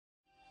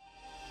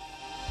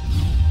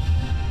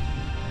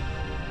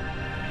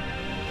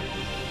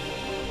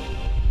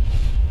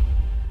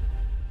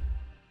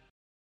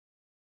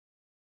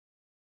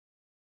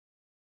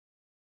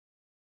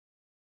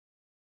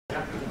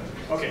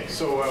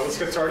So let's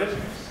get started.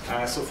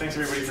 So thanks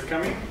everybody for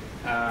coming.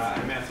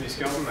 I'm Anthony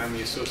Skelton. I'm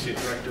the Associate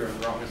Director of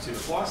the Rotman Institute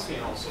of Philosophy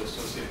and also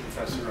Associate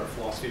Professor of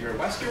Philosophy here at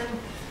Western.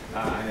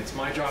 And it's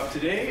my job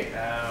today,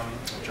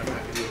 which I'm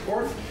happy to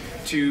report,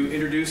 to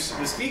introduce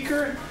the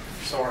speaker.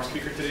 So our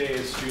speaker today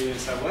is Julian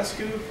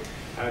Savulescu.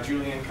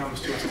 Julian comes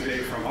to us today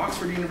from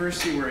Oxford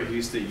University, where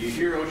he's the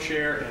Uhiro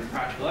Chair in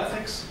Practical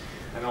Ethics,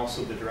 and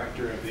also the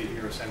Director of the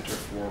Uhiro Center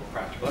for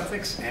Practical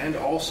Ethics, and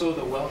also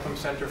the Wellcome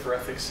Center for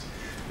Ethics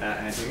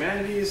and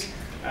Humanities.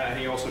 And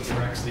he also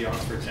directs the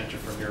Oxford Center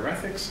for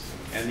Neuroethics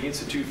and the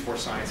Institute for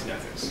Science and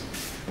Ethics.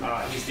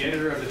 He's the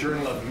editor of the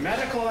Journal of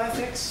Medical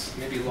Ethics,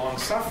 maybe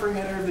long-suffering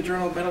editor of the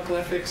Journal of Medical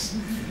Ethics,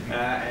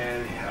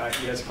 and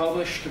he has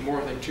published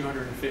more than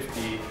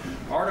 250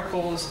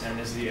 articles and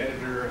is the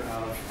editor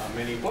of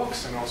many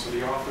books and also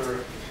the author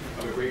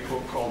of a great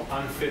book called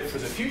Unfit for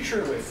the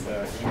Future with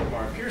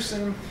Ingmar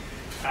Pearson.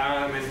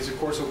 And he's, of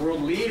course, a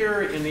world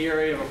leader in the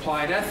area of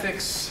applied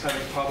ethics,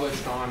 having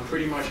published on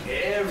pretty much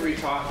every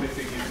topic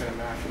that you can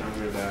imagine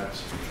under that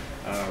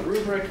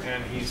rubric.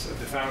 And he's the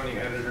founding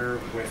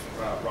editor with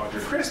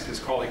Roger Crisp,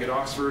 his colleague at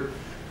Oxford,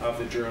 of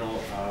the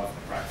Journal of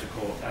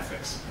Practical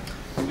Ethics.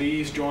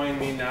 Please join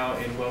me now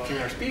in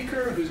welcoming our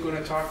speaker, who's going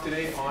to talk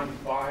today on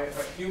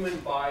human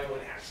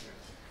bioenhancement.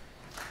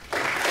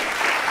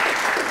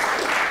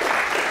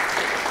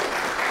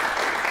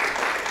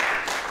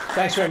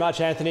 Thanks very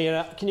much, Anthony.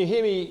 Can you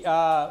hear me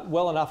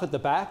well enough at the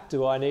back?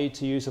 Do I need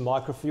to use a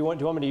microphone?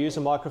 Do you want me to use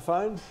a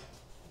microphone?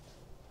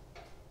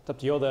 It's up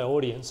to you, the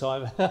audience.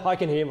 So I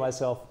can hear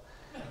myself.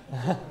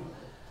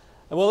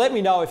 Well, let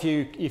me know if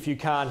you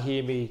can't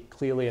hear me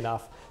clearly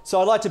enough.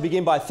 So I'd like to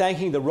begin by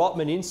thanking the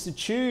Rotman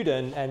Institute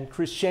and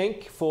Chris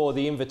Schenk for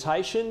the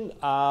invitation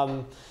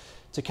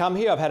to come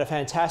here. I've had a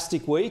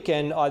fantastic week,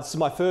 and this is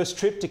my first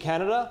trip to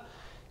Canada,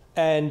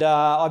 and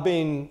I've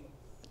been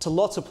to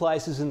lots of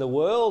places in the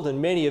world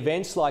and many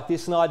events like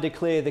this, and I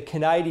declare the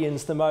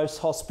Canadians the most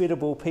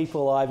hospitable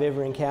people I've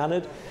ever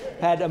encountered.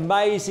 Had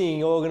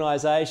amazing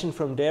organisation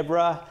from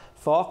Deborah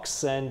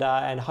Fox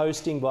and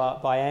hosting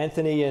by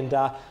Anthony, and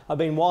I've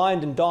been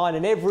wined and dined,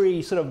 and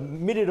every sort of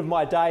minute of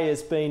my day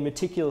has been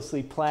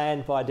meticulously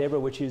planned by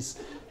Deborah, which is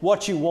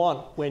what you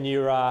want when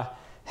you're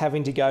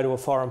having to go to a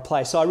foreign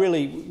place. So I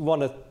really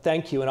want to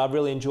thank you, and I've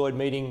really enjoyed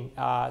meeting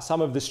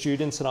some of the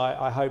students, and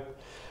I hope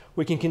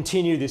we can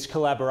continue this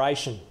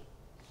collaboration.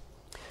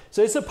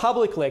 So it's a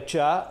public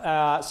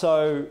lecture,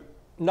 so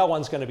no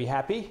one's going to be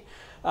happy.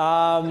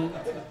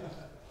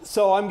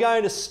 So I'm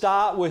going to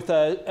start with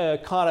a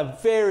kind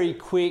of very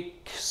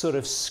quick sort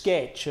of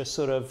sketch, a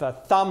sort of a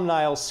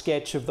thumbnail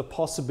sketch of the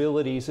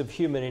possibilities of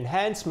human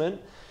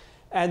enhancement,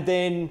 and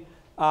then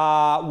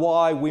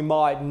why we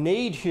might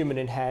need human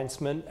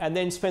enhancement, and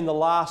then spend the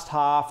last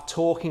half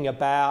talking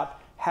about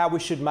how we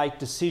should make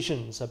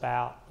decisions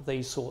about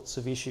these sorts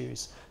of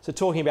issues. So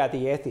talking about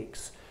the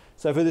ethics.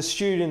 So for the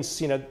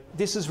students, you know,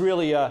 this is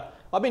really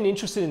I've been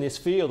interested in this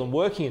field and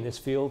working in this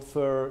field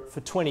for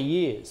 20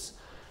 years.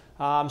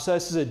 So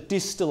this is a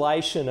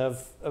distillation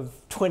of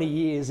 20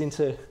 years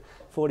into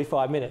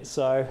 45 minutes.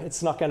 So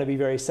it's not going to be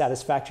very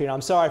satisfactory. And I'm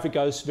sorry if it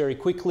goes very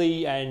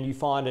quickly and you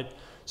find it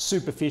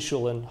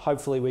superficial, and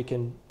hopefully we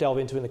can delve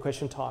into it in the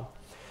question time.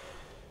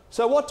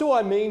 So what do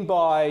I mean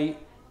by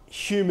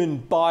human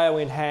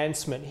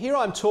bioenhancement? Here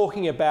I'm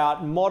talking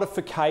about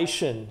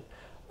modification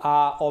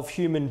of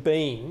human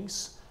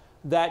beings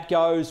that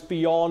goes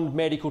beyond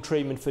medical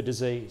treatment for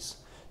disease.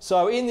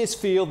 So in this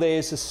field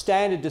there's a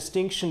standard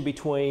distinction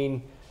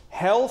between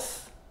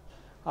health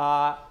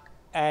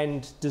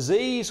and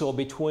disease, or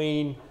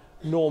between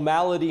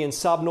normality and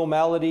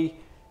subnormality,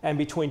 and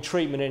between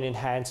treatment and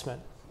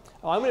enhancement.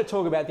 I'm going to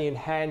talk about the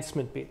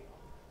enhancement bit.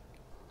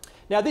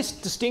 Now this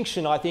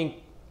distinction, I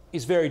think,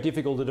 is very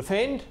difficult to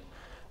defend,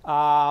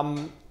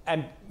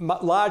 and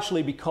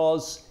largely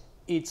because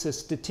it's a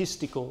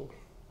statistical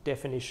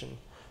definition.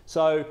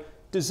 So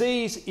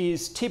disease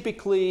is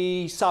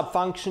typically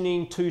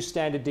subfunctioning 2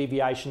 standard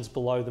deviations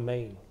below the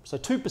mean. So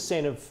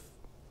 2% of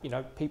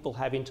people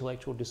have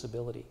intellectual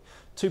disability.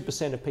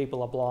 2% of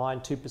people are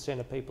blind, 2%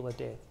 of people are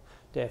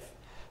deaf.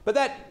 But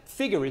that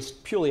figure is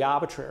purely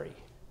arbitrary.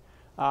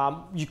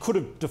 You could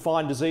have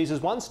defined disease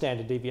as 1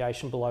 standard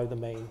deviation below the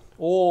mean,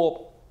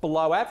 or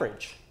below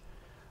average.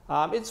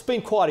 It's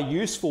been quite a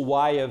useful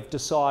way of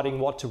deciding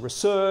what to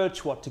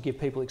research, what to give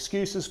people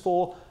excuses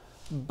for,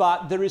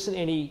 but there isn't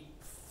any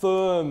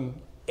firm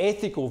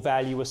ethical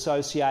value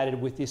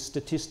associated with this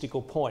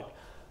statistical point.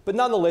 But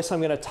nonetheless, I'm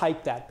going to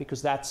take that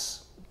because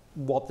that's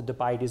what the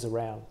debate is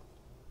around.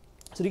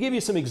 So to give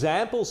you some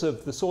examples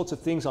of the sorts of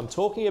things I'm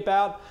talking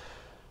about,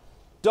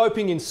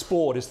 doping in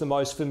sport is the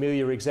most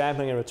familiar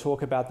example. I'm going to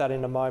talk about that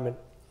in a moment.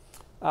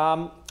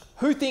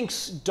 Who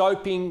thinks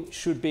doping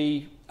should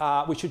be,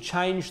 we should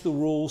change the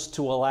rules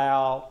to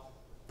allow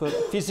for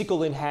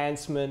physical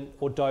enhancement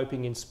or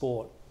doping in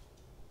sport?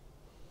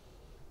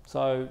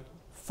 So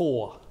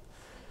 4.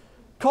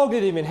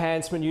 Cognitive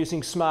enhancement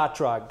using smart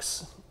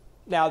drugs.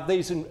 Now,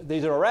 these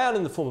are around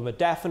in the form of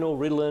modafinil,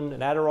 Ritalin,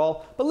 and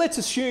Adderall, but let's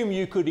assume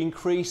you could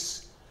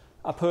increase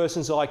a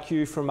person's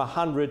IQ from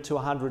 100 to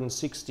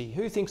 160?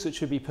 Who thinks it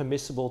should be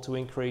permissible to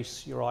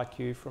increase your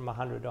IQ from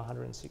 100 to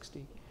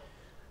 160?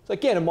 So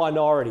again, a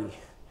minority.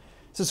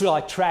 This is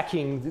like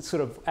tracking the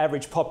sort of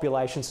average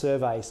population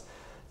surveys.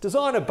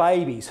 Design of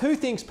babies. Who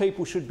thinks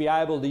people should be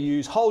able to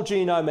use whole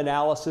genome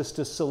analysis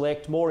to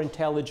select more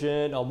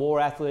intelligent or more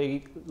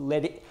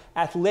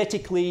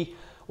athletically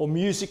or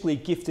musically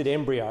gifted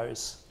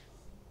embryos?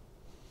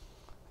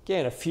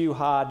 Again, a few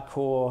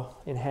hardcore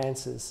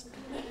enhancers.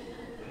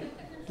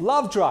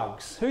 Love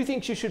drugs. Who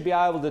thinks you should be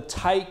able to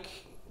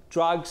take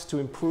drugs to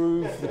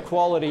improve the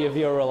quality of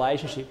your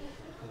relationship?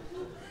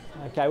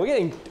 Okay,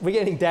 we're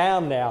getting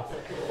down now.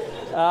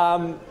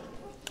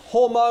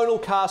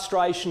 Hormonal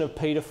castration of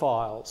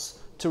paedophiles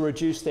to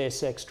reduce their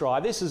sex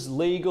drive. This is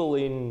legal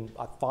in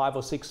 5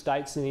 or 6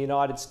 states in the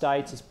United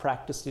States. It's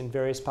practiced in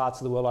various parts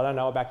of the world. I don't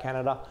know about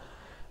Canada.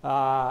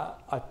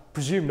 I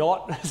presume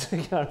not. It's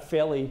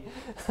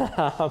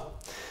a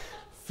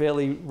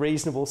fairly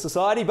reasonable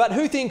society. But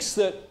who thinks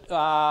that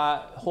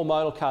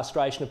hormonal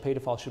castration of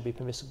paedophiles should be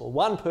permissible?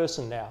 One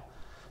person now.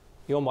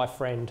 You're my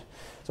friend.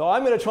 So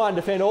I'm going to try and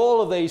defend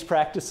all of these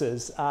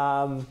practices,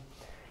 and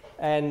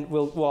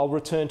I'll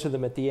return to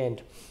them at the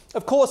end.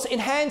 Of course,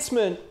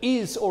 enhancement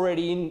is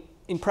already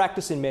in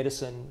practice in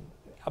medicine.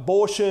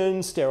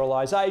 Abortion,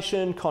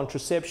 sterilisation,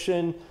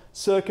 contraception,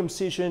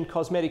 circumcision,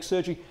 cosmetic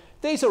surgery.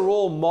 These are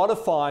all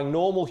modifying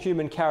normal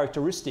human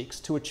characteristics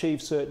to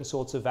achieve certain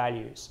sorts of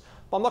values.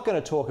 But I'm not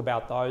going to talk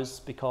about those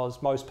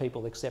because most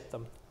people accept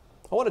them.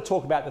 I want to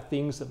talk about the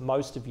things that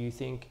most of you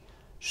think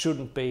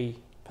shouldn't be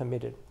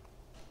permitted.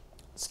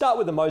 Start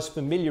with the most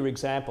familiar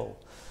example.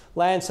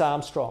 Lance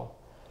Armstrong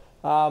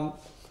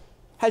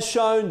has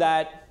shown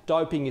that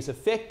doping is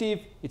effective,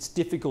 it's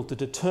difficult to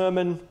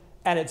determine,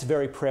 and it's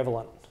very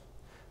prevalent.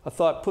 I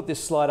thought I'd put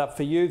this slide up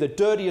for you. The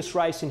dirtiest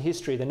race in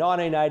history, the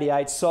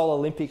 1988 Seoul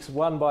Olympics,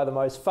 won by the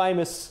most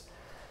famous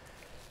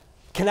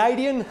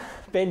Canadian,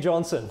 Ben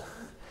Johnson.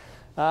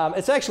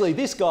 It's actually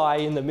this guy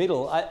in the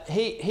middle.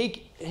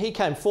 He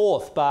came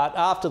fourth, but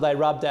after they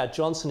rubbed out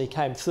Johnson, he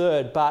came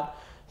third. But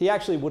he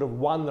actually would have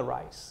won the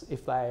race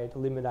if they had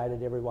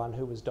eliminated everyone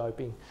who was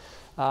doping.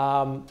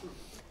 And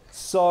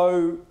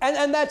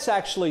that's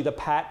actually the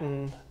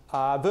pattern.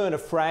 Werner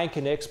Frank,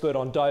 an expert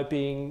on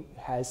doping,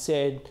 has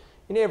said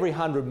in every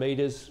 100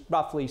 metres,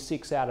 roughly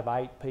 6 out of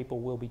 8 people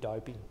will be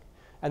doping.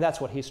 And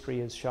that's what history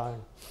has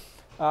shown.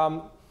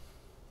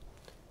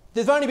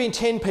 There's only been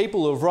 10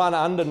 people who have run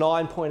under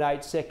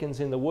 9.8 seconds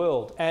in the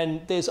world,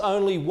 and there's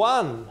only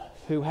one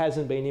who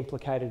hasn't been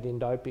implicated in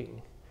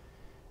doping.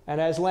 And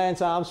as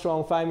Lance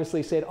Armstrong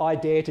famously said, I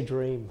dare to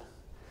dream.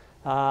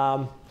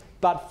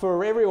 But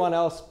for everyone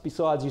else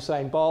besides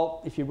Usain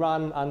Bolt, if you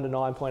run under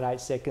 9.8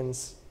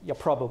 seconds, you're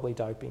probably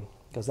doping,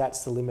 because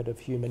that's the limit of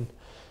human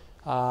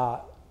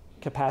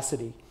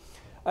capacity.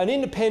 An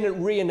independent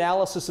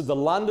reanalysis of the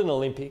London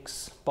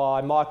Olympics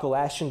by Michael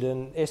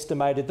Ashenden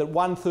estimated that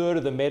 1/3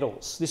 of the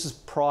medals, this is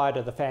prior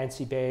to the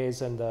fancy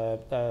bears and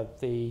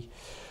the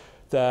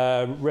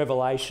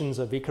revelations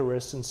of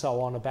Icarus and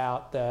so on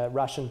about the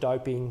Russian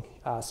doping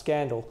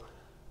scandal,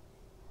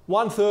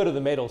 1/3 of the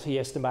medals he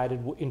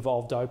estimated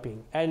involved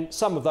doping. And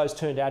some of those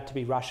turned out to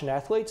be Russian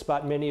athletes,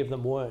 but many of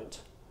them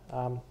weren't.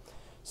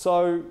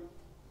 So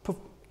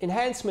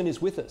enhancement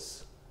is with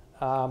us.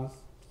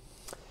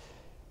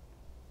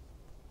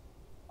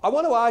 I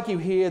want to argue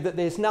here that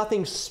there's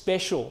nothing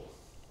special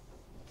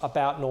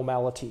about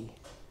normality.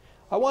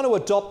 I want to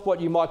adopt what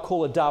you might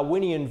call a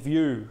Darwinian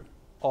view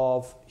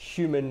of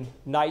human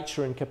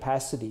nature and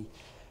capacity,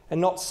 and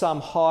not some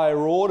higher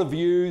order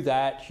view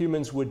that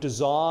humans were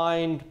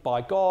designed by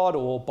God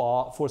or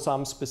for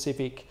some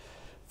specific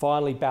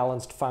finely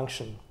balanced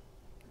function.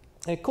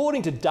 And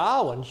according to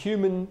Darwin,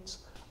 humans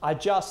are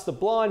just the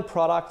blind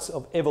products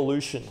of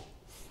evolution.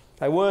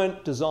 They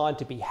weren't designed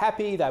to be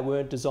happy, they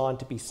weren't designed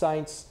to be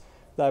saints,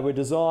 they were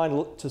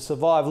designed to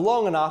survive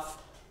long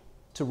enough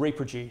to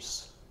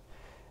reproduce.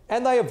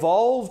 And they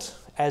evolved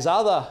as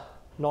other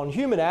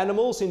non-human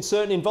animals in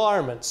certain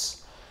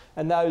environments.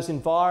 And those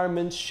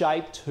environments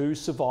shaped who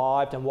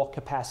survived and what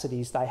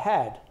capacities they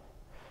had.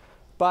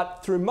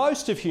 But through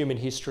most of human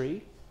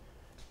history,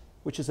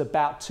 which is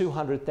about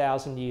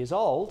 200,000 years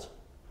old,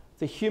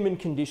 the human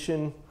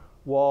condition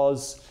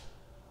was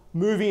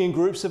moving in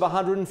groups of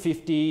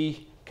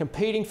 150,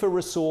 competing for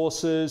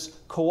resources,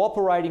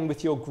 cooperating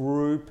with your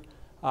group,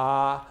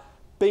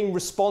 being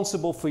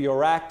responsible for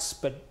your acts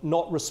but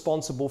not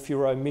responsible for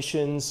your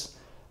omissions,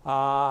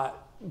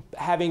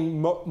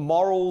 having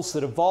morals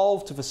that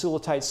evolved to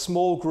facilitate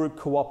small group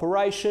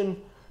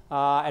cooperation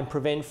and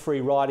prevent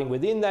free riding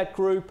within that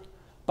group,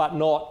 but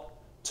not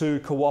to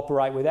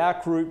cooperate with our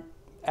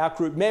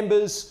group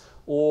members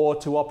or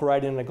to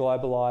operate in a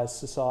globalised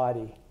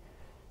society.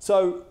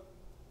 So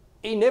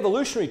in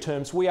evolutionary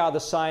terms, we are the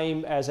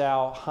same as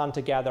our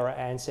hunter-gatherer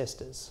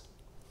ancestors.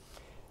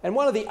 And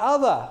one of the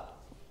other,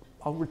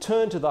 I'll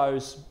return to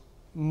those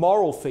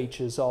moral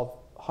features of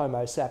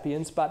Homo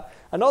sapiens, but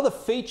another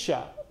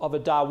feature of a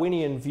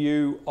Darwinian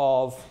view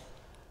of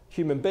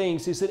human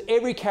beings is that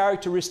every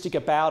characteristic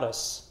about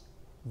us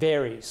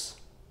varies.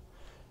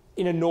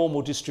 in a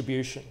normal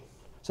distribution.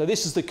 So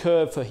this is the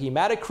curve for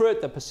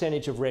hematocrit, the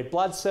percentage of red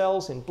blood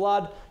cells in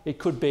blood. It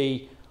could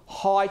be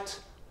height,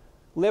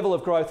 level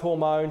of growth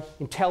hormone,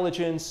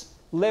 intelligence,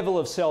 level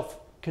of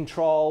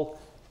self-control,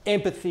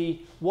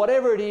 empathy,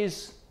 whatever it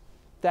is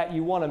that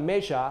you want to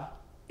measure,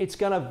 it's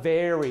going to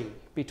vary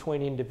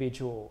between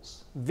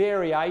individuals.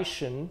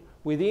 Variation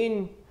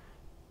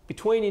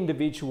between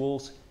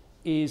individuals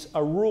is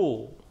a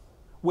rule.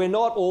 We're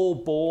not all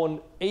born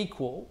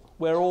equal.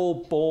 We're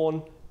all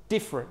born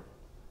different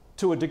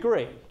to a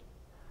degree.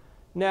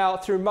 Now,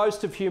 through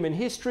most of human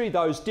history,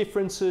 those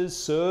differences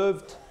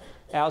served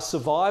our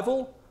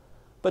survival,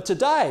 but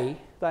today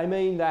they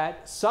mean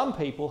that some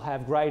people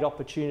have great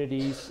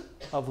opportunities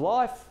in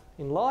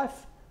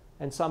life,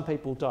 and some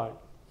people don't.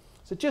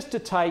 So just to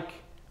take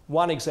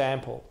one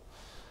example,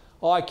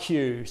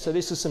 IQ. So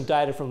this is some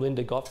data from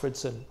Linda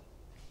Gottfredson.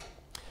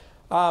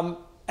 And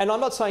I'm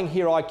not saying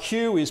here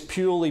IQ is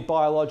purely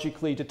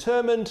biologically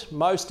determined.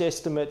 Most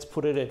estimates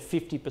put it at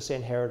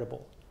 50%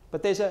 heritable.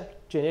 But there's a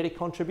genetic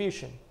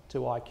contribution to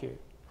IQ.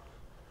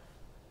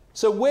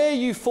 So where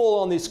you fall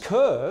on this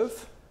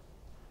curve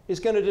is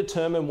going to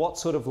determine what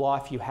sort of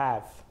life you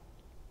have,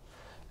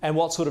 and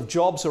what sort of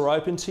jobs are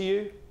open to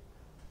you,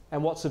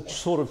 and what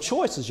sort of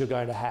choices you're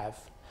going to have.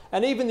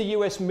 And even the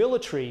US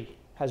military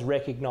has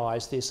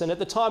recognised this. And at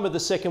the time of the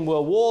Second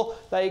World War,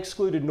 they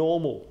excluded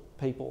normal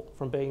people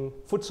from being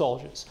foot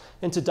soldiers.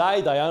 And today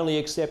they only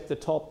accept the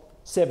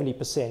top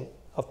 70%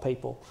 of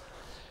people.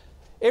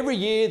 Every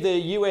year the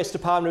US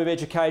Department of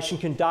Education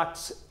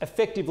conducts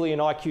effectively an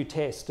IQ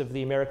test of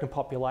the American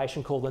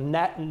population called the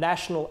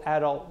National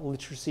Adult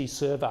Literacy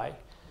Survey.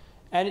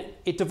 And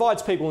it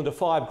divides people into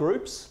 5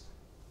 groups.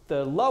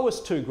 The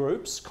lowest 2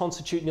 groups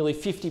constitute nearly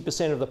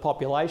 50% of the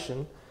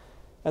population,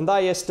 and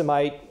they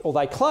estimate, or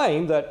they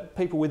claim, that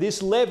people with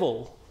this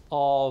level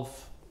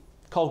of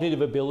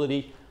cognitive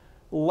ability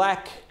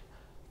lack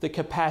the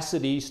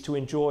capacities to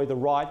enjoy the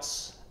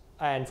rights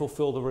and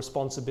fulfil the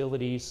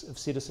responsibilities of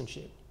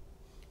citizenship.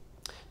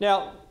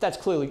 Now, that's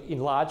clearly in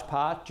large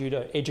part due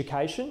to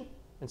education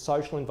and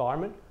social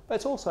environment, but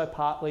it's also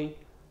partly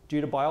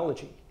due to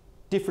biology,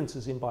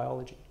 differences in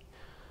biology.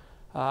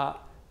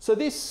 So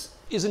this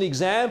is an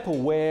example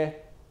where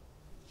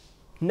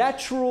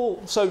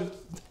so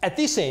at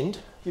this end,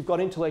 you've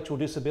got intellectual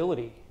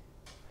disability,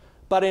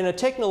 but in a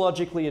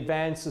technologically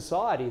advanced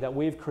society that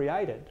we've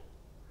created,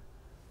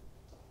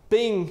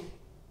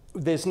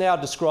 there's now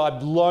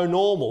described low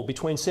normal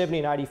between 70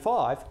 and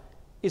 85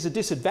 is a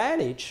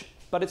disadvantage,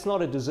 but it's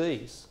not a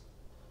disease.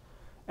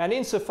 And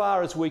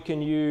insofar as we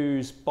can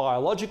use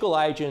biological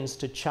agents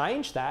to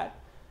change that,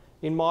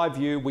 in my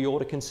view, we ought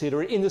to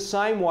consider it in the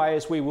same way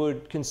as we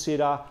would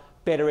consider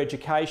better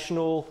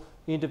educational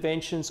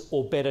interventions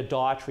or better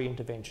dietary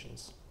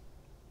interventions.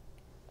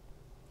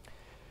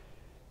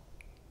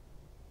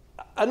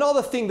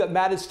 Another thing that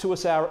matters to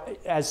us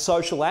as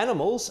social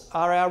animals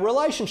are our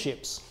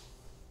relationships.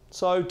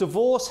 So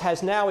divorce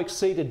has now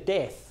exceeded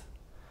death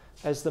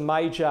as the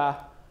major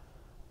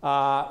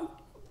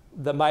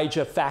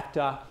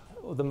factor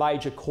or the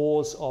major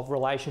cause of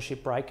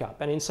relationship breakup.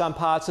 And in some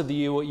parts of the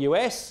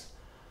US,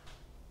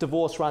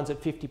 divorce runs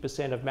at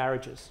 50% of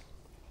marriages.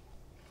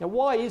 Now,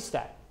 why is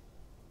that?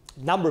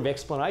 A number of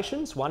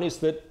explanations. One is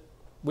that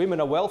women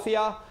are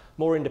wealthier,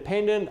 more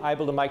independent,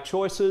 able to make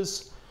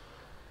choices.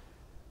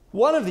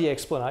 One of the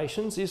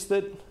explanations is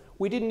that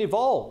we didn't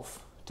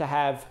evolve to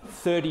have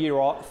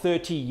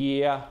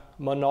 30-year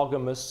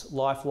monogamous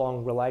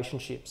lifelong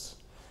relationships.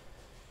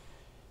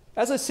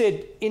 As I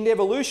said, in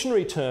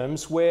evolutionary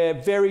terms, we're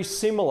very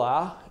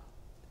similar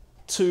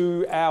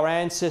to our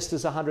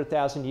ancestors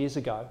 100,000 years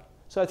ago.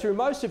 So through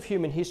most of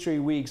human history,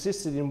 we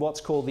existed in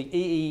what's called the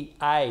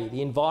EEA,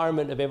 the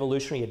environment of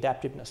evolutionary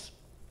adaptiveness.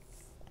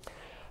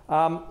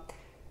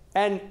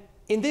 And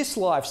in this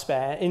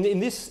lifespan,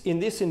 in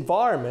this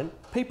environment,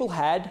 people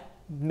had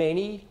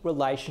many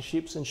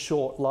relationships and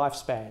short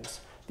lifespans.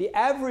 The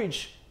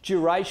average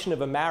duration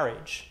of a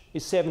marriage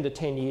is 7 to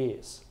 10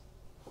 years.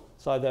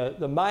 So the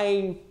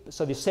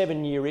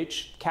 7-year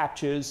itch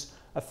captures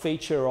a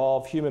feature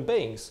of human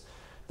beings.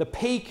 The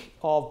peak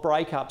of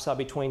breakups are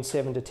between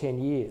 7 to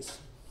 10 years.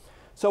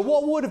 So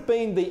what would have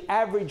been the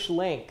average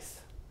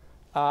length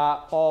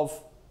of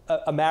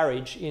a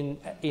marriage in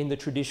the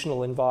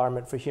traditional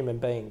environment for human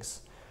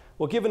beings?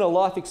 Well, given a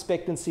life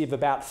expectancy of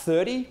about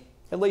 30,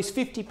 at least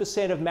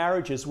 50% of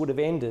marriages would have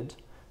ended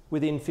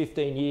within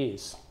 15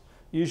 years,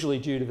 usually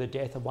due to the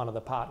death of one of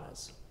the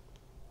partners.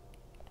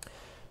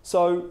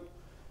 So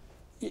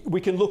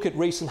we can look at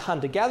recent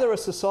hunter-gatherer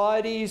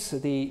societies.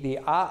 The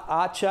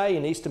Arche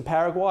in eastern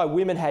Paraguay,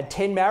 women had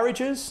 10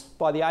 marriages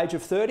by the age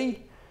of 30.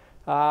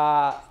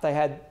 They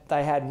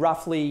had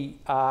roughly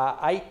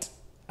 8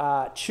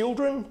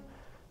 children,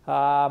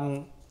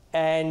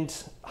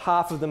 and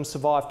half of them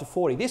survived to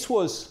 40. This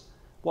was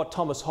what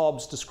Thomas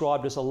Hobbes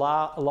described as a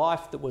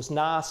life that was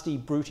nasty,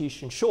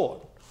 brutish and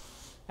short.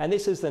 And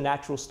this is the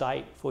natural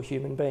state for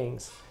human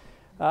beings.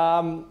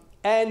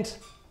 And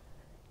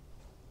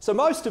so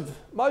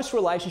most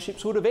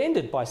relationships would have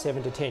ended by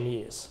 7 to 10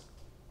 years.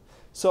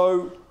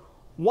 So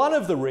One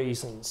of the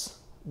reasons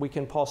we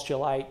can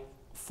postulate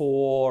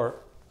for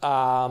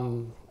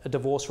a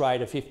divorce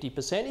rate of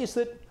 50% is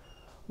that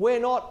we're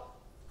not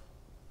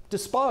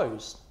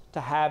disposed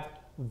to have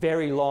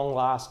very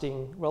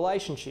long-lasting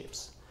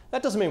relationships.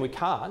 That doesn't mean we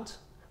can't.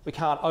 We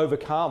can't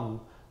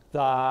overcome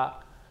the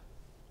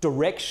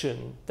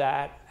direction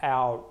that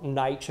our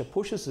nature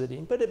pushes it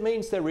in, but it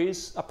means there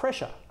is a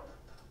pressure.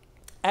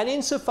 And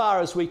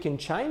insofar as we can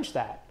change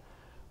that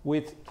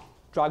with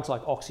drugs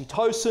like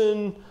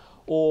oxytocin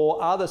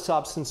or other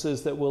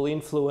substances that will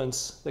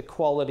influence the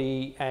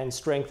quality and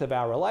strength of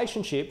our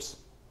relationships,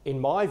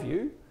 in my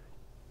view,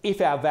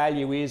 if our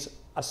value is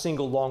a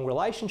single long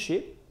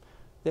relationship,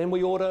 then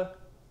we ought to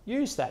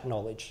use that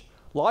knowledge.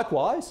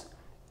 Likewise,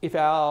 if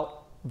our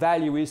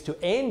value is to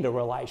end a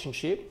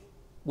relationship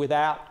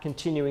without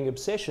continuing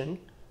obsession,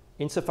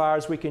 insofar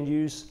as we can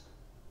use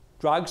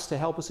drugs to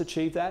help us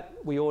achieve that,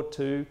 we ought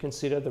to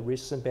consider the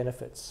risks and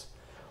benefits.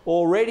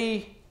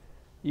 Already,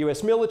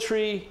 US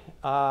military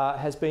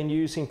has been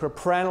using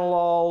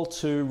propranolol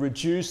to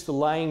reduce the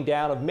laying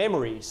down of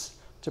memories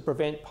to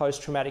prevent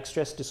post-traumatic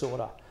stress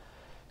disorder.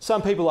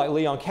 Some people like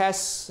Leon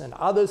Kass and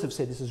others have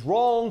said this is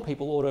wrong.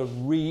 People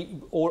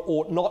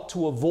ought not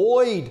to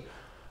avoid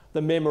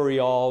the memory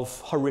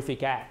of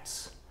horrific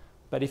acts.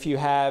 But if you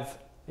have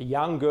a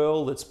young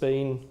girl that's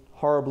been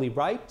horribly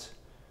raped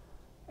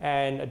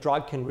and a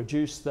drug can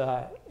reduce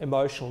the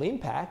emotional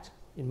impact,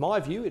 in my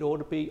view, it ought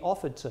to be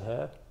offered to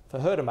her for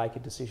her to make a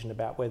decision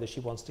about whether she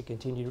wants to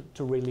continue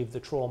to relive the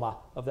trauma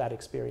of that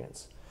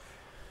experience.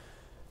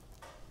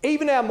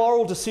 Even our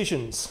moral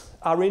decisions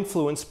are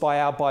influenced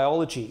by our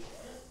biology.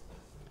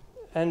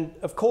 And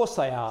of course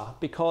they are,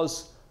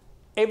 because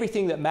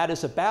everything that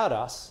matters about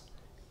us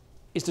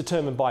is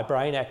determined by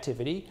brain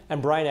activity,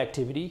 and brain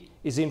activity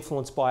is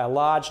influenced by a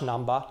large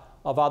number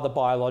of other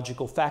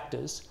biological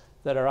factors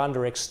that are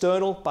under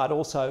external but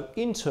also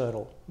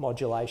internal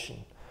modulation.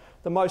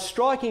 The most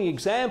striking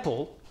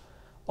example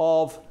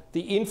of the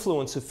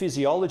influence of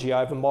physiology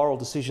over moral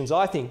decisions,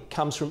 I think,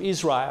 comes from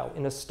Israel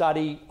in a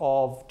study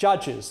of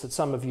judges that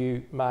some of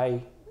you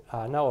may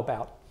know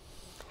about.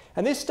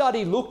 And this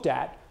study looked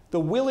at the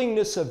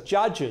willingness of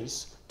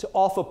judges to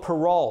offer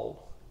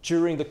parole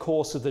during the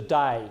course of the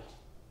day.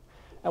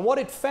 And what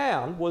it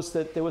found was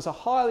that there was a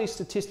highly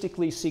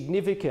statistically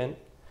significant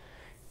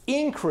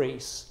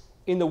increase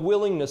in the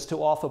willingness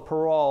to offer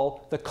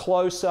parole the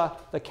closer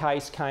the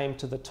case came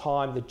to the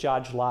time the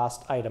judge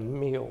last ate a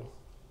meal.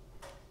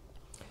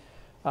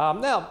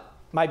 Now,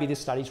 maybe this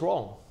study's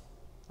wrong,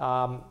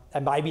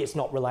 and maybe it's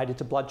not related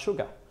to blood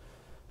sugar.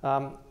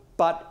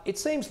 But it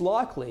seems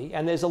likely,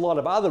 and there's a lot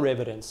of other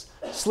evidence,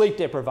 sleep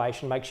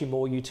deprivation makes you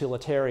more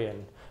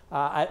utilitarian.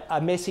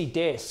 A messy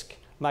desk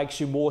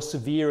makes you more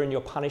severe in your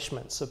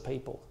punishments of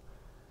people.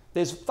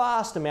 There's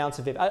vast amounts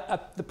of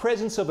evidence. The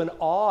presence of an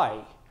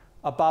eye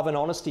above an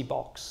honesty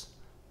box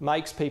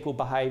makes people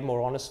behave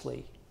more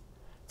honestly.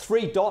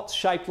 3 dots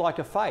shaped like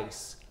a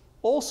face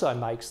also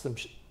makes them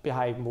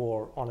behave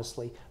more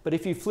honestly. But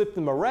if you flip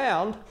them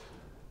around,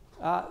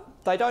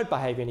 they don't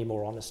behave any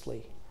more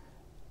honestly.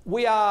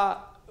 We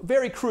are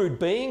very crude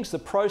beings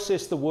that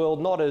process the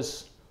world not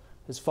as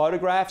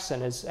photographs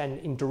and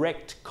in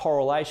direct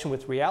correlation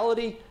with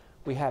reality.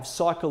 We have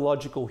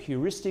psychological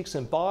heuristics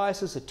and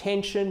biases,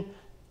 attention,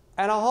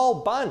 and a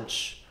whole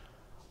bunch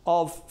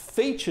of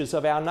features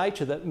of our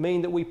nature that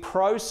mean that we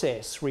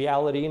process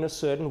reality in a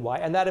certain way,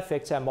 and that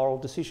affects our moral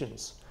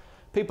decisions.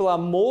 People are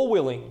more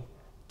willing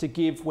to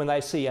give when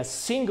they see a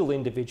single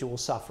individual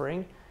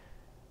suffering,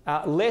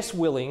 less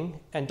willing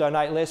and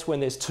donate less when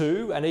there's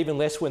 2 and even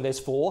less when there's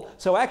 4.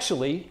 So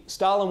actually,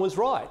 Stalin was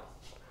right.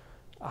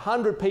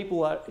 100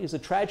 people is a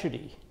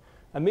tragedy.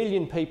 1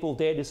 million people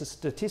dead is a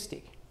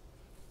statistic.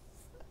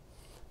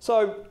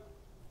 So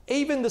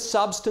even the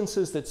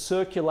substances that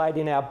circulate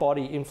in our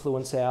body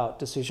influence our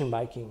decision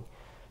making.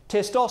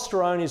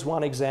 Testosterone is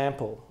one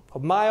example. A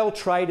male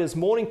trader's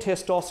morning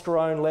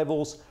testosterone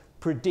levels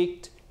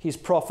predict his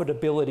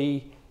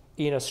profitability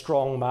in a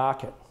strong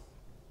market.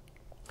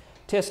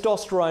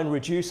 Testosterone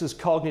reduces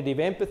cognitive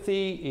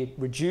empathy, it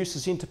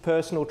reduces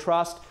interpersonal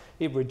trust,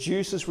 it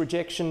reduces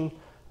rejection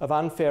of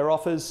unfair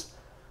offers,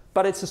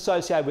 but it's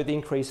associated with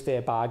increased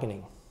fair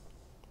bargaining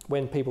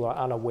when people are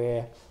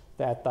unaware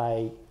that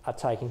they are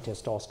taking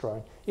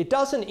testosterone. It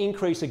doesn't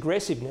increase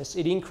aggressiveness,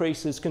 it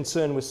increases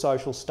concern with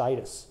social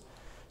status.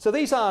 So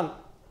these aren't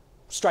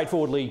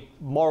straightforwardly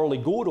morally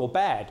good or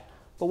bad,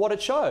 but what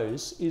it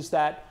shows is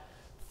that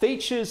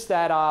features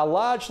that are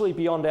largely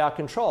beyond our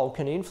control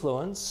can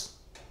influence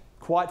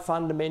quite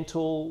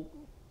fundamental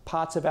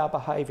parts of our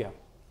behaviour.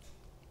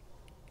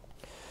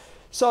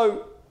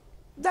 So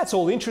that's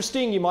all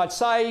interesting, you might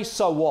say,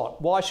 so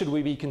what? Why should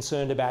we be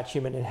concerned about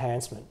human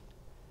enhancement?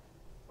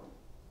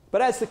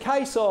 But as the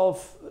case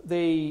of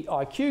the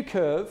IQ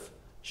curve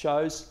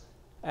shows,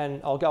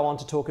 and I'll go on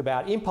to talk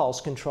about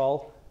impulse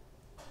control,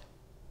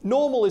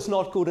 normal is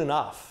not good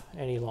enough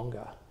any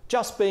longer.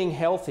 Just being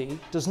healthy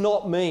does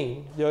not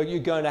mean that you're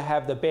going to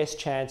have the best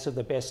chance of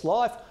the best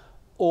life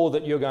or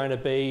that you're going to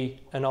be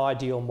an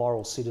ideal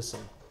moral citizen.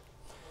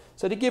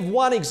 So to give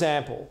one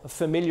example, a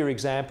familiar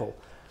example,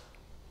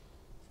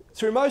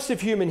 through most of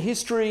human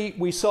history,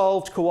 we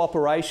solved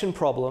cooperation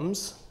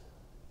problems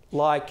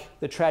like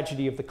the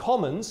tragedy of the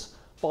commons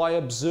by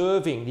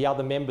observing the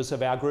other members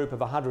of our group of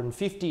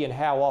 150 and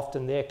how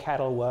often their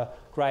cattle were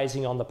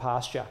grazing on the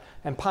pasture,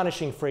 and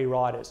punishing free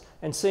riders,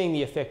 and seeing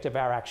the effect of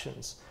our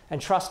actions, and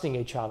trusting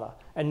each other,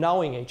 and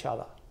knowing each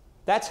other.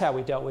 That's how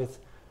we dealt with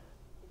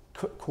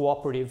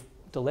cooperative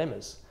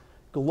dilemmas.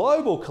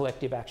 Global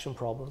collective action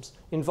problems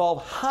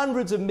involve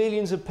hundreds of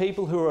millions of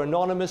people who are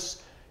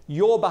anonymous.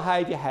 Your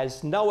behaviour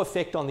has no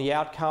effect on the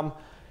outcome.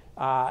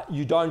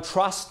 You don't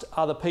trust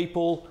other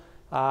people.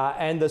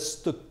 And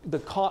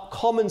the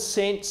common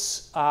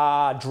sense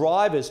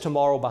drivers to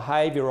moral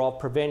behaviour of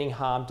preventing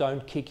harm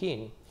don't kick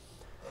in.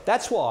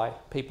 That's why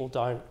people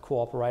don't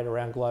cooperate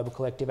around global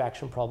collective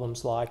action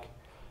problems like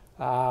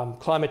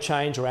climate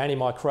change or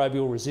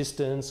antimicrobial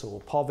resistance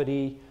or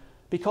poverty,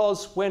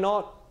 because we're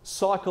not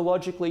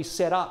psychologically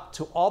set up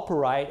to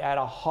operate at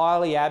a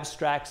highly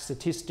abstract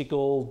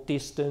statistical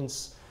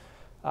distance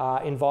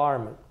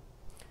environment.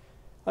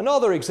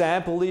 Another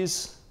example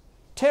is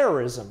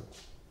terrorism.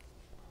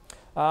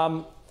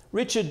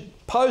 Richard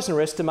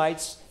Posner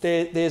estimates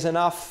there's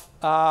enough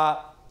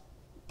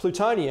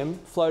plutonium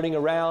floating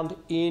around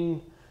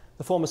in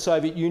the former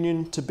Soviet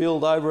Union to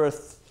build over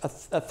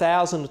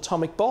 1,000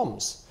 atomic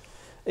bombs.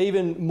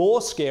 Even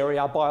more scary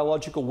are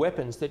biological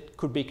weapons that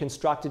could be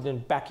constructed in a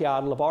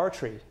backyard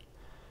laboratory.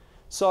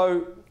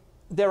 So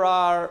there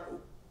are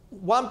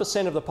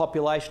 1% of the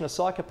population are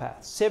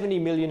psychopaths, 70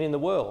 million in the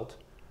world,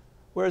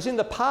 whereas in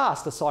the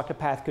past a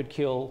psychopath could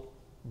kill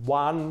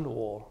 1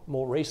 or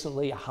more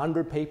recently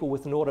 100 people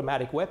with an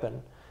automatic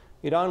weapon.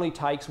 It only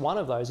takes one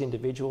of those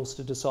individuals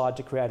to decide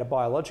to create a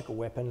biological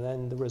weapon,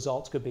 and the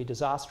results could be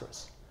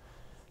disastrous.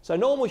 So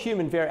normal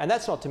human and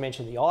that's not to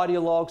mention the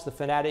ideologues, the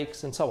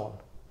fanatics, and so on.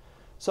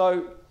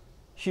 So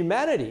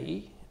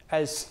humanity,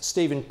 as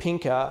Steven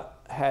Pinker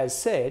has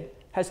said,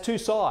 has two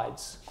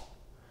sides.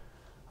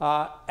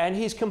 And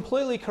he's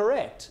completely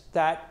correct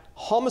that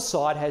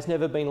homicide has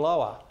never been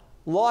lower.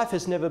 Life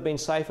has never been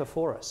safer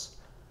for us.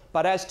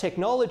 But as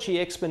technology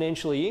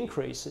exponentially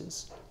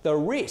increases, the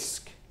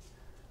risk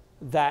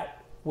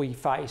that we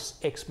face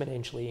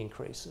exponentially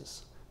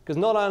increases. Because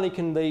not only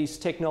can these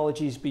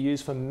technologies be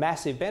used for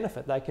massive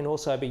benefit, they can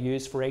also be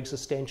used for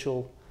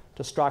existential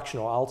destruction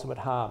or ultimate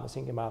harm, as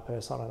Ingemar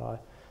Persson and I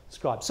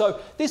described.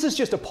 So this is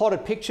just a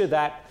potted picture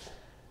that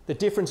the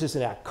differences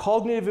in our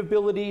cognitive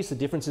abilities, the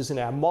differences in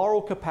our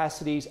moral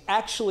capacities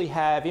actually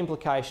have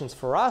implications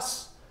for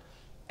us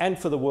and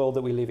for the world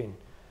that we live in.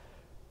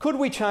 Could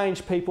we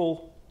change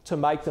people to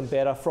make them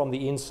better from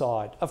the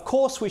inside? Of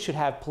course we should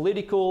have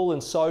political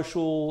and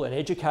social and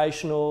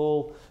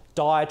educational,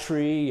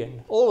 dietary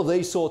and all of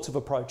these sorts of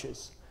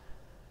approaches.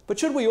 But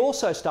should we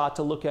also start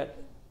to look at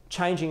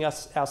changing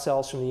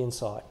ourselves from the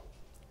inside?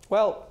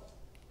 Well,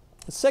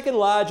 the second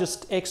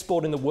largest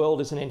export in the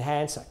world is an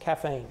enhancer,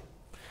 caffeine.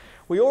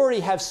 We already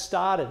have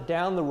started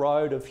down the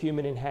road of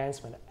human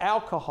enhancement.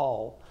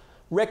 Alcohol,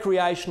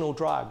 recreational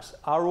drugs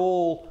are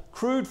all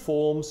crude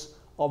forms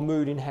of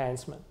mood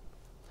enhancement.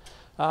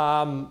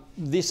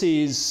 This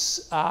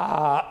is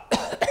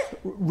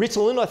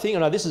Ritalin, I think.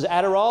 No, this is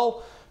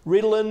Adderall,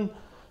 Ritalin,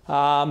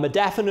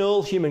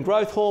 modafinil, human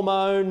growth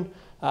hormone,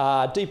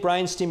 deep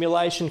brain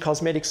stimulation,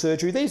 cosmetic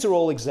surgery. These are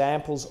all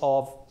examples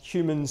of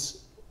humans'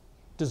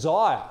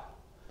 desire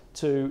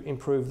to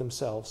improve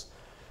themselves.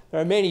 There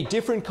are many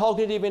different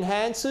cognitive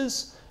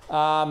enhancers.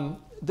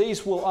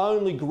 These will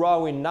only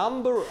grow in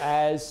number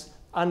as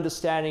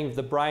understanding of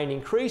the brain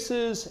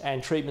increases,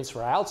 and treatments for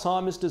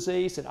Alzheimer's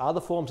disease and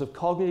other forms of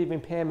cognitive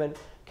impairment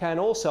can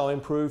also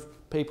improve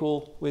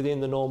people within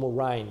the normal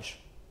range.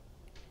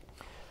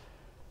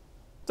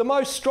 The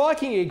most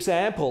striking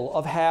example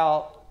of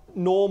how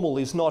normal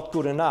is not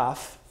good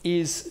enough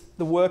is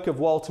the work of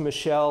Walter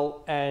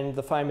Mischel and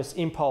the famous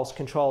impulse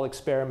control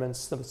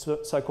experiments, the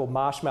so-called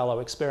marshmallow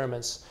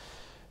experiments.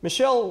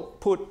 Mischel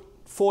put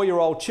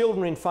 4-year-old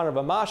children in front of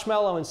a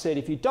marshmallow and said,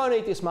 if you don't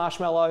eat this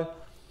marshmallow,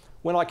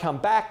 when I come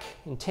back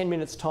in 10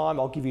 minutes' time,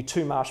 I'll give you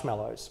 2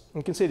 marshmallows.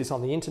 You can see this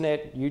on the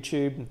internet,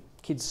 YouTube,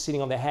 kids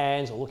sitting on their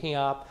hands or looking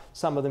up.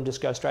 Some of them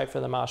just go straight for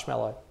the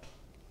marshmallow.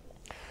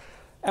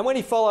 And when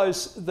he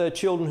follows the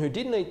children who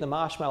didn't eat the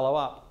marshmallow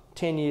up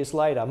 10 years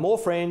later, more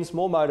friends,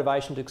 more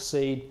motivation to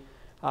succeed,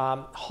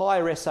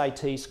 higher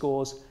SAT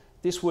scores,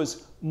 this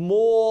was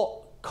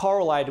more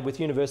correlated with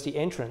university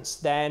entrance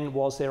than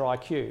was their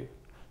IQ.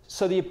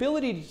 So the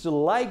ability to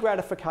delay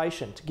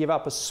gratification, to give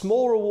up a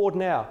small reward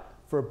now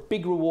for a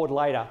big reward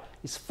later,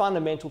 is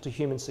fundamental to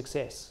human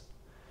success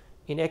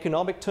in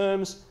economic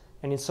terms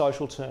and in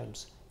social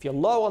terms. If you're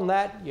low on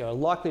that, you're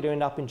likely to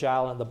end up in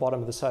jail at the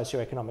bottom of the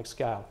socioeconomic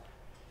scale.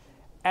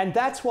 And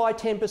that's why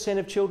 10%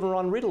 of children are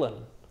on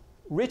Ritalin.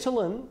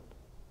 Ritalin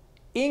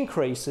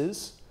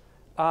increases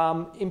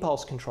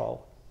impulse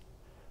control,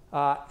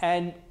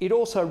 and it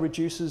also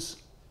reduces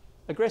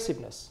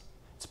aggressiveness.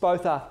 It's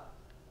both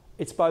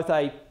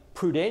a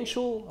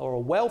prudential or a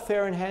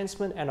welfare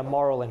enhancement and a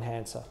moral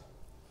enhancer.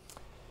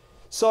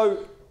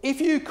 So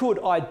if you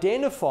could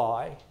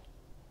identify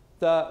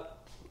the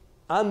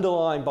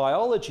underlying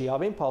biology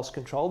of impulse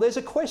control, there's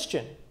a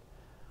question.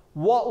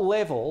 What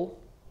level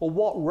or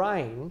what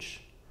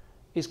range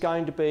is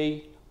going to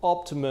be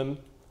optimum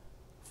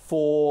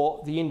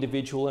for the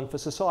individual and for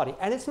society?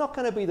 And it's not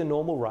going to be the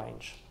normal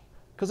range,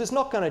 because it's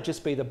not going to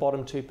just be the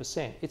bottom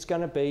 2%. It's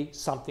going to be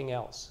something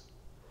else.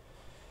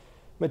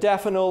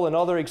 Modafinil,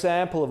 another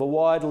example of a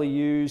widely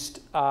used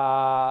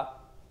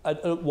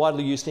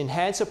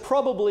enhancer,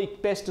 probably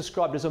best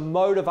described as a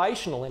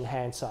motivational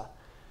enhancer.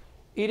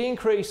 It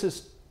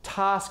increases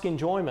task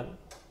enjoyment.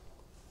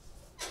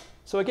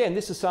 So again,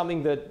 this is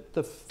something that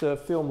the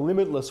film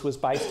Limitless was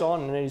based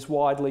on and is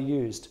widely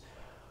used.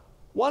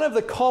 One of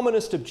the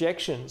commonest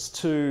objections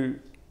to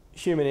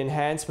human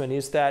enhancement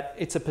is that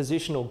it's a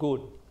positional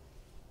good.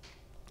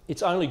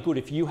 It's only good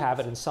if you have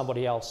it and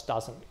somebody else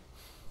doesn't,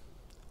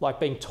 like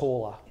being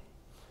taller.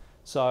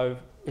 So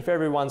if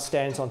everyone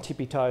stands on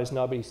tippy toes,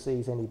 nobody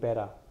sees any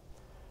better.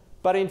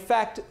 But in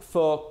fact,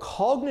 for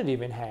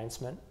cognitive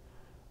enhancement,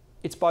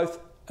 it's both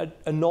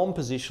a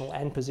non-positional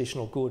and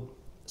positional good.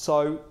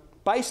 So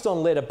based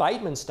on lead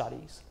abatement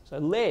studies, so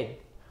lead,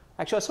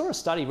 actually I saw a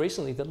study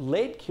recently that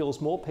lead kills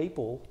more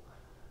people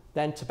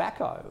than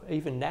tobacco,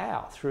 even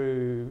now,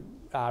 through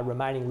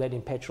remaining lead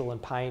in petrol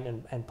and paint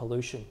and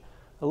pollution.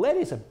 Lead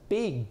is a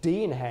big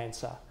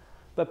de-enhancer,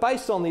 but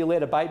based on the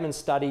lead abatement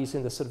studies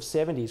in the sort of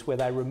 70s where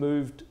they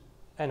removed,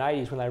 and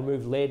 80s when they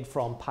removed lead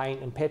from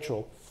paint and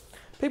petrol,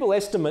 people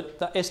estimate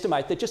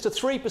that just a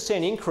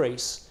 3%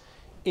 increase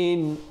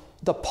in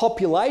the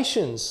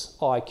population's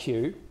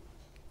IQ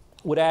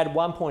would add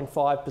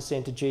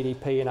 1.5% to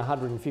GDP and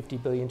 150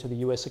 billion to the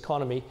US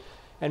economy,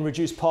 and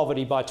reduce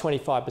poverty by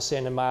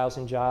 25% and males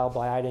in jail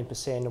by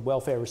 18% and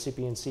welfare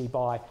recipiency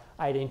by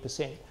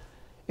 18%.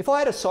 If I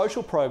had a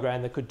social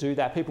program that could do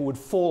that, people would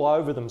fall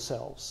over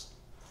themselves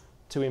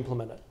to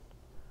implement it.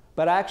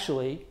 But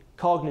actually,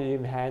 cognitive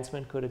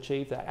enhancement could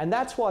achieve that. And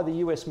that's why the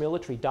US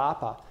military,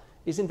 DARPA,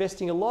 is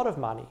investing a lot of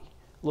money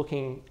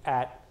looking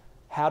at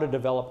how to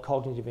develop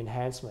cognitive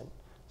enhancement.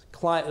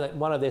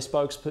 One of their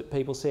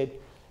spokespeople said,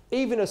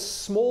 even a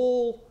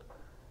small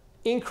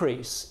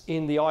increase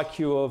in the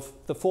IQ of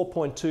the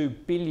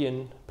 4.2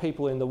 billion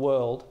people in the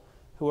world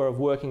who are of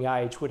working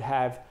age would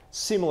have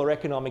similar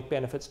economic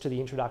benefits to the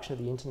introduction of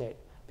the internet.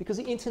 Because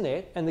the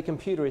internet and the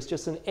computer is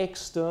just an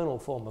external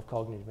form of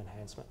cognitive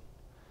enhancement.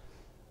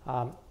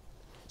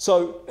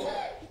 So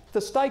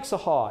the stakes are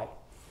high.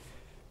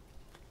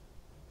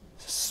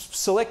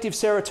 Selective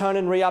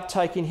serotonin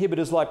reuptake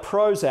inhibitors like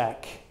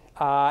Prozac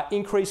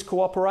increase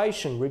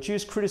cooperation,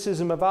 reduce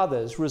criticism of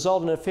others,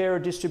 result in a fairer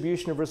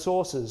distribution of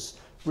resources,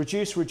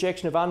 reduce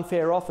rejection of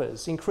unfair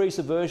offers, increase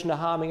aversion to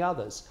harming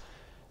others.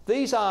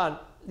 This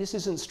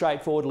isn't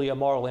straightforwardly a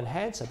moral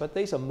enhancer, but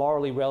these are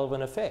morally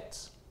relevant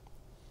effects.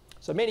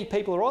 So many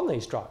people are on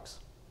these drugs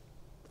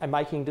and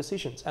making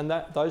decisions, and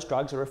those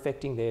drugs are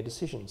affecting their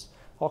decisions.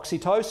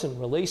 Oxytocin,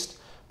 released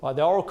by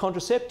the oral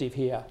contraceptive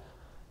here,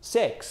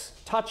 sex,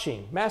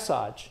 touching,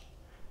 massage,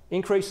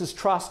 increases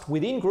trust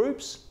within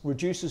groups,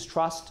 reduces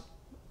trust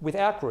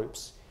without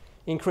groups,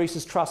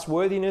 increases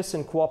trustworthiness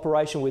and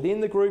cooperation within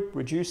the group,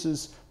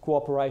 reduces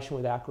cooperation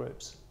without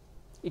groups.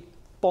 It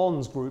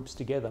bonds groups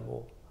together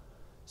more.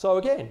 So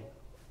again,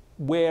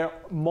 we're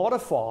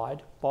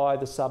modified by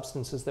the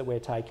substances that we're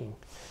taking.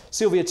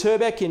 Sylvia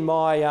Turbeck, in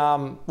my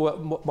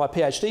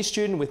PhD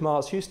student with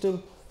Miles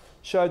Houston,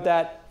 showed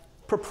that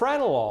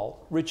propranolol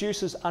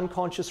reduces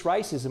unconscious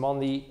racism on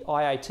the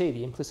IAT,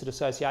 the implicit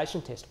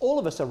association test. All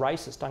of us are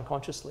racist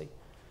unconsciously.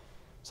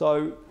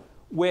 So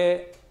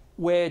we're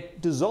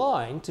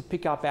designed to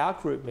pick up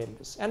out-group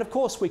members. And of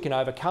course we can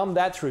overcome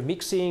that through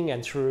mixing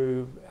and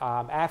through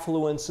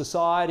affluent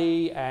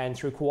society and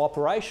through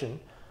cooperation.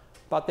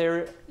 But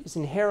there is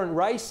inherent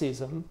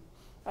racism,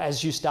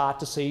 as you start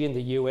to see in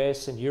the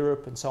US and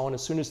Europe and so on.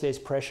 As soon as there's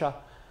pressure,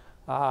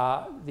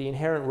 the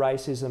inherent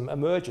racism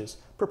emerges.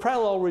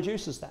 Propranolol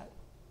reduces that.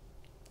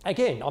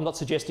 Again, I'm not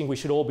suggesting we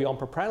should all be on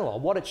propranolol.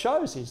 What it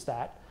shows is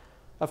that,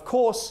 of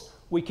course,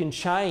 we can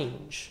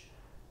change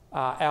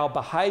our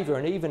behaviour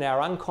and even our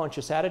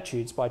unconscious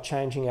attitudes by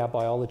changing our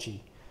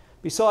biology.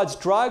 Besides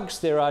drugs,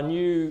 there are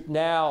new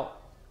now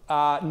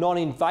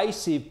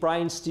non-invasive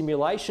brain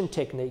stimulation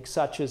techniques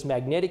such as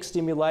magnetic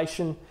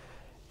stimulation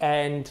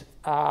and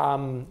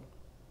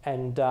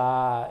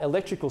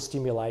electrical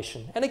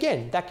stimulation. And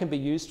again, that can be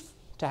used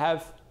to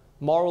have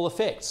moral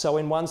effects. So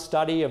in one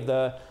study of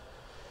the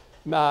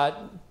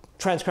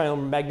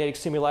transcranial magnetic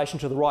stimulation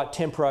to the right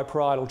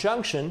temporoparietal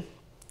junction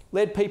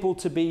led people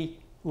to be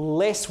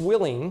less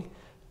willing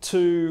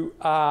to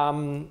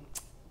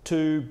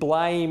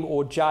blame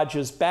or judge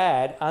as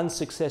bad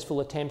unsuccessful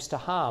attempts to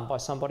harm by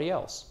somebody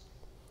else.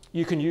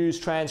 You can use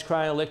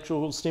transcranial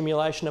electrical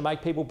stimulation to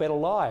make people better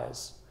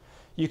liars.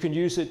 You can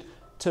use it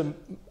to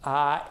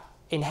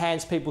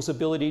enhance people's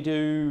ability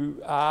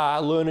to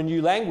learn a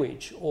new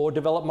language or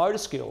develop motor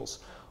skills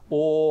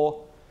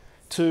or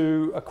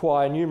to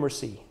acquire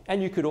numeracy.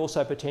 And you could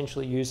also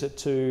potentially use it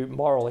to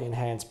morally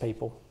enhance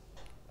people.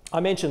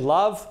 I mentioned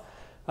love.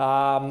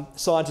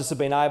 Scientists have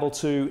been able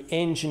to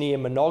engineer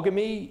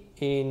monogamy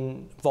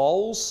in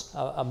voles,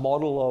 a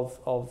model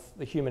of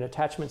the human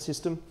attachment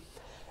system.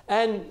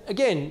 And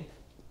again,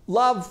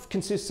 love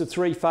consists of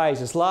 3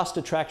 phases: lust,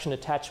 attraction,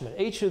 attachment,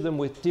 each of them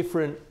with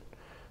different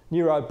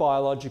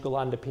neurobiological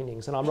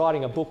underpinnings. And I'm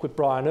writing a book with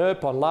Brian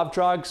Earp on love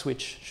drugs,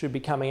 which should be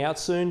coming out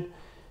soon.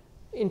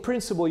 In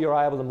principle, you're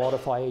able to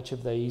modify each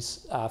of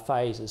these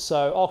phases.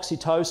 So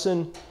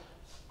oxytocin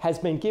has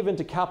been given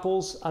to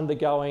couples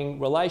undergoing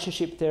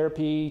relationship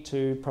therapy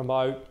to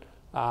promote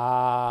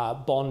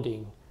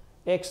bonding.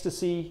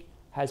 Ecstasy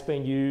has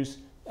been used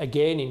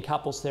again in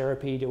couples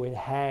therapy to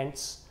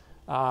enhance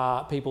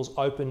people's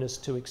openness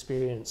to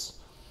experience.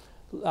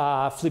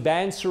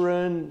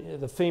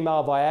 Flibanserin, the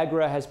female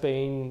Viagra, has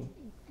been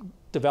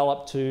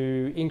developed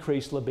to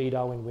increase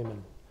libido in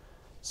women.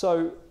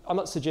 So I'm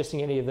not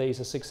suggesting any of these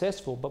are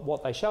successful, but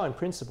what they show in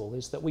principle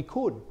is that we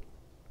could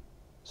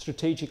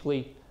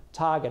strategically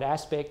target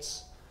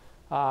aspects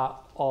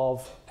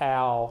of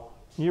our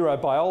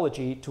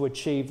neurobiology to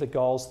achieve the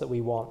goals that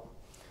we want.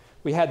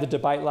 We had the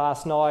debate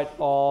last night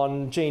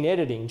on gene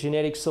editing.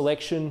 Genetic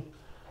selection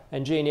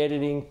and gene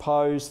editing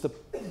pose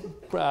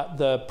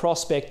the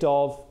prospect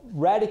of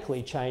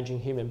radically changing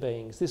human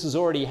beings. This has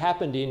already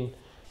happened in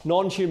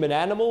non-human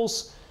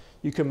animals.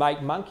 You can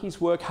make monkeys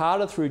work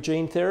harder through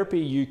gene therapy.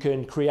 You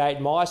can create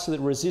mice that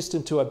are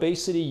resistant to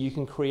obesity. You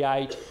can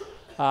create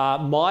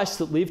mice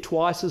that live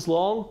twice as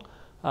long,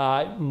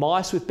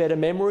 mice with better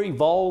memory,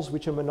 voles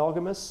which are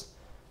monogamous.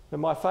 But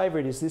my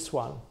favourite is this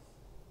one.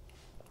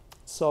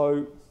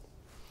 So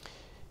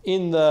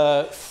in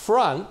the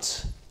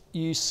front,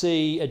 you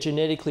see a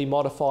genetically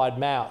modified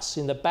mouse.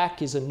 In the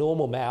back is a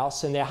normal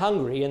mouse, and they're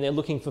hungry and they're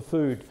looking for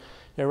food.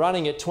 They're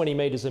running at 20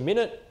 metres a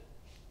minute,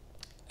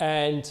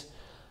 and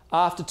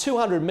after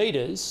 200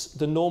 metres,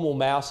 the normal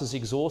mouse is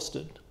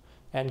exhausted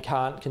and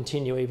can't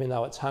continue even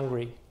though it's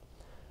hungry.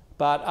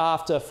 But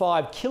after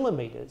 5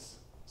 kilometres,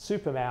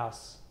 super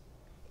mouse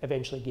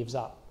eventually gives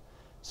up.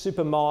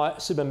 Super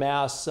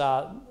mouse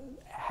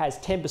has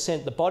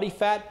 10% the body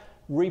fat,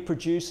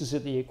 reproduces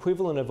at the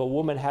equivalent of a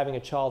woman having a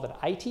child at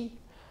 80,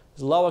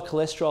 has lower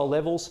cholesterol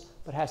levels,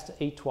 but has to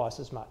eat twice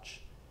as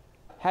much.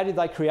 How did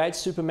they create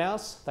super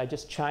mouse? They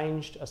just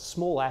changed a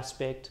small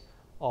aspect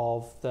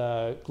of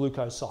the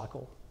glucose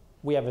cycle.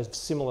 We have a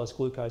similar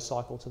glucose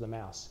cycle to the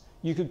mouse.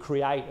 You could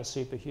create a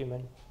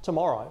superhuman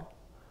tomorrow.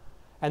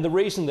 And the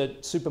reason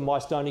that super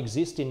mice don't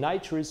exist in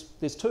nature is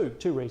there's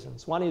two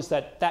reasons. One is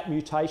that that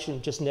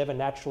mutation just never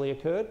naturally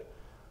occurred,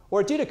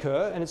 or it did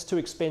occur and it's too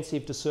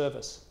expensive to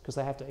service because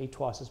they have to eat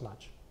twice as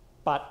much.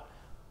 But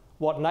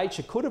what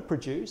nature could have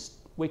produced,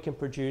 we can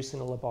produce in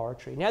a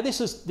laboratory. Now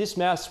this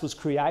mouse was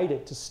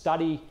created to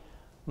study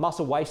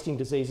muscle wasting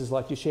diseases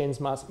like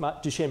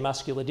Duchenne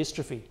muscular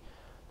dystrophy.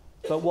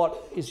 But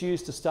what is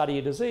used to study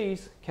a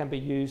disease can be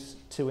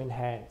used to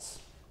enhance.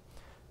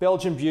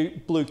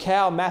 Belgian blue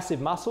cow, massive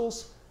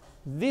muscles.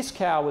 This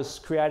cow was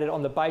created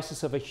on the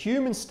basis of a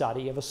human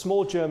study of a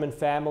small German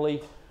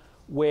family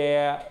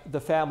where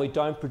the family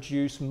don't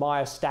produce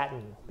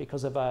myostatin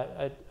because of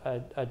a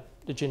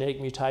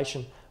genetic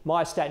mutation.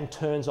 Myostatin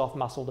turns off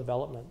muscle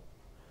development.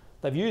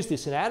 They've used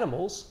this in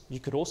animals. You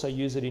could also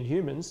use it in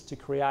humans to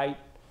create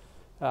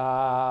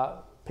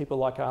people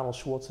like Arnold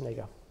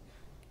Schwarzenegger.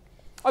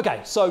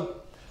 Okay,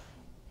 so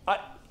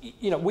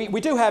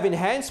we do have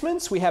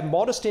enhancements. We have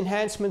modest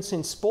enhancements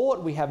in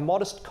sport. We have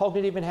modest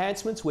cognitive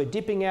enhancements. We're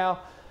dipping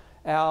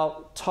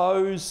our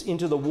toes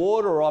into the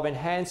water of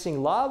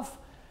enhancing love.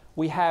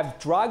 We have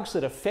drugs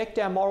that affect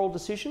our moral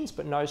decisions,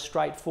 but no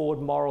straightforward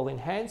moral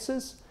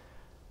enhancers.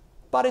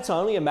 But it's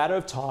only a matter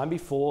of time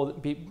before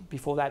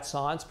that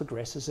science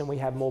progresses and we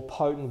have more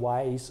potent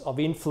ways of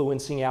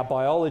influencing our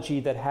biology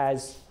that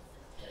has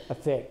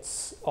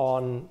effects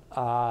on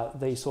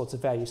these sorts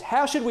of values.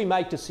 How should we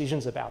make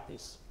decisions about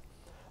this?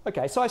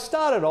 Okay, so I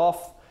started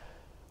off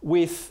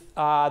with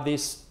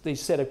this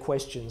set of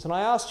questions, and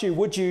I asked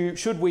you,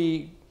 should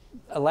we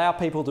allow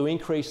people to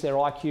increase their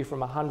IQ from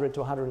 100 to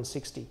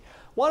 160?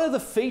 One of the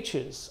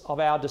features of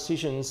our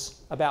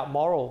decisions about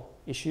moral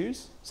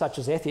issues, such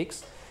as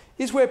ethics,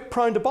 is we're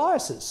prone to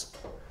biases.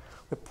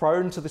 We're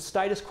prone to the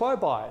status quo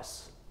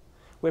bias.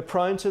 We're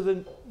prone to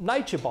the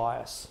nature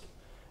bias.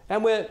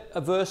 And we're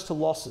averse to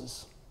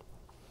losses.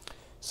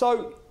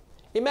 So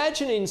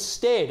imagine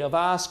instead of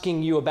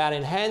asking you about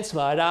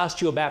enhancement, I'd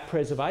asked you about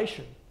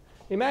preservation.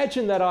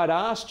 Imagine that I'd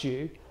asked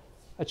you,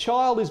 a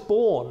child is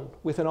born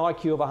with an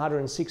IQ of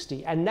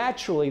 160, and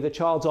naturally the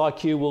child's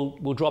IQ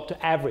will drop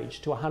to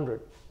average, to 100.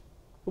 It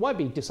won't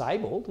be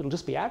disabled, it'll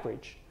just be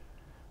average.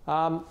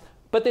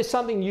 But there's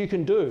something you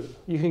can do.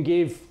 You can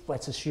give,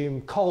 let's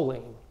assume,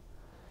 choline,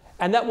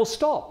 and that will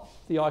stop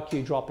the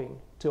IQ dropping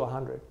to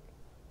 100.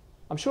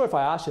 I'm sure if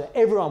I asked you that,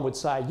 everyone would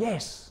say,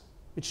 yes,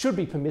 it should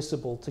be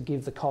permissible to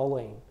give the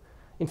choline.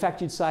 In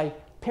fact, you'd say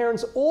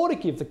parents ought to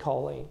give the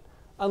choline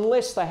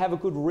unless they have a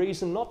good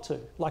reason not to,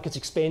 like it's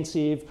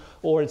expensive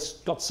or it's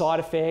got side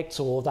effects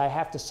or they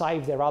have to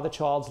save their other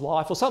child's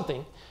life or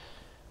something.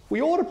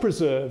 We ought to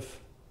preserve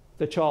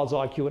the child's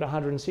IQ at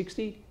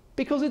 160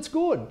 because it's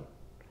good.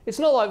 It's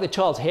not like the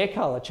child's hair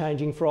colour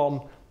changing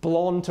from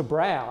blonde to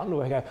brown.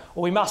 We go,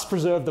 well, we must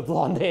preserve the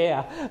blonde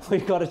hair.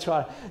 We've got to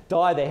try to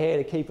dye their hair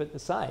to keep it the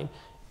same.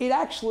 It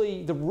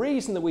actually, the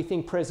reason that we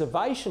think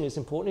preservation is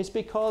important is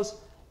because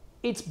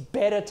it's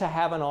better to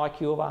have an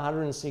IQ of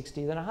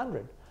 160 than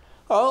 100.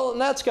 Well,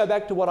 let's go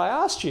back to what I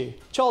asked you.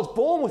 Child's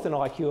born with an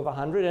IQ of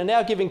 100 and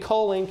now giving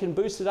choline can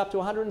boost it up to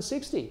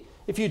 160.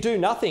 If you do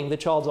nothing, the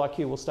child's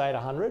IQ will stay at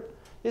 100.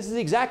 This is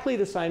exactly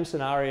the same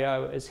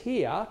scenario as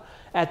here.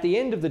 At the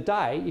end of the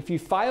day, if you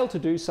fail to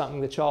do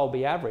something, the child will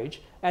be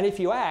average. And if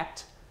you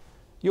act,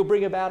 you'll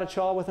bring about a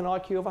child with an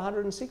IQ of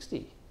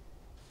 160.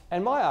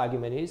 And my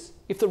argument is,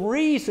 if the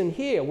reason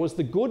here was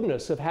the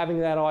goodness of having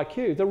that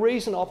IQ, the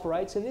reason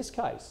operates in this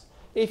case.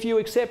 If you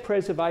accept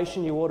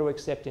preservation, you ought to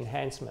accept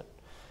enhancement.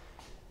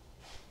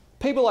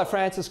 People like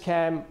Francis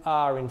Cam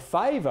are in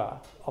favour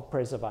of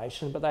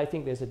preservation, but they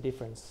think there's a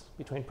difference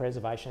between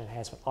preservation and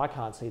enhancement. I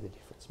can't see the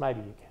difference. Maybe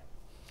you can.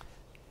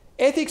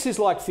 Ethics is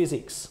like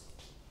physics.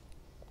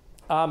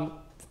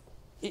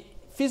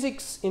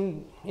 Physics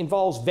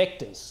involves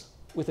vectors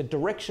with a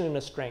direction and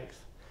a strength.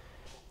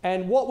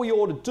 And what we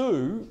ought to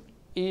do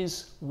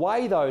is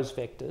weigh those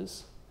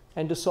vectors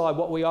and decide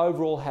what we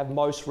overall have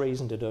most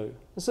reason to do.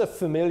 This is a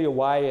familiar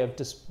way of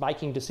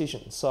making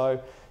decisions.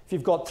 So if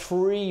you've got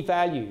three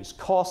values,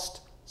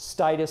 cost,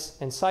 status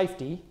and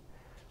safety,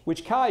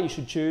 which car you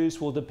should choose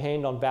will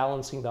depend on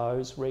balancing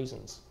those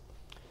reasons.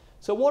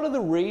 So what are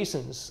the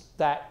reasons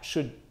that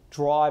should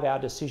drive our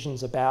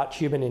decisions about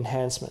human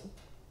enhancement?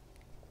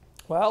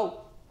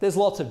 Well, there's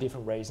lots of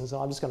different reasons,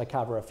 and I'm just going to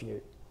cover a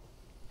few.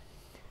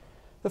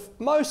 The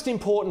most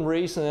important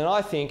reason, and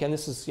I think, and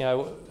this is,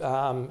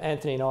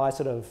 Anthony and I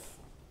sort of,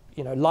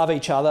 love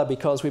each other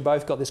because we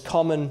both got this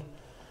common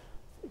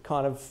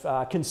kind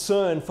of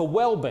concern for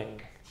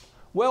well-being.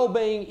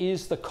 Well-being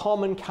is the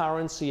common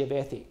currency of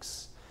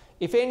ethics.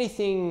 If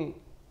anything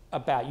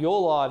about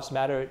your lives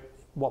matter,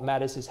 what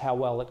matters is how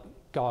well it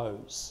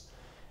goes.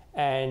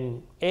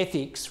 And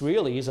ethics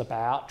really is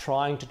about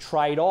trying to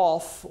trade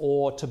off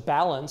or to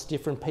balance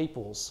different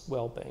people's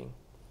well-being.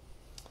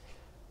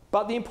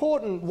 But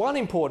one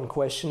important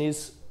question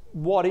is,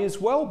 what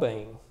is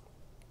well-being?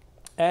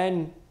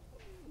 And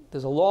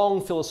there's a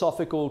long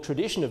philosophical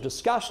tradition of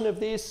discussion of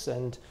this,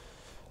 and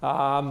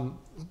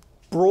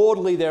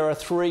broadly there are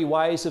three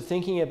ways of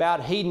thinking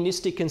about.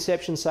 Hedonistic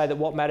conceptions say that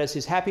what matters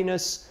is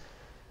happiness.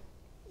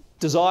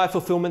 Desire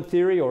fulfillment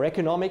theory, or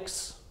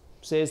economics,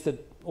 says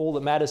that all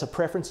that matters are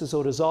preferences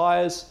or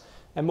desires.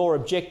 And more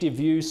objective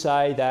views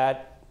say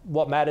that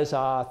what matters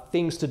are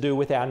things to do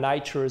with our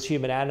nature as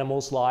human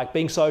animals, like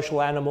being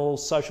social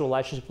animals, social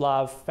relationship,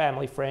 love,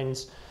 family,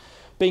 friends,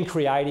 being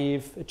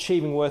creative,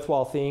 achieving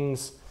worthwhile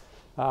things,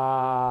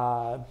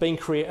 having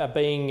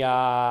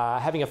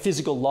a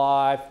physical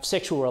life,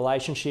 sexual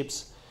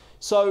relationships.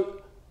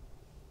 So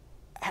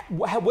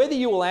whether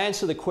you will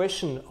answer the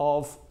question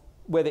of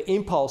whether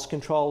impulse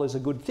control is a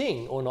good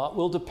thing or not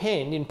will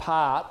depend in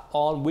part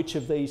on which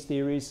of these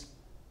theories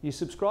you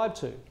subscribe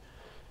to.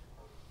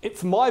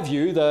 From my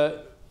view,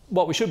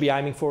 what we should be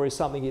aiming for is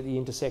something at the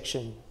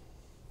intersection.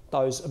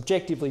 Those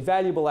objectively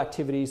valuable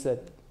activities that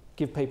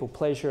give people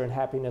pleasure and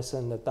happiness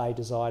and that they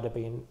desire to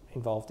be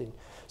involved in.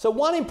 So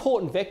one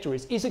important vector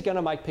is it going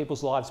to make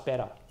people's lives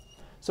better?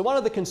 So one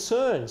of the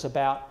concerns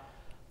about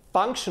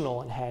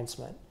functional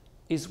enhancement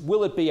is,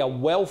 will it be a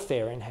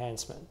welfare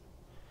enhancement?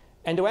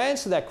 And to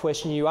answer that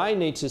question, you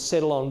need to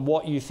settle on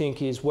what you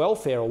think is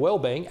welfare or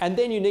well-being, and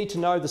then you need to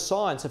know the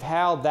science of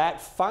how that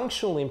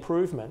functional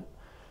improvement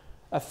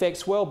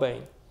affects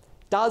well-being.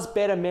 Does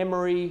better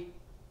memory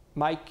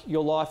make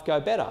your life go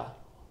better?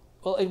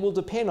 Well, it will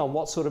depend on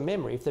what sort of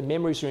memory. If the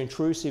memories are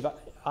intrusive,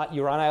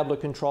 you're unable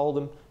to control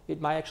them, it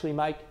may actually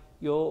make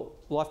your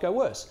life go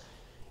worse.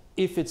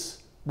 If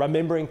it's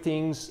remembering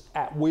things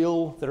at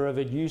will that are of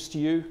use to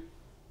you,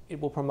 it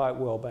will promote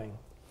well-being.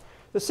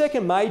 The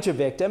second major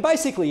vector, and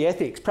basically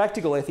ethics,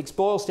 practical ethics,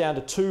 boils down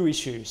to two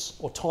issues: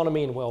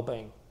 autonomy and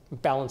well-being,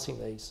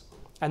 balancing these,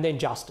 and then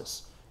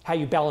justice, how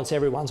you balance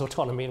everyone's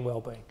autonomy and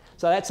well-being.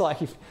 So that's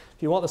like, if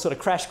you want the sort of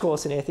crash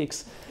course in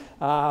ethics,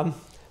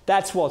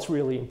 that's what's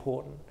really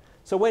important.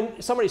 So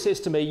when somebody says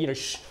to me,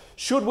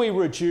 should we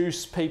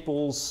reduce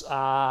people's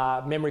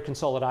memory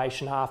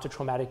consolidation after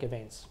traumatic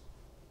events?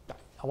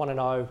 I want to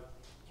know,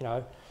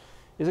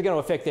 is it going to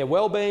affect their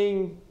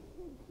well-being?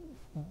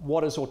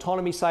 What does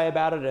autonomy say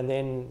about it? And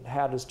then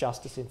how does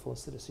justice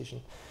influence the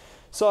decision?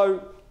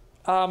 So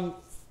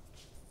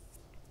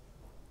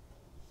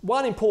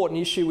one important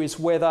issue is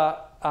whether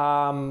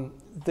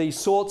these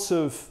sorts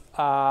of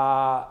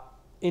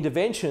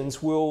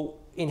interventions will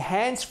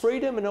enhance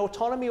freedom and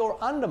autonomy or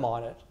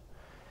undermine it.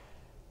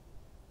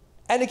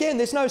 And again,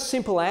 there's no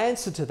simple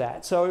answer to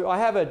that. So I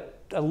have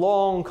a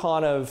long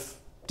kind of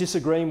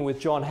disagreement with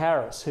John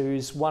Harris,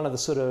 who's one of the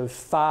sort of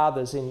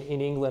fathers in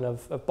England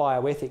of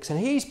bioethics. And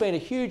he's been a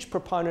huge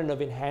proponent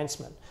of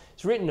enhancement.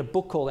 He's written a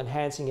book called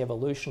Enhancing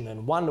Evolution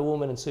and Wonder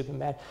Woman and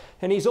Superman.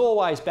 And he's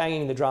always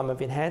banging the drum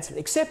of enhancement,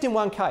 except in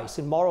one case,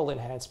 in moral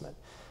enhancement.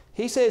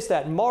 He says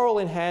that moral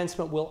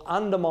enhancement will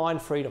undermine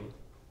freedom.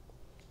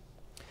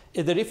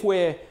 that if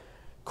we're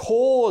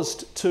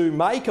caused to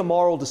make a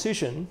moral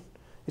decision,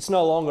 it's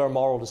no longer a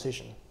moral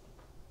decision.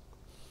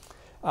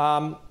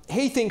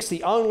 He thinks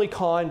the only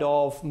kind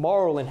of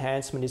moral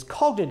enhancement is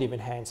cognitive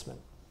enhancement.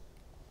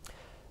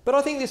 But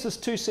I think this is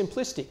too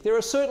simplistic. There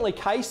are certainly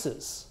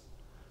cases,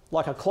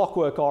 like a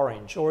clockwork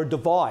orange or a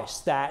device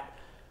that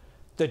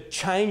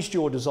changed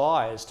your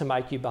desires to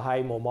make you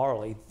behave more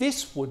morally.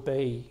 This would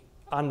be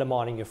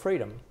undermining your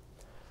freedom.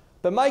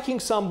 But making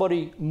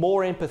somebody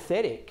more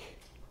empathetic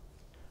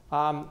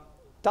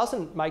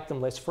doesn't make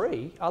them less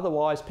free.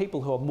 Otherwise,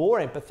 people who are more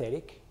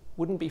empathetic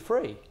wouldn't be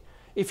free.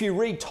 If you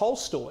read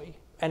Tolstoy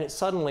and it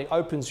suddenly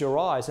opens your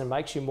eyes and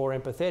makes you more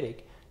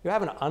empathetic, you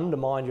haven't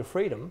undermined your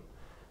freedom.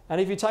 And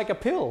if you take a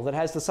pill that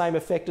has the same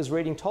effect as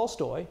reading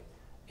Tolstoy,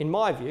 in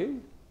my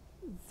view,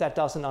 that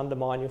doesn't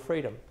undermine your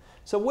freedom.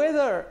 So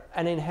whether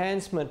an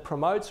enhancement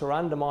promotes or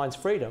undermines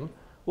freedom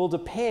will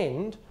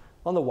depend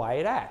on the way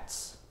it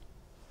acts.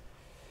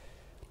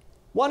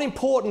 One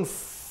important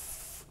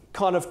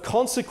kind of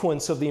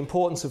consequence of the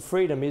importance of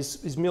freedom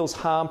is Mill's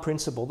harm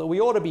principle, that we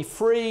ought to be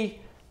free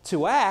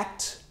to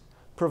act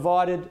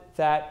provided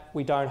that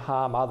we don't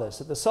harm others,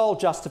 that the sole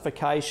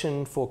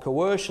justification for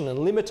coercion and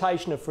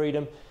limitation of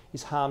freedom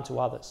is harm to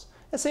others.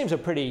 That seems a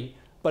pretty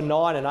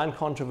benign and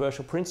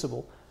uncontroversial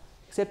principle,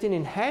 except in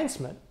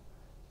enhancement,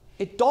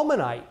 it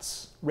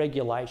dominates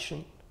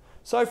regulation.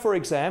 So, for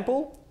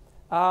example,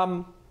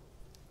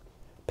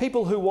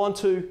 people who want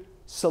to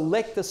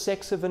select the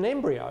sex of an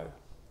embryo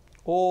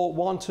or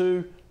want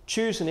to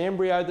choose an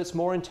embryo that's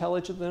more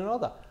intelligent than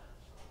another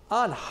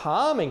aren't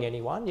harming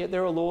anyone, yet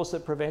there are laws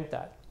that prevent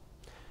that.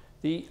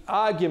 The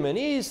argument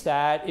is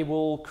that it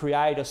will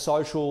create a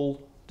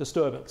social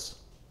disturbance.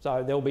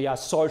 So there'll be a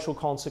social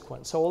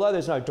consequence. So although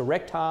there's no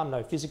direct harm,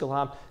 no physical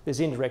harm, there's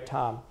indirect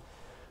harm.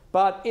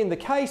 But in the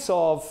case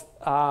of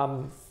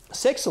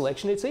sex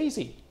selection, it's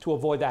easy to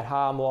avoid that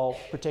harm while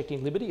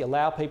protecting liberty.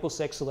 Allow people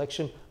sex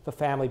selection for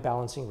family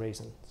balancing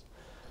reasons.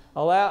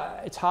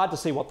 It's hard to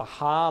see what the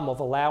harm of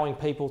allowing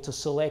people to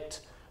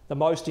select the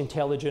most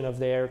intelligent of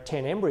their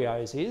 10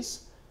 embryos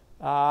is.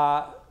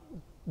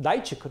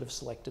 Nature could have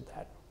selected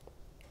that.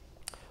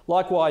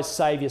 Likewise,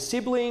 save your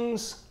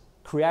siblings.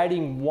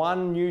 Creating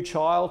one new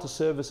child to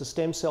serve as a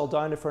stem cell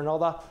donor for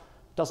another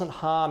doesn't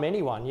harm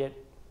anyone, yet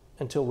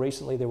until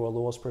recently there were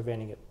laws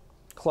preventing it.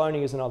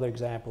 Cloning is another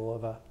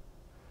example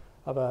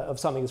of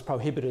something that's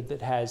prohibited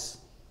that has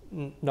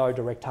no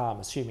direct harm,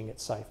 assuming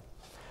it's safe.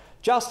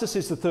 Justice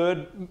is the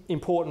third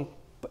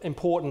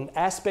important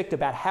aspect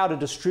about how to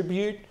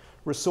distribute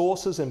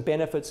resources and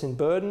benefits and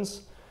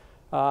burdens.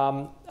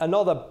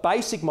 Another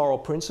basic moral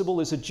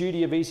principle is a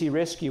duty of easy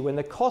rescue. When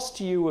the cost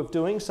to you of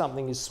doing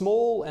something is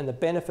small and the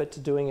benefit to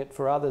doing it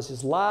for others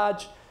is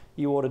large,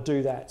 you ought to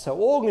do that. So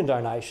organ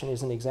donation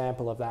is an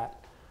example of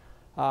that.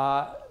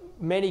 I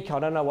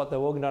don't know what the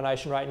organ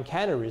donation rate in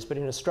Canada is, but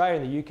in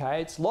Australia and the UK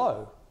it's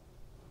low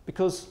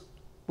because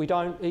we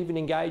don't even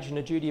engage in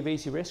a duty of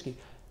easy rescue.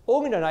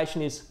 Organ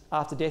donation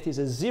after death is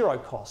a zero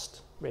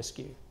cost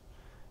rescue.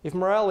 If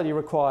morality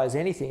requires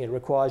anything, it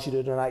requires you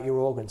to donate your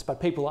organs.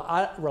 But people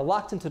are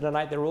reluctant to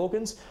donate their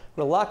organs,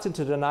 reluctant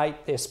to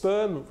donate their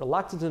sperm,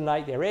 reluctant to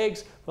donate their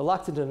eggs,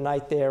 reluctant to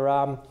donate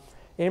their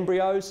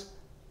embryos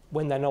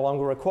when they're no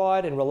longer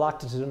required, and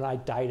reluctant to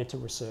donate data to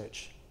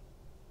research.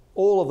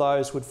 All of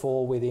those would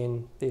fall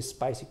within these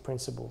basic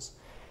principles.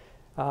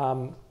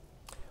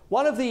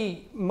 One of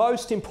the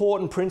most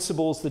important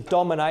principles that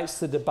dominates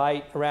the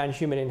debate around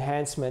human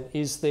enhancement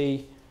is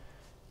the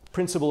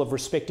principle of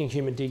respecting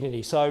human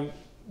dignity. So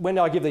when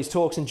I give these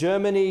talks in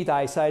Germany,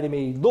 they say to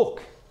me,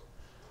 look,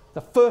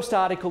 the first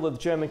article of the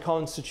German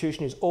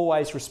Constitution is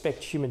always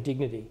respect human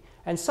dignity.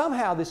 And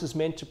somehow this is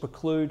meant to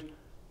preclude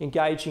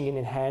engaging in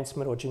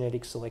enhancement or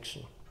genetic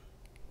selection.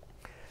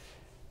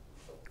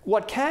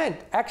 What Kant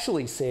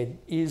actually said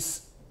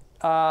is,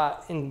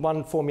 in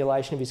one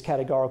formulation of his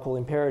categorical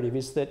imperative,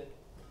 is that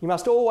you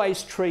must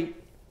always treat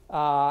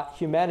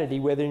humanity,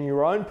 whether in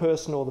your own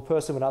person or the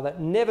person of another,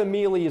 never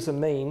merely as a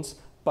means,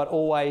 but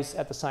always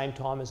at the same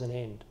time as an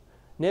end.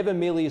 Never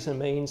merely as a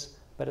means,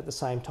 but at the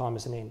same time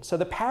as an end. So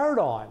the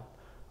paradigm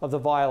of the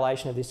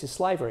violation of this is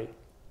slavery,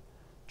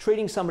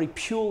 treating somebody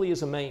purely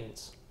as a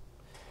means.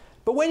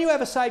 But when you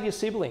have a saviour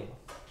sibling,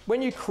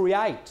 when you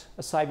create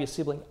a saviour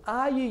sibling,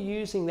 are you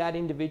using that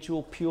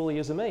individual purely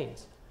as a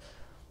means?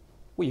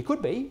 Well, you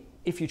could be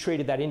if you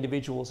treated that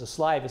individual as a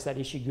slave, as that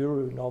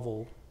Ishiguro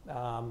novel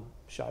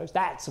shows.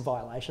 That's a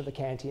violation of the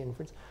Kantian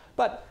principle.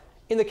 But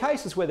in the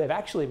cases where they've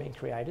actually been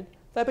created,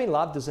 they've been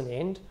loved as an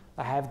end,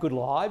 they have good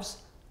lives,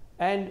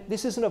 and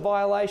this isn't a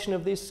violation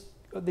of this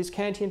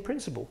Kantian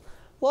principle.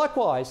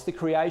 Likewise, the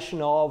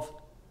creation of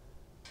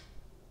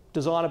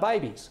designer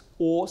babies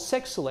or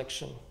sex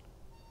selection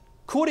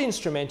could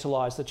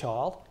instrumentalise the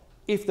child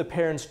if the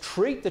parents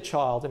treat the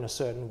child in a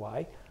certain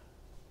way,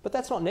 but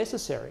that's not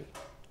necessary.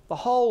 The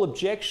whole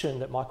objection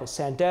that Michael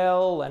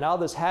Sandel and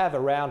others have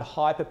around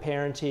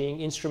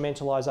hyper-parenting,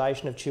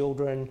 instrumentalisation of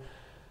children,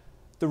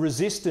 the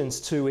resistance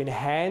to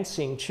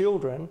enhancing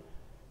children,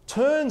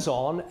 turns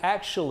on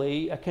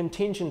actually a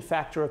contingent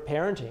factor of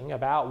parenting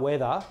about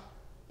whether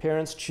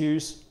parents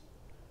choose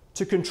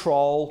to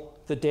control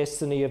the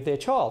destiny of their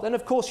child. And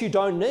of course, you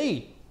don't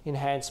need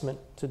enhancement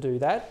to do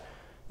that.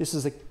 This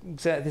is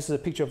a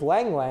picture of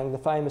Lang Lang, the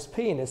famous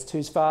pianist,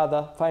 whose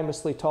father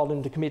famously told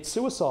him to commit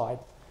suicide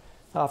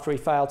after he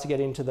failed to get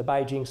into the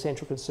Beijing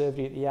Central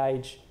Conservatory at the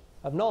age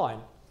of 9.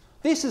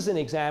 This is an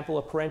example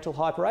of parental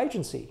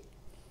hyperagency.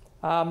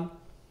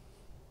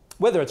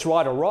 Whether it's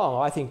right or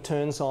wrong, I think,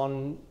 turns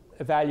on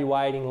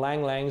evaluating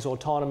Lang Lang's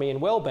autonomy and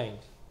well-being.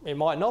 It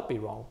might not be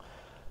wrong.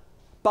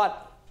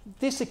 But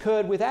this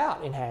occurred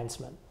without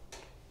enhancement.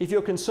 If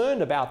you're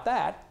concerned about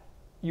that,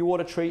 you ought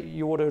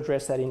to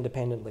address that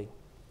independently.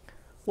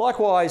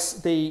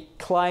 Likewise, the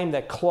claim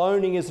that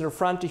cloning is an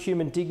affront to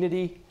human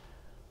dignity,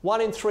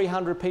 1 in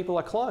 300 people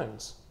are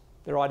clones.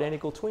 They're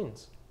identical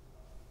twins.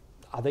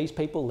 Are these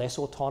people less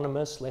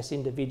autonomous, less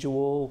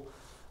individual,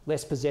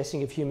 less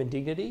possessing of human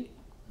dignity?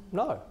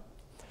 No.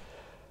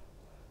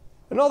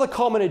 Another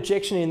common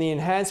objection in the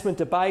enhancement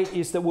debate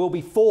is that we'll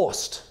be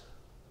forced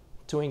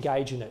to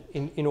engage in it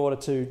in order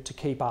to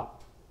keep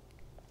up.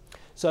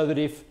 So that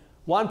if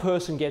one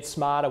person gets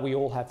smarter, we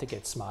all have to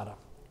get smarter.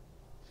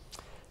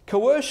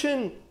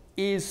 Coercion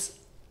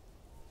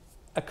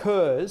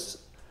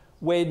occurs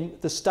when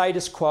the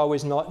status quo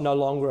is no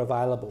longer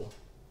available.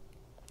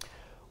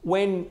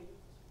 When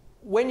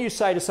you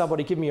say to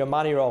somebody, give me your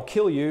money or I'll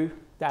kill you,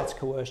 that's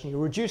coercion. You're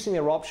reducing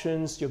their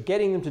options, you're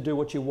getting them to do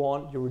what you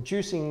want, you're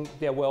reducing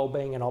their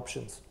well-being and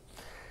options.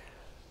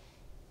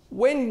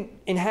 When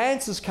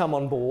enhancers come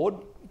on board,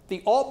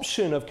 the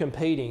option of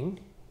competing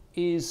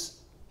is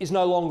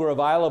no longer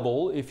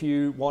available if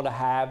you want to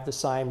have the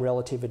same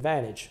relative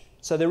advantage.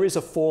 So there is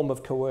a form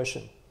of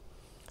coercion.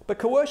 But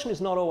coercion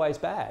is not always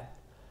bad.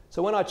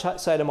 So when I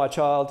say to my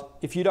child,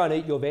 if you don't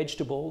eat your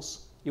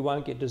vegetables, you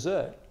won't get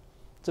dessert,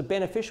 it's a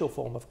beneficial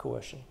form of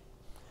coercion.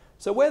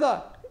 So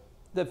whether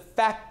the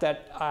fact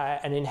that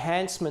an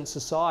enhancement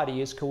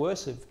society is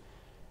coercive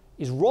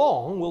is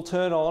wrong will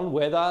turn on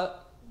whether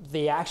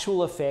the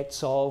actual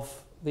effects of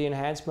the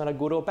enhancement are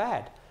good or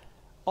bad.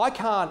 I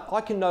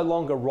can no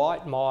longer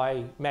write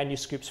my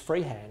manuscripts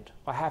freehand.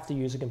 I have to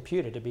use a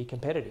computer to be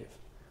competitive.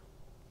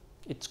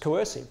 It's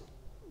coercive.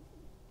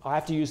 I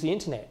have to use the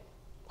internet.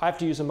 I have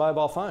to use a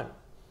mobile phone.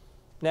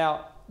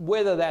 Now,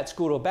 whether that's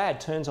good or bad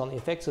turns on the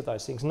effects of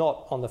those things,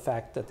 not on the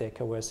fact that they're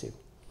coercive.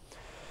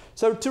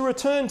 So to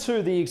return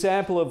to the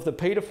example of the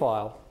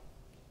paedophile,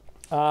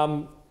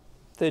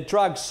 the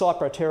drug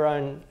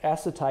cyproterone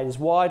acetate is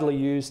widely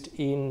used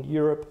in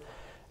Europe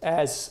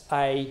as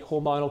a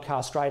hormonal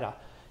castrator.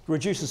 It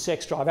reduces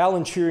sex drive.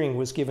 Alan Turing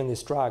was given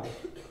this drug.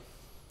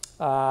 He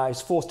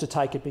was forced to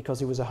take it because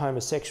he was a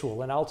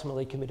homosexual and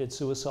ultimately committed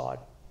suicide.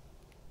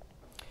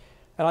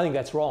 And I think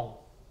that's wrong.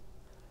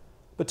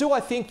 But do I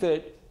think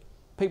that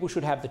people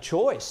should have the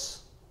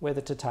choice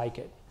whether to take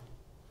it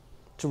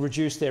to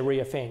reduce their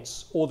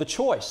reoffence, or the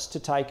choice to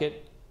take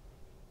it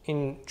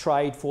in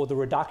trade for the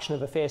reduction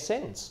of a fair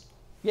sentence?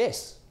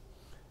 Yes.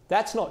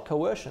 That's not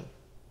coercion.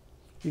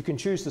 You can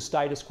choose the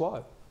status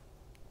quo.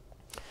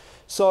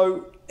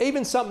 So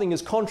even something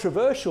as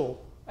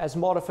controversial as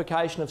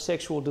modification of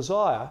sexual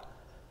desire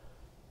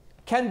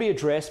can be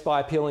addressed by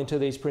appealing to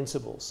these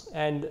principles.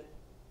 And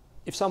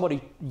if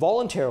somebody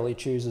voluntarily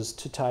chooses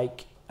to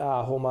take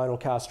hormonal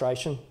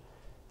castration,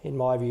 in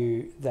my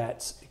view,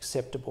 that's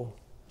acceptable.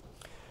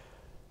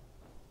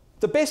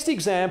 The best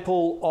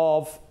example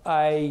of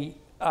an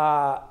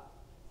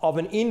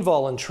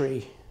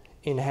involuntary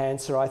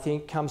enhancer, I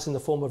think, comes in the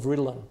form of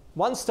Ritalin.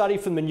 One study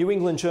from the New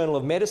England Journal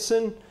of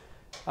Medicine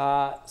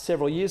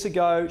several years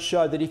ago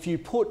showed that if you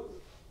put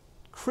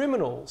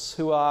criminals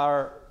who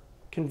are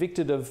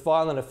convicted of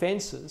violent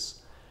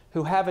offences,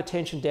 who have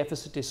attention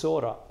deficit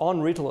disorder,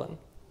 on Ritalin,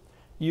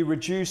 you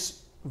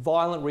reduce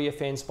violent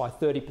reoffence by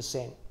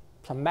 30%.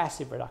 It's a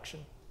massive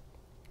reduction.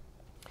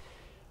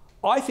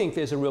 I think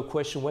there's a real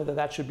question whether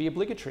that should be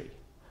obligatory,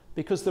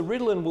 because the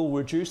Ritalin will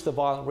reduce the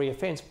violent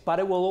reoffence, but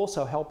it will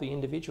also help the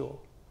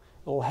individual.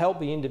 It will help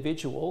the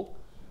individual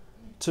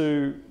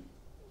to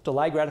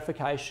delay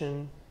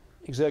gratification,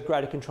 exert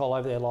greater control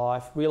over their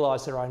life,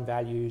 realise their own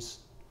values,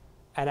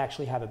 and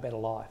actually have a better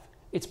life.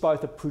 It's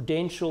both a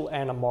prudential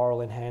and a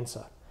moral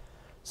enhancer.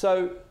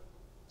 So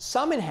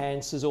some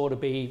enhancers ought to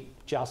be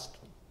just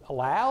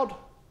allowed,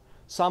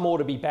 some ought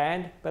to be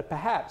banned, but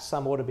perhaps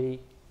some ought to be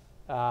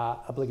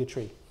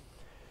obligatory.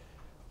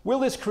 Will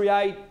this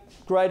create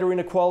greater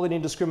inequality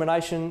and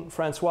discrimination?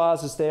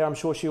 Françoise is there. I'm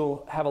sure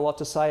she'll have a lot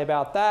to say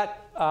about that.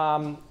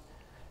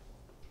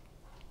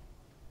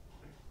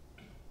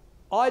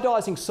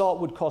 Iodizing salt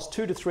would cost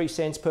 2 to 3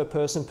 cents per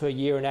person per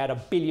year and add 1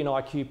 billion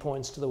IQ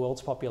points to the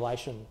world's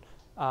population.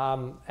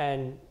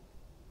 And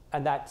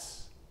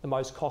that's the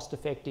most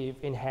cost-effective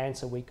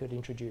enhancer we could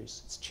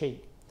introduce. It's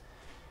cheap.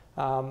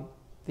 The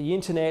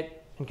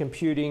internet and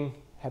computing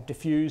have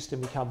diffused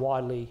and become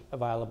widely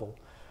available.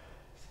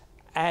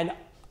 And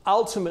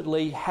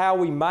ultimately, how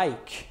we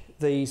make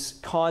these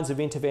kinds of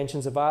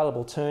interventions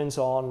available turns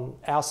on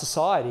our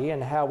society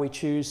and how we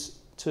choose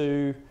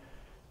to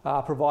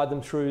provide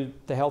them through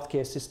the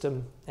healthcare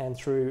system and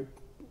through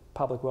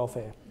public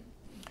welfare.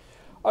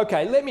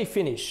 Okay, let me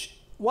finish.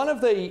 One of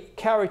the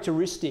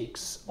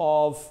characteristics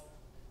of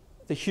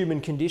the human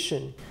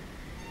condition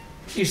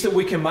is that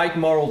we can make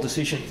moral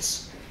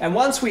decisions. And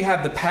once we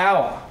have the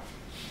power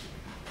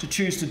to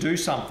choose to do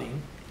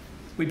something,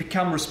 we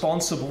become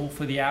responsible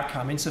for the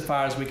outcome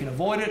insofar as we can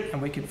avoid it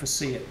and we can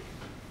foresee it.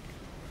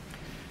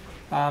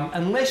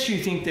 Unless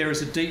you think there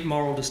is a deep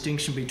moral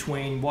distinction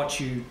between what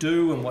you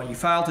do and what you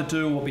fail to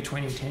do, or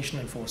between intention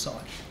and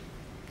foresight.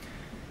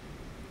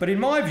 But in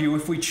my view,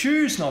 if we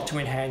choose not to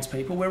enhance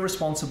people, we're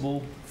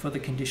responsible for the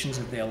conditions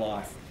of their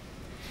life.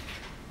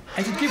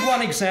 And to give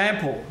one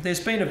example, there's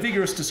been a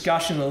vigorous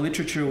discussion in the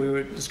literature we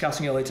were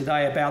discussing earlier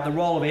today about the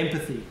role of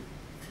empathy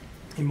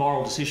in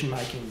moral decision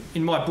making.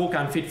 In my book,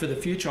 Unfit for the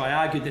Future, I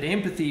argued that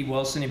empathy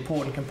was an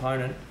important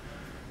component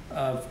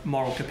of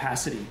moral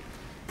capacity.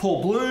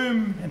 Paul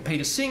Bloom and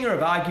Peter Singer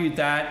have argued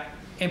that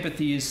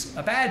empathy is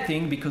a bad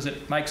thing because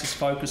it makes us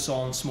focus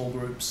on small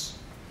groups.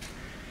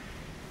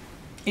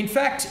 In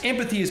fact,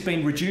 empathy has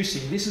been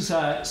reducing. This is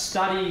a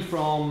study starting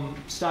from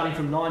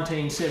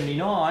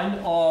 1979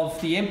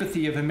 of the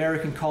empathy of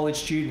American college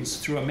students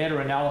through a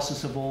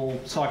meta-analysis of all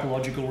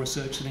psychological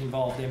research that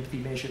involved empathy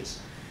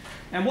measures.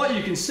 And what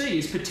you can see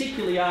is,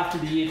 particularly after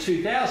the year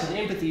 2000,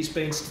 empathy has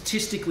been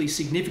statistically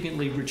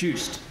significantly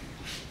reduced.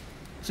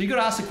 So you've got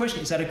to ask the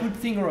question, is that a good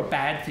thing or a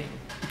bad thing?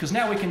 Because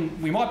now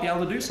we might be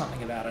able to do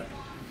something about it.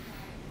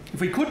 If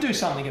we could do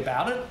something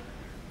about it,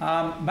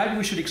 maybe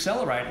we should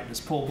accelerate it, as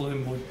Paul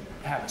Bloom would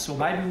have us, or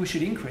maybe we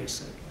should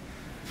increase it.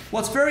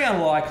 What's very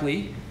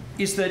unlikely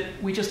is that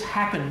we just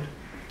happen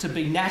to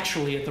be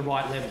naturally at the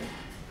right level.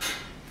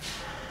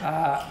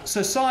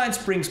 So science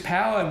brings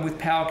power, and with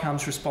power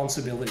comes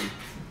responsibility.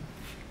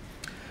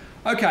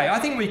 Okay, I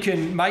think we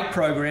can make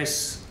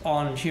progress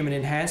on human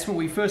enhancement.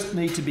 We first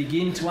need to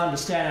begin to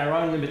understand our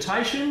own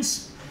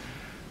limitations,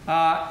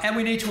 and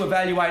we need to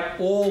evaluate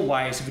all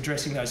ways of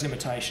addressing those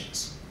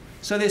limitations.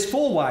 So there's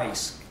 4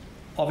 ways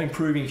of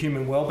improving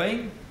human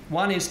well-being.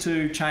 1 is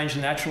to change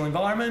the natural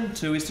environment,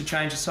 2 is to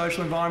change the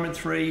social environment,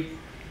 3,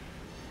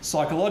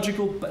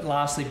 psychological, but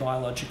lastly,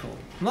 biological.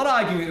 I'm not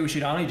arguing that we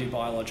should only do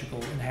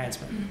biological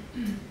enhancement,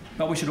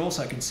 but we should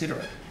also consider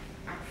it.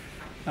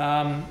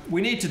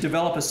 We need to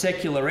develop a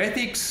secular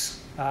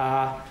ethics.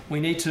 We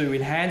need to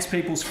enhance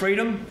people's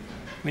freedom.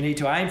 We need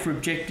to aim for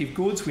objective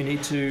goods. We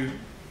need to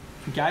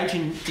engage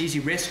in easy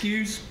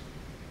rescues.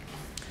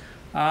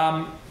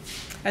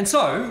 And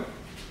so,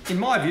 in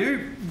my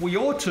view, we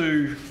ought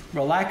to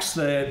relax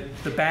the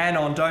ban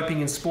on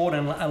doping in sport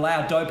and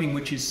allow doping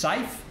which is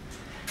safe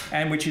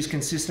and which is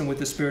consistent with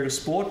the spirit of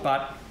sport,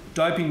 but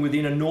doping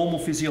within a normal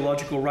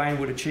physiological range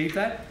would achieve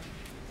that.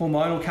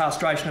 Hormonal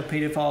castration of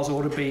paedophiles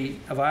ought to be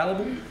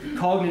available.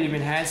 Cognitive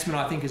enhancement,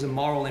 I think, is a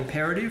moral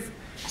imperative.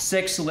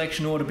 Sex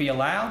selection ought to be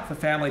allowed for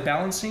family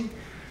balancing.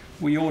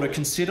 We ought to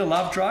consider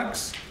love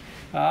drugs.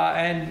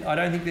 And I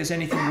don't think there's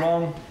anything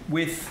wrong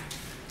with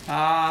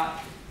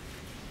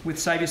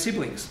save your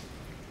siblings.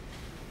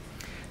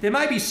 There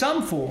may be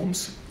some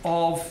forms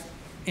of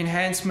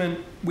enhancement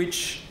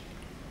which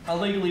are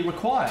legally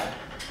required.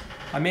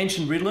 I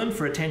mentioned Ritalin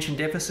for attention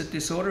deficit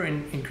disorder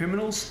in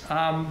criminals,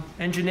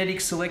 and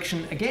genetic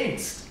selection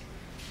against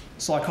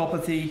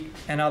psychopathy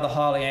and other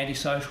highly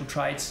antisocial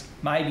traits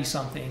may be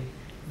something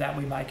that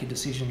we make a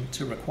decision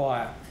to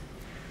require.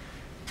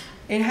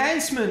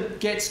 Enhancement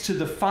gets to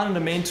the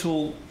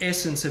fundamental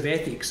essence of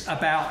ethics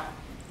about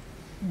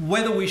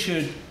whether we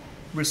should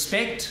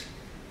respect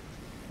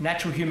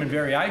natural human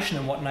variation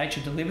and what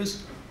nature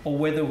delivers, or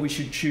whether we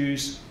should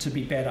choose to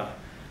be better.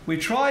 We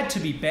tried to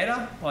be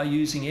better by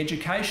using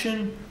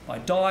education, by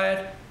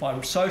diet, by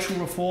social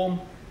reform,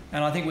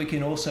 and I think we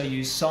can also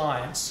use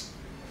science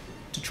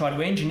to try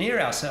to engineer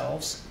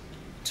ourselves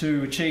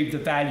to achieve the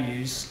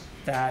values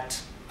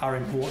that are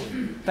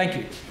important. Thank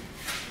you.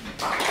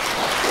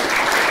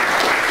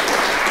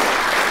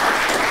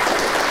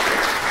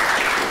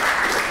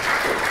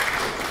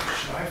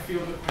 Should I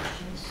field the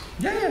questions?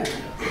 Yeah.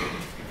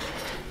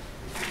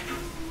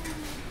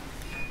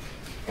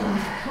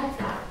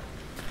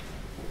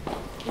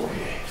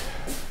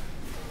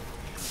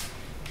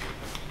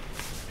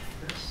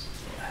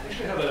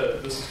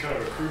 This is kind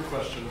of a crude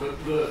question,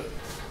 but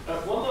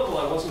at one level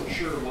I wasn't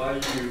sure why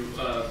you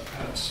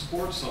had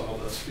sports on all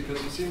this,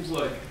 because it seems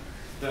like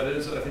that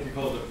is, I think you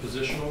call it a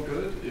positional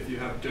good. If you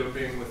have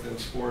doping within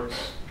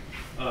sports,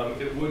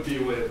 it would be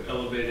a way of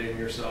elevating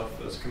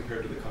yourself as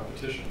compared to the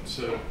competition.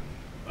 So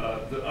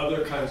the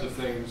other kinds of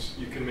things,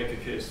 you can make a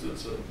case that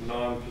it's a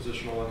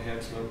non-positional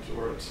enhancement,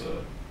 or it's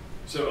a...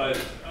 So I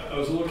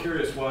was a little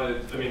curious why,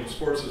 I mean,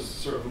 sports is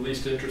sort of the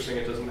least interesting.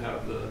 It doesn't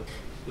have the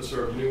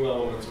sort of new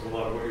elements of a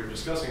lot of what you're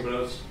discussing, but I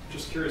was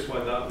just curious why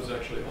that was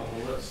actually on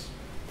the list.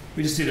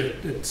 We just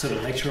did a sort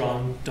of lecture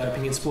on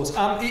doping in sports.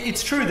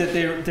 It's true that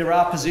there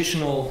are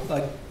positional,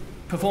 like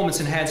performance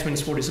enhancement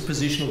in sport is a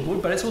positional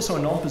good, but it's also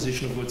a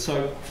non-positional good.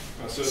 So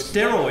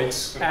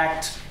steroids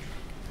act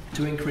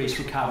to increase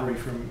recovery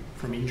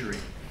from injury.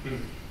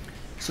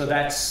 So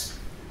it's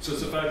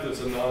the fact that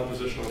it's a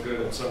non-positional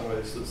good in some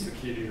ways that's the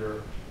key to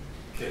your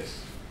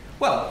case.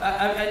 Well,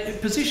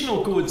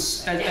 positional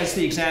goods, as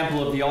the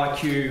example of the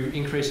IQ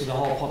increase of the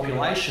whole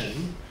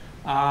population,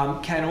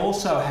 can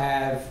also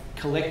have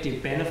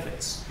collective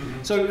benefits.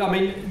 So, I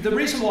mean, the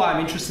reason why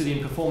I'm interested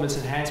in performance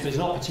enhancement is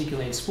not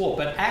particularly in sport,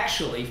 but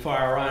actually for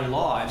our own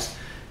lives.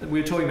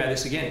 We were talking about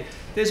this again.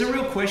 There's a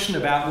real question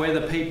about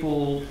whether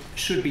people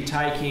should be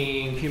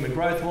taking human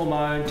growth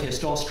hormone,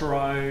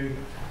 testosterone,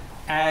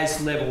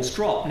 as levels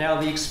drop. Now,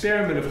 the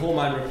experiment of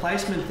hormone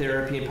replacement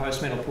therapy in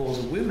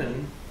postmenopausal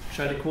women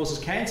showed it causes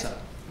cancer.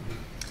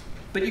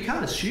 But you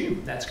can't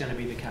assume that's going to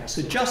be the case.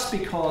 So just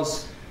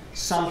because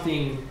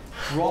something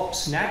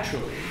drops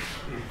naturally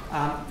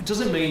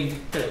doesn't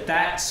mean that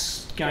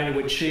that's going to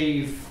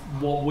achieve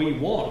what we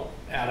want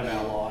out of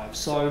our lives.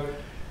 So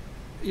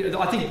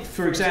I think,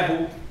 for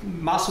example,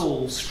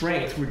 muscle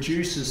strength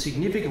reduces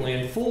significantly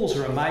and falls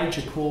are a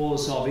major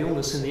cause of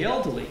illness in the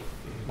elderly.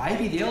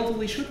 Maybe the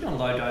elderly should be on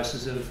low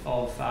doses of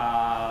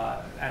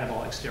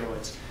anabolic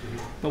steroids.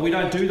 But we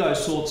don't do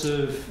those sorts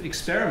of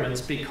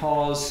experiments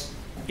because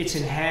it's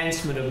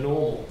enhancement of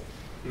normal.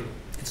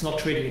 It's not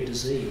treating a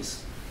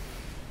disease.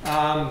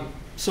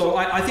 So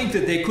I think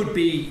that there could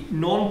be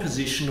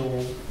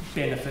non-positional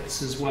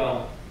benefits as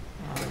well.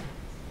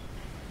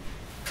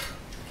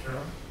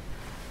 Carol?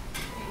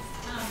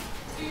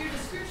 So your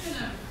description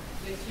of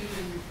the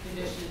human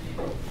condition,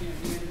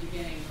 near the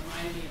beginning,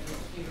 reminded me of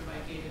this paper by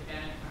David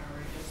Banneker,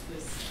 where just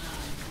this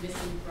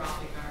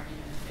misanthropic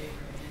argument in favor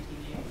of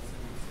anti-natalism.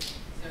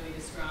 So he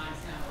describes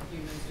how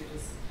humans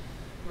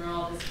we're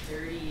all just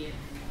dirty and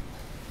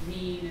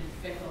mean and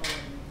fickle,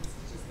 and this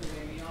is just the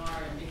way we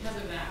are, and because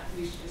of that,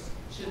 we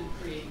shouldn't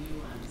create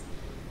new ones.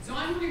 So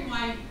I'm wondering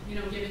why,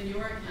 given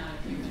your account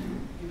of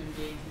human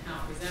beings and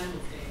how it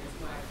resembles David's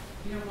work,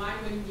 why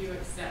wouldn't you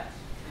accept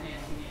an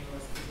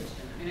anti-natalist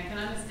position? I mean, I can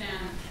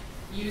understand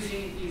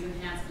using these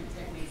enhancement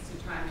techniques to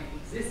try to make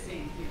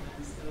existing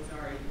humans, those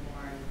already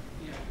born,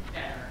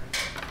 better.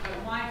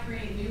 But why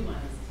create new ones?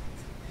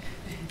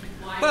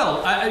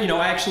 Well, I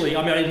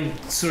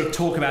didn't sort of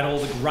talk about all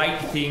the great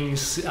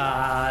things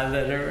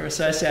that are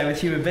associated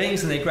with human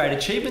beings and their great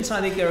achievements. I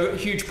think there are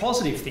huge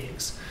positive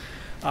things.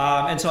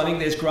 And so I think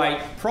there's great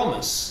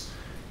promise.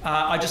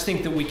 I just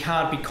think that we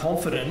can't be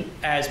confident,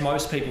 as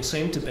most people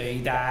seem to be,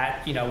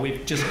 that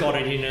we've just got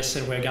it in us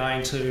and we're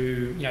going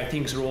to,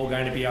 things are all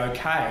going to be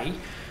okay.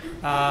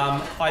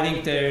 I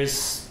think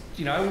there's,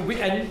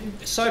 and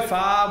so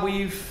far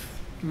we've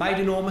made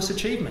enormous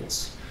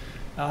achievements.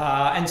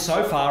 And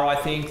so far I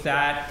think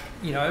that,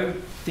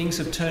 things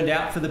have turned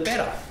out for the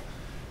better.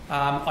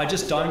 I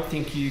just don't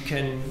think you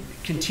can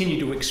continue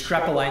to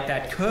extrapolate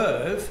that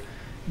curve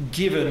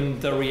given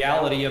the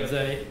reality of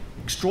the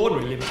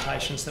extraordinary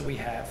limitations that we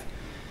have.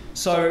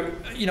 So,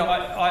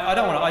 I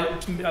don't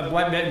want to,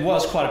 it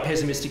was quite a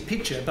pessimistic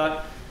picture,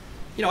 but,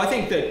 I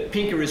think that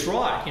Pinker is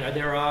right.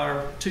 There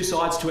are two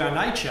sides to our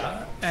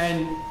nature,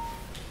 and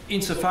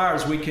insofar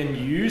as we can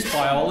use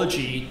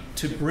biology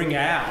to bring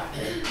out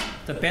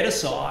the better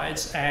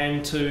sides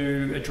and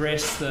to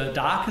address the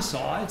darker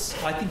sides,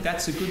 I think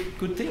that's a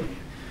good thing.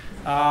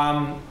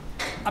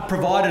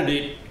 Provided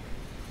it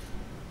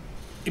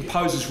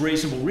imposes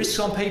reasonable risks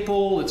on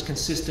people, it's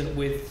consistent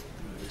with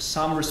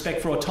some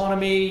respect for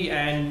autonomy,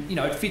 and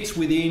it fits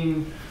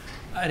within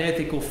an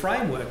ethical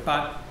framework.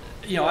 But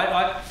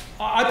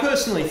I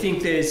personally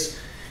think there's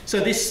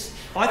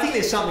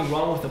something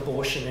wrong with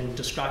abortion and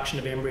destruction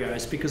of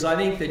embryos, because I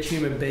think that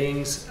human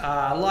beings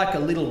are like a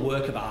little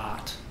work of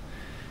art,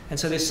 and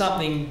so there's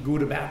something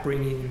good about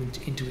bringing them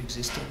into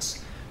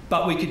existence.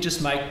 But we could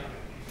just make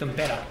them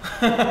better.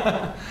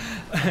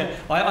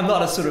 I'm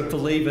not a sort of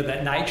believer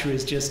that nature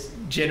is just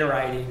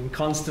generating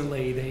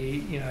constantly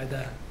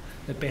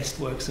the best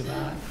works of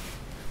art.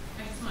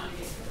 I just want to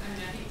get, I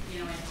think,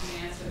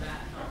 an answer to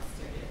that helps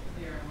to get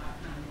clear on what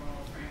kind of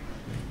moral framework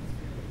is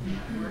really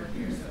at work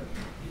here. So,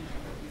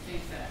 you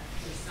think that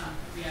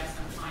we have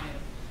some kind of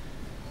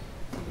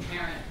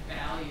inherent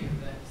value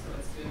that, so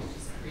it's good to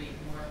just create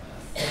more of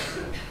us.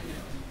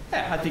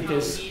 Yeah, I think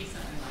there's. Need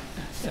something like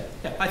that.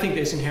 Yeah, I think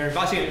there's inherent.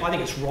 I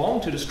think it's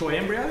wrong to destroy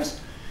embryos.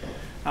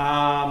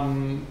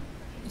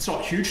 It's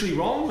not hugely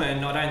wrong,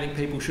 and I don't think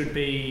people should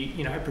be,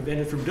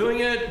 prevented from doing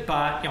it.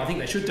 But I think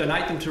they should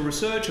donate them to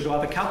research or to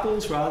other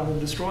couples rather than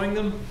destroying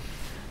them.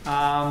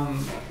 That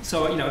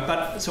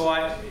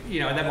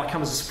might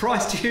come as a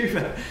surprise to you,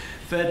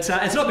 but it's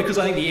not because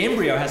I think the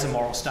embryo has a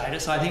moral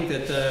status. I think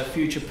that the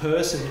future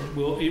person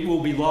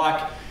will be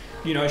like,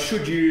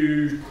 should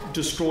you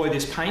destroy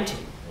this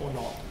painting or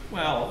not?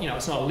 Well,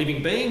 it's not a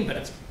living being,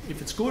 but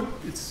if it's good,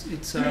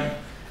 it's.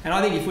 And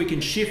I think if we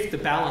can shift the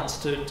balance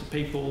to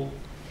people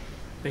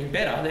being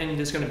better, then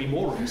there's going to be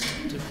more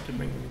reason to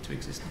bring them into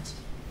existence.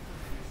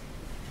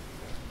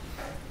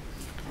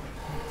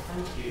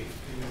 Thank you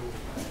for your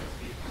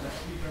speech. It's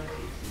actually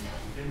very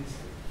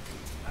convincing.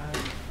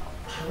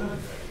 However,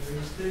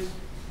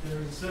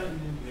 there is a certain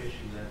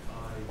indication that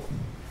I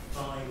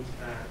find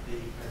that the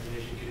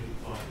presentation couldn't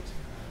quite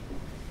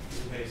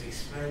suppose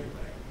explain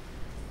away.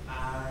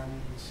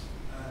 And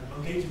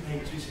I'm going to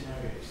paint two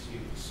scenarios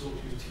to sort of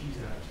tease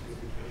out the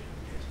conclusion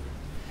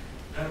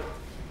I'm getting.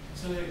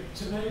 So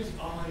suppose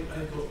I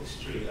got this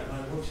tree and I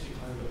wanted to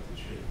climb up the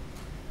tree,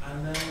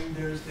 and then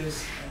there's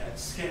this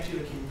sketchy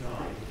looking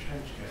guy in a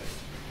trench coat,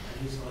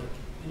 and he's like,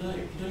 you know,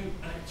 you don't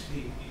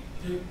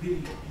really,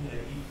 you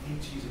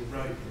need to use a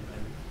rope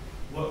and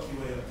work your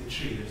way up the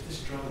tree. There's this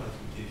drum I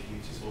can give you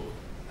to sort of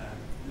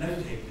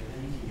levitate you, and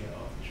then you can get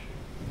off the tree.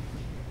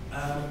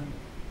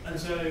 And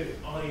so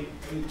I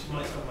think to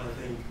myself, I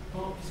think,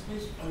 well, I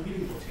suppose I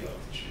really want to get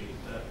off the tree,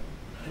 but I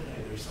don't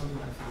know, there's something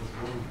I think is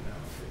wrong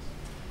about this.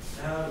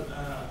 Now,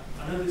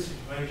 another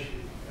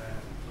situation that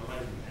I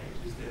can paint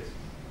is this.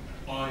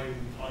 I'm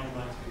writing a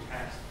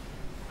test,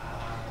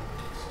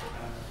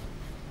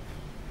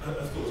 and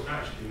of course,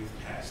 actually with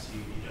tests,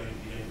 you don't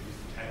use the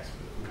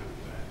textbook or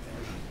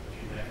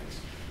genetics.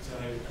 So,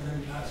 and then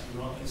perhaps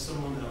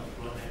someone else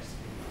right next to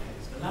me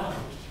is allowed to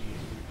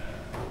use a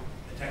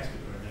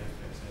textbook or a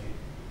notebook. So,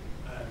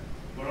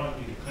 where I'm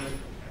doing a closed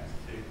book test,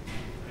 to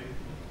open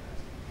book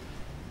test.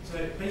 So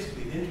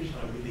basically, the intuition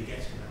I'm really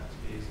getting at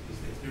is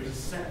that there is a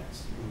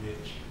sense in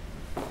which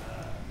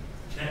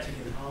genetic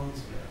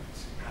enhancement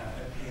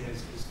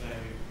appears as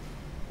though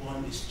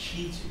one is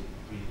cheating,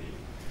 really.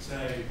 So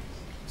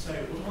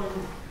what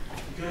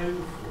I'm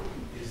going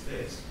for is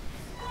this.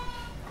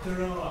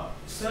 There are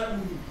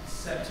certain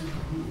sets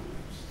of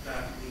rules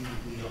that we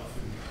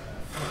often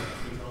follow.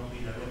 For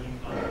example, when you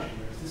climb a tree,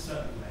 there is this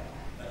certain way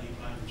that you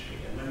climb the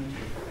tree, and when you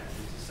take the test,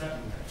 there's a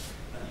certain way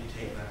that you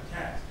take that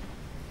test.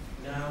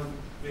 Now,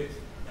 with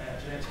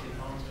genetic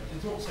enhancement,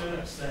 it's not so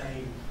much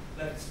saying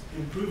let's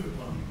improve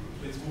upon the rules,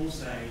 but it's more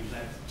saying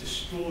let's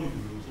destroy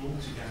the rules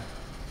altogether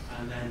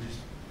and then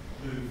just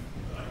move.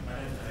 I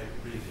don't know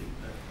really,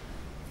 but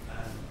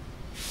I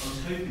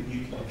was hoping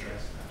you could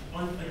address that.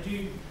 I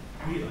do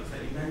realise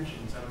that you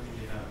mentioned something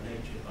about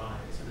nature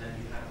bias, and then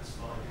you had the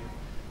slide of,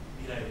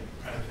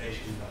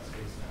 preservation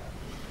versus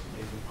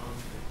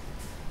enhancement.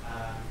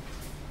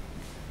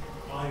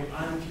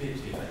 I'm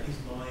committed, at least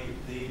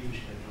the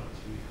English I'm trying to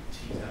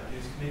tease out,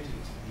 is committed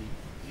to the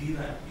view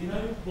that,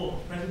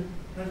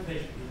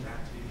 preservation is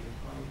actually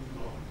entirely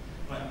wrong,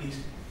 but at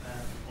least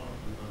on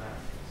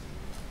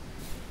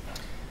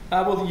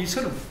that. Well, you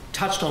sort of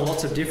touched on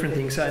lots of different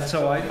things, and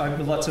so I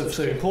lots of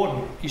sort of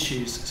important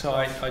issues. So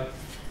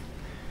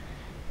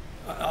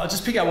I'll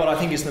just pick out what I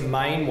think is the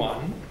main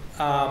one.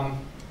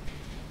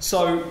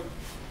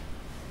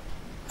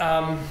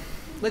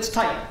 Let's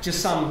take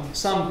just some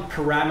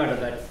parameter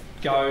that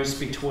goes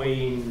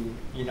between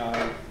 0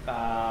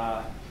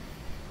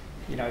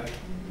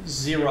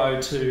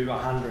 to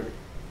 100,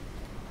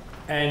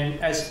 and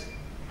as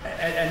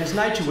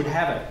nature would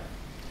have it,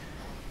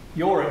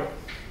 you're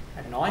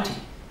at 90.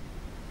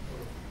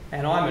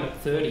 And I'm at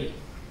 30.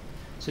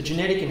 So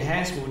genetic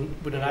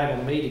enhancement would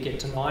enable me to get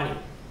to 90.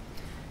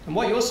 And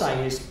what you're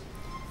saying is,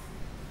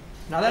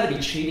 now that'd be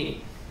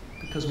cheating,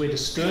 because we're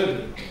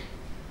disturbing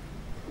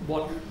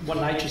what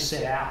nature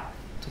set out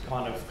to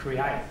kind of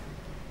create.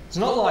 It's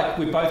not like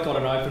we've both got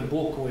an open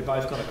book or we've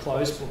both got a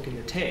closed book in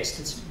the test.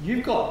 It's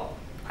you've got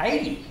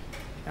 80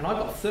 and I've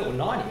got 30, or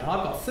 90 and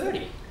I've got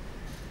 30.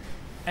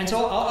 And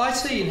so I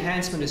see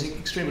enhancement as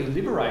extremely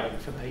liberating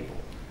for people.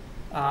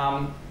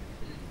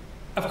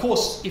 Of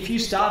course, if you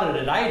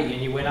started at 80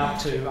 and you went up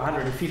to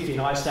 150 and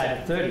I stayed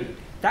at 30,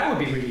 that would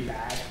be really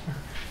bad.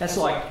 That's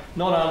like,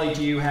 not only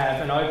do you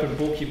have an open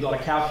book, you've got a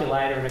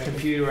calculator and a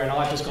computer, and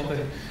I'm just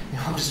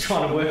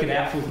trying to work it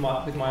out with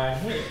my own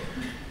head.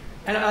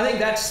 And I think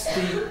that's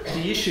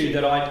the issue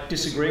that I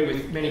disagree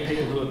with many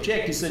people who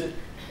object, is that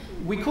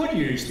we could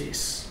use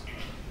this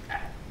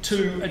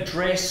to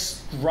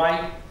address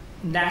great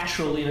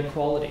natural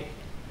inequality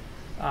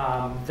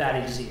that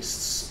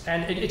exists.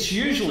 And it's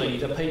usually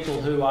the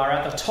people who are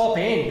at the top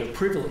end of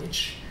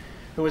privilege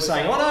who are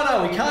saying, oh,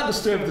 no, we can't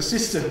disturb the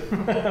system.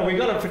 We've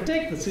got to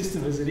protect the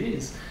system as it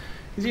is.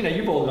 Because,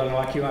 you've all got an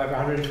IQ over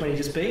 120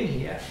 just being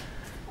here.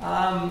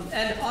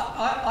 And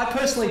I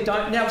personally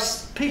don't. Now,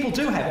 people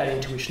do have that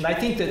intuition. They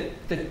think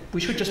that we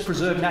should just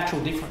preserve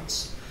natural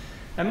difference.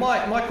 And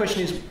my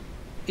question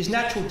is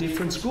natural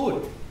difference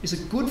good? Is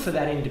it good for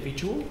that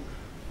individual?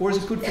 Or is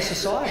it good for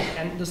society?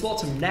 And there's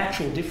lots of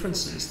natural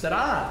differences that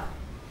are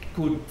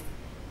good,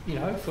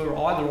 for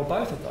either or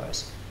both of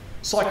those.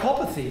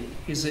 Psychopathy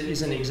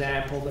is an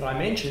example that I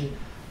mentioned.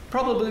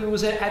 Probably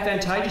was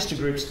advantageous to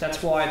groups.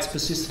 That's why it's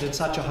persisted at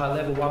such a high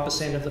level,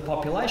 1% of the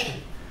population.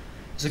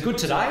 Is it good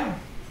today?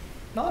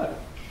 No.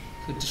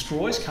 It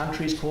destroys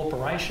countries,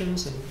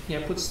 corporations,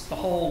 and puts the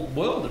whole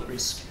world at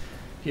risk.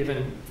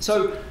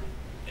 So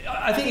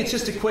I think it's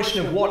just a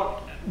question of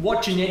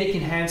what genetic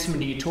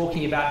enhancement are you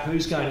talking about,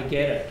 who's going to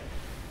get it?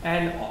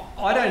 And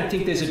I don't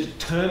think there's a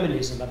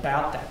determinism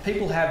about that.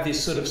 People have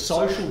this sort of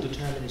social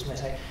determinism. They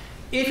say,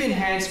 if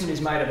enhancement is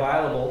made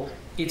available,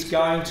 it's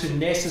going to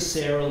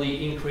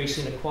necessarily increase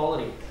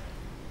inequality.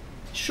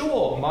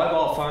 Sure,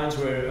 mobile phones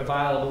were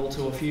available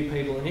to a few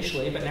people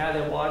initially, but now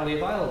they're widely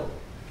available.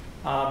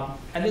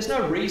 And there's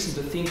no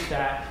reason to think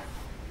that,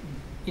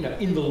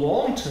 in the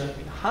long term,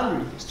 in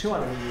 100 years,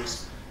 200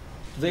 years,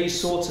 these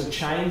sorts of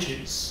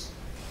changes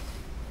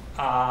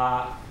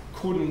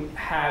couldn't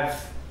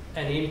have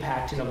an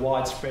impact in a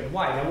widespread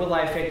way. Now, will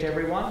they affect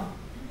everyone?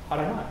 I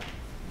don't know.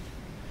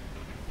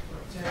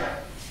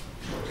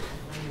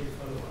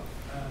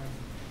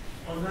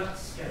 On that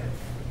scale,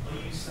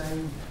 are you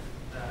saying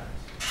that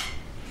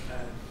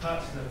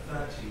person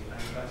at 30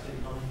 and person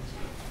at 90,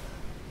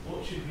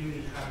 what should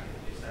really happen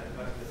is that the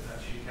person at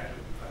 30 should catch up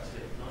with the person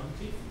at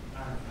 90,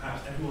 and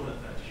perhaps everyone at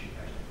 30 should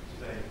catch up to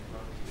say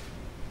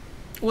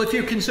 90? Well, if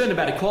you're concerned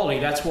about equality,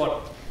 that's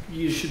what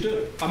you should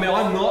do. I mean,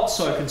 I'm not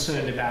so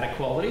concerned about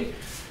equality.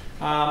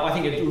 I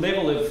think a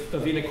level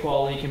of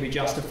inequality can be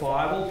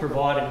justifiable,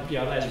 provided,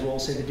 as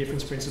Rawls said, the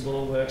difference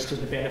principle works to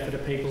the benefit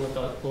of people at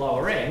the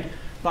lower end.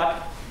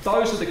 But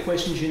those are the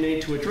questions you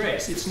need to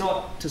address. It's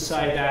not to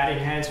say that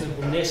enhancement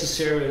will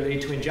necessarily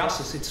lead to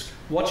injustice. It's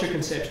what's your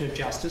conception of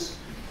justice?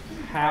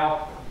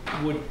 How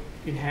would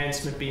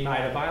enhancement be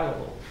made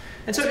available?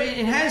 And so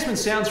enhancement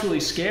sounds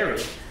really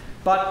scary,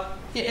 but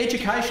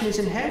education is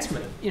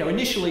enhancement.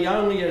 Initially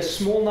only a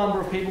small number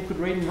of people could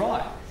read and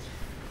write.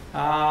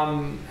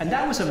 And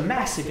that was a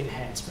massive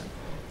enhancement.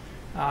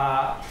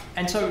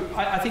 And so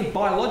I think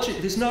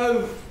there's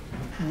no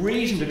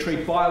reason to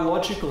treat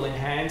biological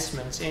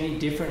enhancements any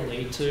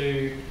differently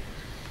to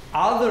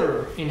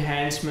other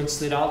enhancements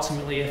that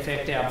ultimately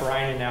affect our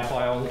brain and our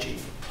biology.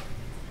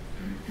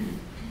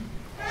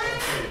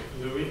 Okay,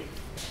 Louis.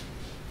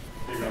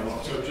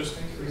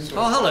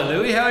 Oh, hello,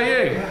 Louis. How are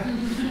you?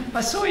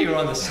 I saw you were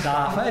on the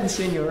staff. I hadn't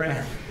seen you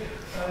around.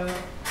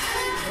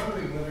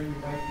 Wondering whether you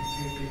might be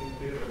painting a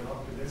bit of an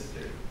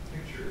optimistic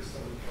picture of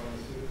some of the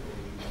pharmaceuticals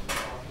we've been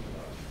talking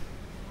about.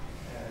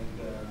 And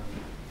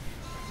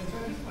so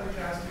I'd just like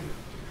to ask you to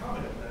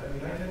comment on that. I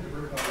mean, I tend to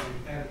work on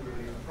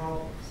antibiotic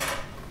problems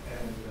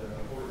and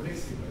or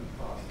mixing them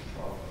cause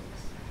problems,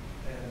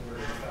 and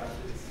where in fact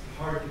it's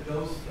hard to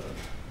dose them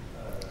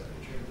in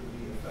terms of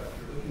the effect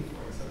you're looking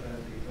for, and sometimes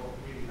they don't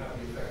really have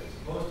the effect they're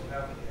supposed to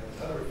have, and they have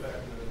another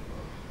effect, and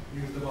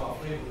use them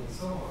off-label and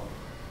so on.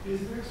 Is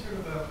there sort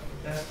of a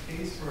best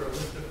case for a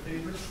list of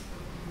favorites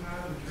that you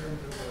have in terms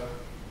of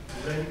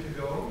ready to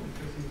go?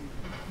 Because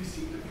you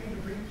seem to paint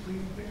a pretty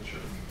clean picture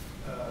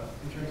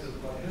in terms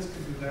of, well, this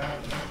can do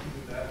that, and that can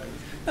do that.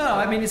 No,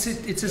 I mean, it's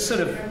a sort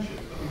of...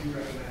 What would you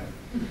recommend?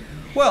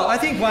 Well, I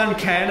think one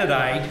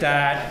candidate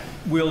that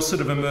will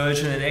sort of emerge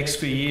in the next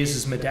few years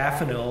is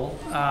modafinil.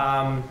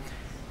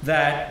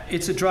 That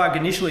it's a drug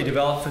initially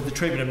developed for the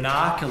treatment of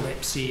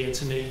narcolepsy.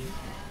 It's a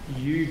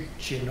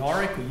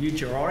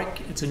eugeric.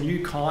 It's a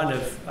new kind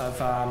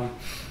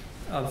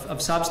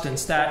of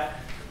substance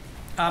that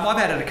I've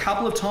had it a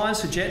couple of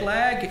times for jet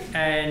lag,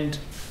 and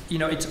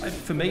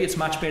for me it's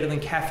much better than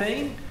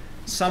caffeine.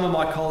 Some of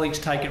my colleagues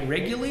take it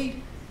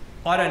regularly.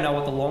 I don't know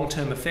what the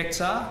long-term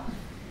effects are,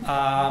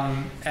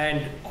 and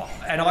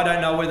I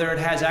don't know whether it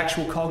has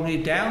actual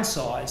cognitive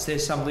downsides.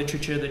 There's some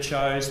literature that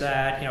shows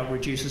that it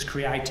reduces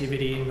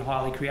creativity in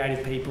highly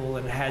creative people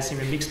and has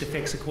mixed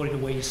effects according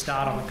to where you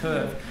start on the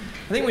curve.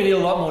 I think we need a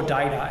lot more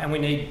data, and we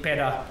need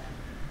better.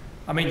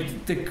 I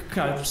mean, the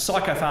kind of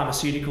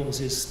psychopharmaceuticals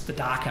is the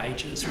dark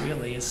ages,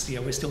 really.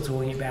 We're still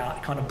talking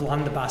about kind of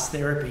blunderbuss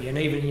therapy, and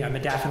even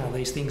modafinil,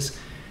 these things,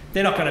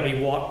 they're not going to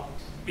be what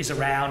is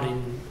around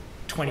in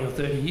 20 or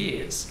 30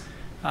 years.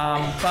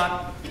 But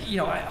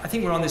I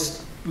think we've got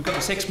this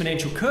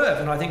exponential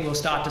curve, and I think we'll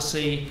start to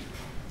see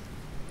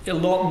a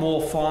lot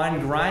more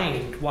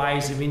fine-grained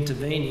ways of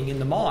intervening in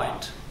the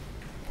mind.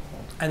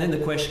 And then the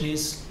question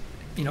is,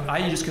 are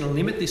you just going to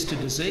limit this to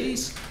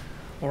disease,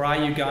 or are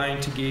you going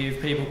to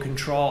give people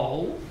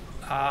control,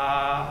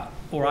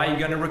 or are you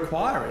going to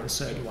require it in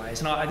certain ways?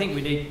 And I think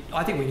we need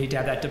to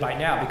have that debate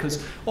now, because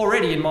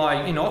already in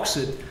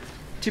Oxford,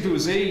 Typical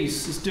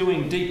Disease is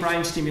doing deep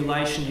brain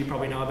stimulation. You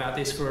probably know about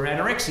this, for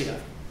anorexia.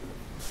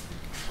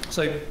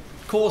 So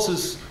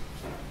causes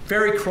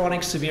very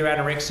chronic, severe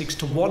anorexics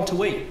to want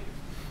to eat.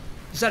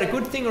 Is that a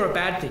good thing or a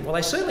bad thing? Well,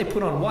 they certainly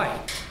put on weight.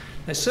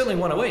 They certainly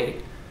want to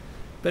eat.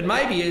 But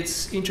maybe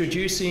it's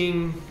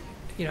introducing,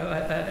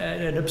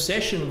 an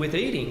obsession with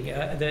eating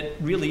that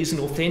really isn't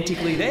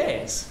authentically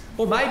theirs.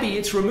 Or maybe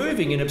it's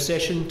removing an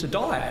obsession to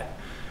diet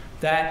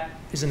that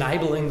is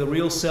enabling the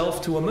real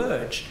self to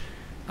emerge.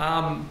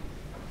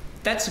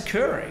 That's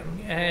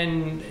occurring.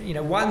 And,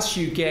 once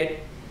you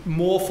get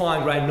more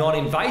fine-grained,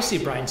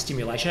 non-invasive brain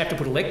stimulation, you have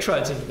to put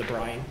electrodes into the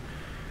brain,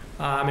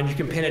 and you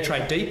can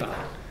penetrate deeper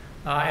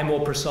and more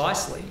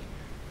precisely.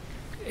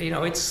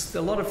 It's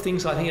a lot of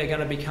things I think are going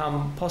to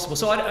become possible.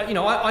 So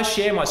I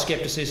share my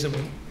skepticism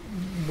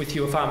with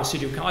you, a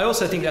pharmaceutical company. I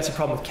also think that's a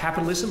problem with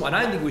capitalism. I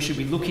don't think we should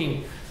be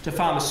looking to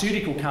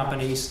pharmaceutical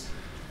companies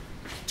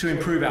to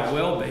improve our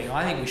well-being.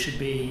 I think we should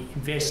be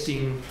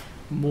investing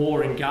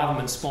more in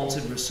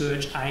government-sponsored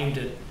research aimed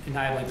at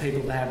enabling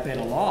people to have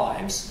better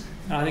lives.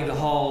 And I think the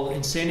whole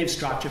incentive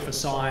structure for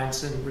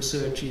science and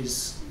research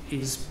is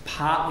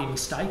partly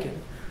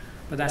mistaken.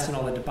 But that's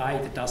another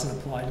debate that doesn't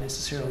apply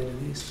necessarily to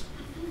this.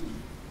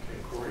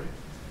 Okay, Corey.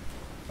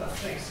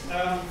 Thanks.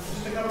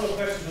 Just a couple of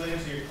questions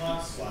related to your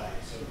Kant slide.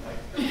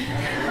 Are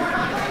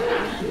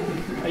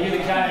you the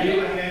cat? I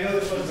know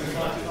this wasn't a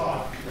Kant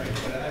talk, right?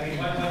 But I mean,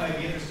 one might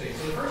be interesting.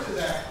 So the first is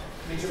that,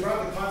 you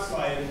brought the Kant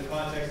slide in the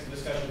context of the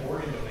discussion of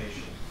organ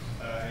donation,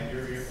 and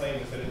your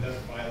claim is that it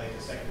doesn't violate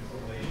the second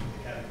formulation of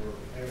the categorical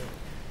impairment.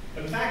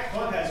 But in fact,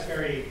 Kant has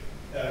very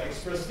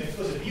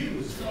explicit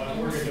views on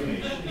organ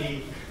donation.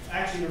 He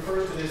actually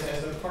refers to this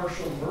as the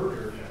partial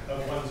murder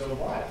of one's own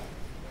body.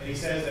 And he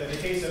says that in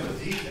the case of a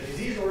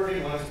diseased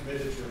organ, one is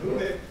permitted to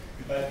remove it.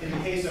 But in the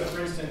case of,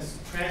 for instance,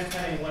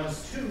 transplanting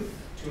one's tooth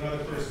to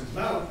another person's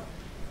mouth,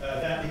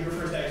 that he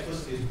refers to that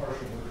explicitly as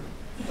partial murder.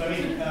 So I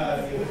mean,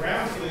 the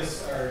grounds for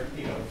this are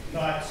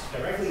not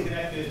directly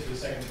connected to the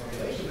second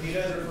formulation, but he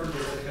does refer to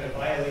it as a kind of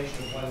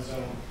violation of one's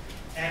own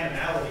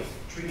animality,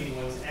 treating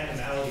one's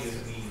animality as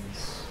a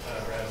means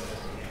rather than as an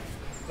end.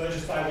 So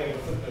just by way of a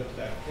footnote to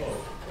that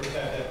quote, or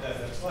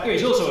that slide. Yeah,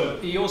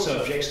 he also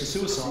objects to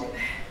suicide,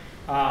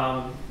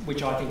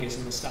 which I think is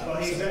a mistake.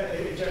 Well, he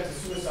objects to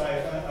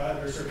suicide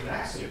under certain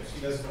axioms. He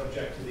doesn't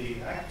object to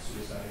the act of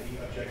suicide. He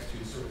objects to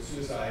sort of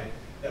suicide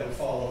that would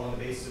follow on the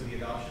basis of the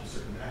adoption of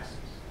certain axioms.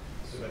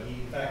 So, but he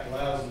in fact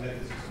allows in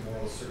metaphysics and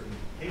morals certain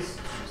cases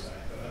of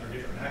suicide, but under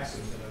different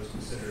axioms than those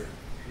considered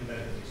in the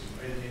metaphysics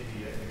in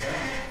the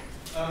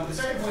ground. The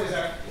second point is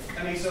that, I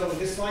mean, so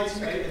this slide, I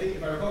think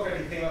if I recall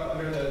correctly, came up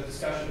under the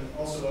discussion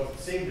also of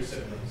savior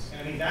siblings.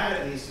 And I mean, that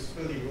at least is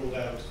clearly ruled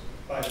out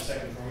by the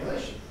second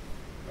formulation,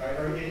 right?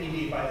 Or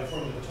indeed by the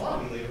formula of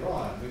autonomy later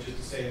on, which is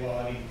to say, well,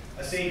 I mean,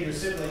 a savior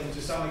sibling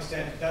to some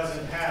extent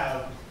doesn't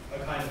have a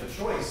kind of a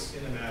choice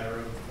in the matter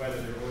of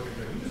whether their organs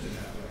are used in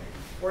that way.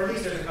 Or at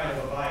least there's a kind of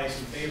a bias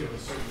in favor of a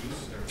certain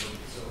use of their organs.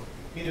 So,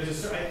 I mean, it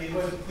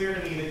wasn't clear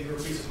to me that you were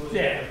presupposing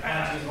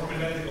an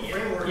organoethical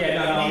framework. It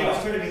was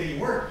clear to me that you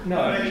weren't. No.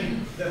 But I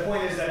mean, the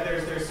point is that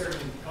there's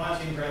certain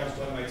Kantian grounds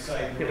one might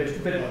cite. Yeah,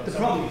 but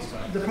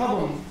the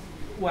problem,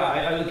 well,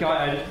 I don't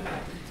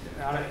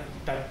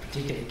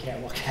particularly care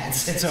what Kant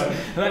said. So,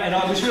 and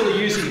I was really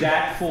using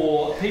that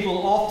for,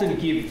 people often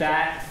give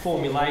that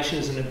formulation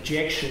as an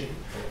objection.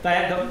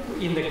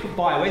 In the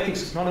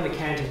bioethics, not in the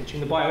Kantian, in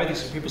the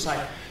bioethics, people say,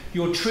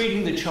 you're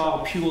treating the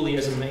child purely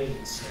as a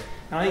means.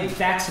 And I think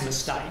that's a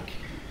mistake.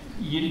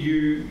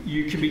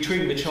 You can be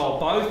treating the child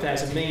both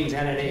as a means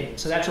and an end.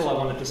 So that's all I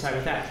wanted to say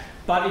with that.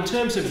 But in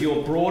terms of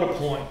your broader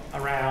point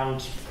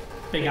around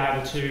being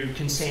able to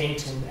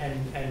consent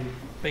and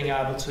being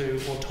able to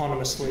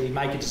autonomously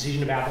make a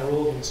decision about their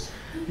organs,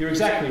 you're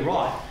exactly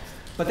right.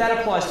 But that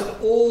applies to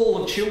all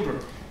of children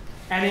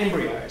and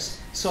embryos.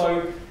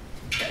 So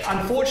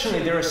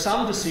unfortunately, there are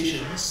some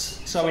decisions.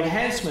 So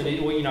enhancement,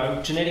 or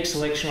genetic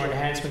selection or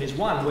enhancement is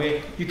one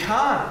where you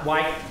can't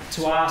wait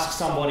to ask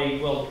somebody,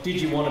 well, did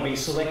you want to be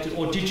selected,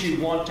 or did you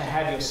want to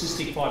have your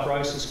cystic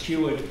fibrosis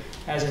cured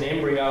as an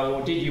embryo,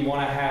 or did you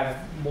want to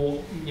have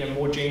more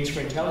genes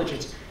for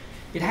intelligence?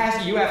 You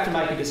have to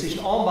make a decision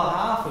on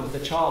behalf of the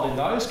child in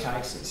those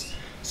cases.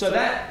 So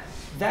that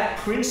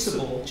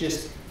principle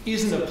just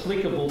isn't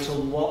applicable to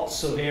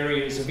lots of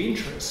areas of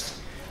interest.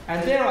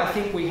 And there I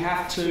think we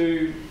have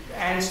to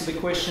answer the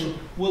question,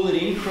 will it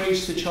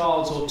increase the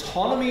child's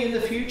autonomy in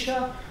the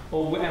future,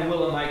 and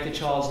will it make the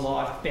child's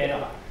life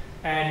better?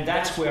 And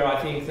that's where I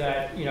think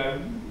that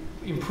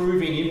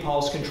improving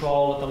impulse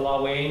control at the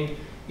low end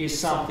is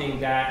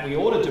something that we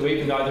ought to do,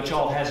 even though the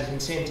child hasn't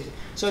consented.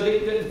 So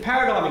the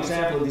paradigm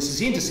example of this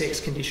is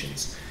intersex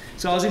conditions.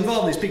 So I was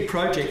involved in this big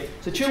project.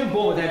 So children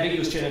born with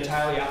ambiguous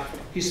genitalia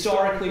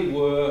historically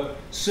were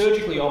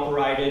surgically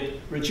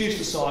operated, reduced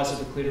the size of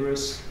the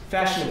clitoris,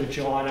 fashion a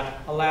vagina,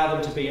 allow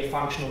them to be a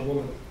functional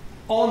woman,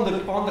 on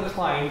the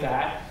claim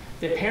that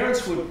their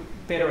parents would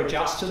better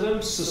adjust to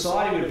them,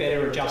 society would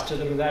better adjust to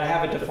them, and they'd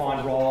have a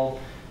defined role,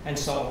 and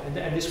so on.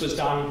 And this was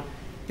done.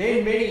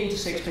 Then many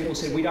intersex people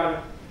said, we don't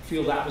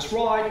feel that was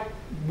right.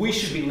 We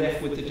should be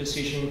left with the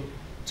decision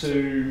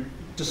to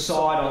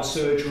decide on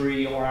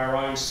surgery or our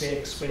own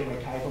sex when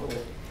we're capable.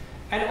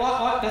 And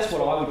that's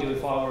what I would do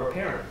if I were a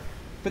parent.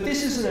 But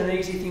this isn't an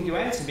easy thing to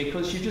answer,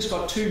 because you've just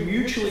got two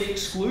mutually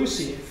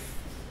exclusive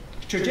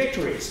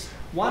trajectories.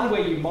 One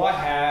where you might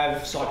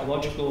have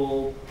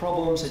psychological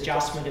problems,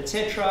 adjustment,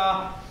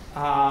 etc.,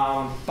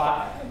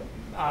 but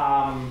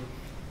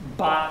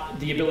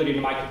the ability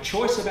to make a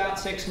choice about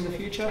sex in the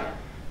future,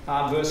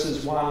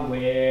 versus one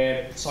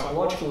where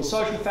psychological and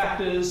social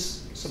factors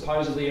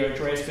supposedly are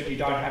addressed, but you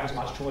don't have as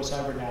much choice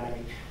over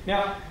anatomy.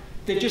 Now,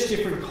 they're just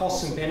different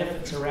costs and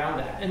benefits around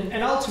that.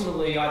 And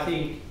ultimately, I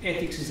think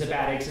ethics is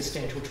about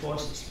existential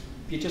choices.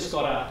 You just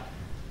got to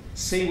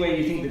see where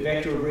you think the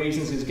vector of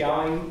reasons is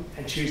going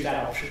and choose that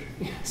option.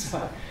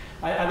 So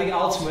I think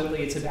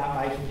ultimately it's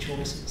about making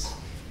choices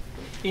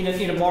in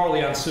a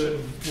morally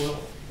uncertain world.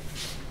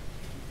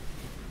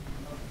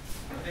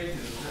 Thank you.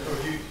 So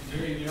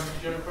Julian, you have a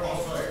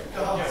question?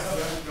 Oh, sorry.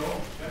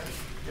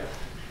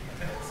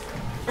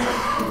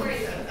 I'm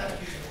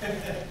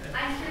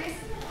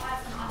curious of the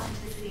thoughts on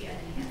authenticity and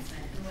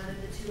enhancement and whether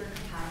the two are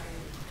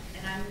compatible.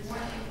 And I'm more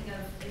thinking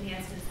of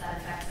enhancements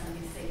that affect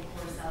somebody's, say,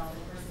 core self,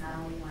 the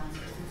personality ones,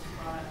 or since you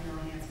brought up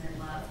enhancement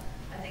and love,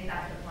 I think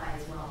that could apply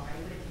as well, right?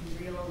 Would it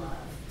be real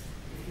love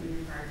if you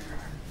and your partner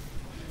are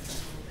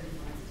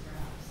influences,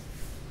 perhaps?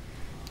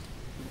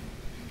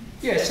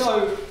 Yeah,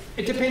 so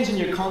it depends on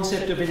your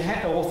concept of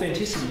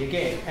authenticity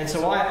again. And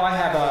so I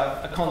have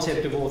a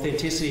concept of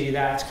authenticity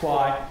that's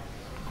quite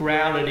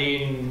grounded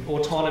in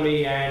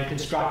autonomy and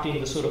constructing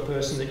the sort of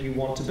person that you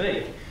want to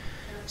be.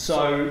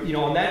 So, you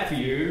know, on that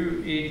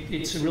view,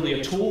 it's really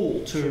a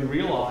tool to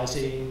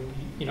realising,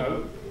 you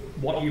know,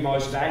 what you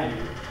most value.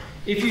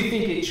 If you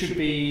think it should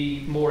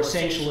be more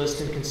essentialist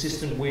and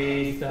consistent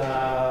with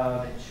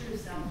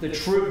the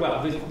true,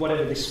 well,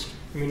 whatever this,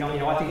 I mean, you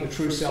know, I think the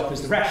true self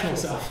is the rational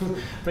self.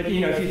 But, you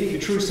know, if you think the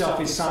true self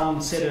is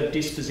some set of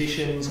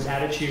dispositions and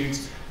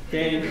attitudes,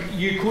 then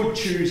you could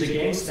choose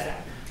against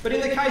that. But in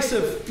the case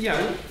of, you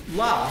know,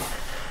 love,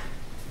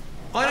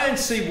 I don't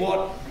see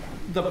what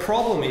the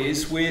problem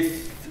is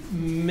with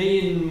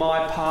me and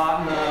my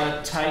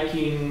partner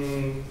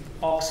taking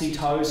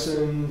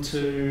oxytocin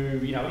to,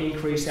 you know,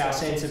 increase our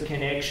sense of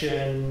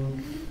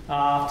connection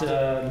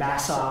after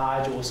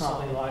massage or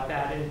something like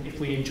that. And if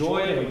we enjoy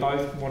it and we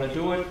both want to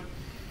do it,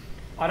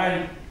 I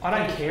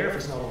don't care if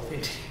it's not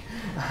authentic.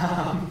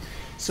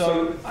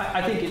 So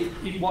I think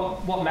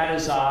what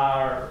matters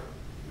are,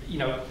 you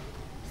know,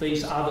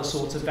 these other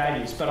sorts of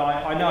values. But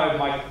I know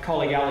my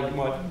colleague,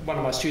 one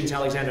of my students,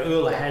 Alexander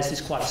Erler, has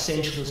this quite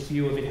essentialist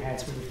view of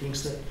enhancement and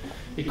thinks that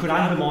it could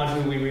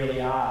undermine who we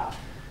really are.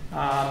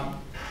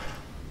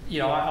 You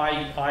know,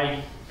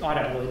 I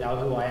don't really know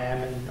who I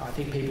am, and I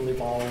think people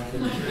evolve.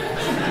 And,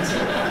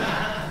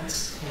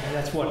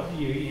 that's what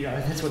you know.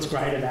 That's what's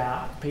great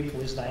about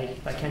people is they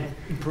can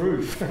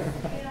improve.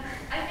 Yeah,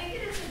 I think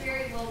it is a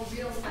very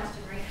real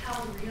question, right?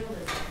 How real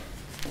is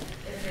it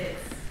if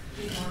it's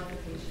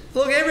demortification?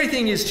 Look,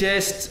 everything is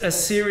just a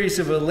series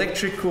of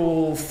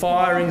electrical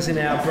firings in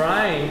our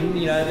brain,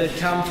 you know, that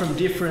come from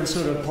different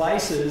sort of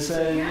places,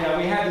 and you know,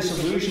 we have this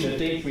illusion of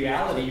deep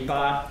reality.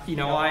 But you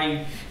know,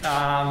 I'm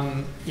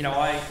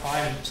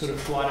sort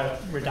of quite a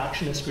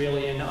reductionist,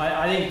 really, and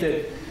I think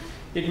that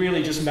it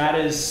really just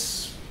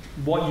matters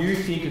what you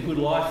think a good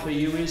life for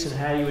you is and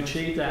how you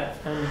achieve that.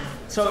 And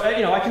so,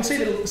 you know, I can see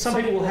that some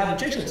people will have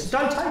objections.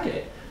 Don't take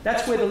it.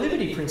 That's where the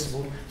liberty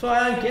principle. So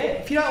I don't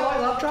get. If you don't like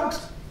love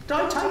drugs,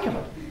 don't take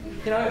them.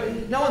 You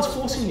know, no one's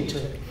forcing you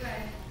to.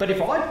 But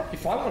if I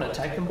want to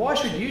take them, why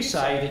should you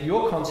say that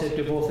your concept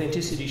of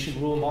authenticity should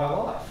rule my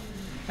life?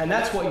 And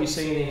that's what you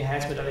see in the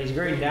enhancement of these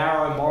very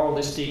narrow,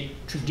 moralistic,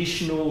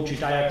 traditional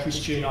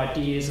Judeo-Christian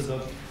ideas of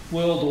the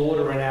world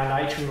order and our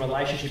nature and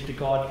relationship to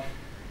God.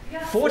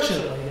 Yeah.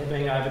 Fortunately, they're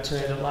being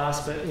overturned at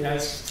last, but you know,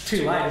 it's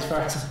too late as far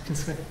as I'm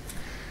concerned.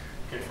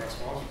 Okay,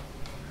 Francois.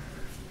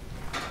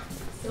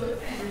 So if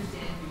I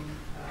understand you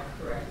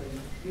correctly,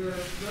 you're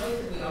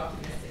relatively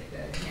optimistic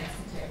that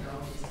enhancement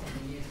technologies can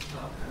be used to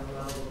help kind of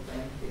level the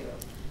playing field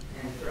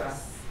and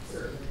address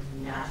certain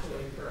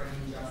naturally occurring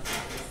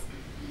injustices.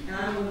 And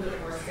I'm a little bit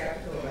more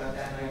skeptical about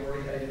that, and I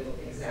worry that it will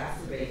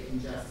exacerbate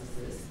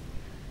injustices.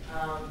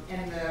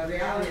 And the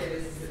reality of it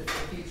is that it's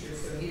the future,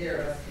 so neither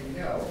of us can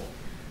know.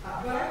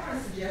 But I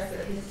want to suggest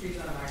that history is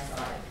on my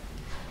side.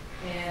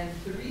 And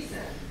the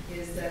reason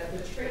is that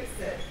the traits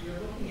that you're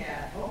looking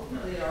at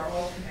ultimately are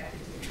all connected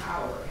to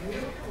power. And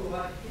we don't have a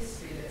lot of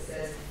history that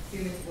says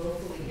humans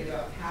willfully give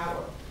up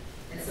power.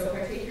 And so if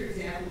I take your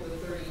example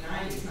of the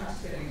 30-90, it's not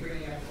just going to be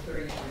bringing up the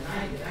 30s or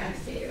 90s. The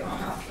 90s take it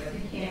off, but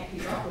you can't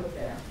keep up with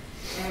them.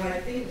 And when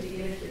I think of the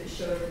image that it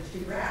showed of the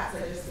two rats, I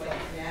just like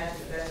imagine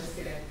that that's just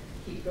going to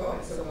keep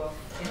going. So we'll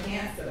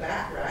enhance the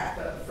back rat,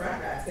 but the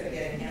front rat's going to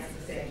get enhanced at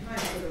the same time.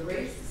 So the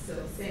race is still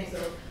the same. So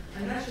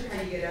I'm not sure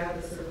how you get out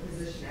of this sort of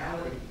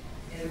positionality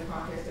in the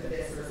context of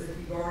this, or is it if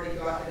you've already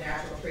got the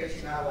natural traits,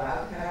 you're not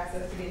allowed to have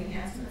access to the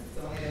enhancements?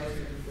 It's only those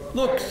who can grow.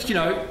 Look, you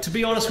know, to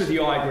be honest with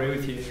you, I agree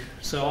with you.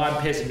 So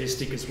I'm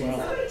pessimistic as well.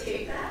 Can somebody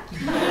take that?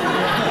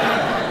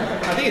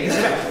 I think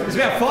there's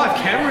about 5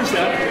 cameras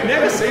now.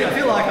 Never seen. I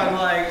feel like I'm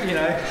like, you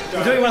know,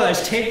 I'm doing one of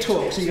those TED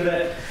talks. You got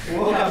to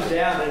walk up and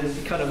down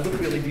and kind of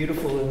look really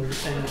beautiful.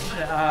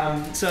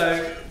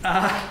 So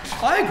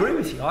I agree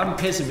with you. I'm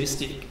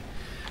pessimistic,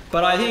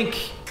 but I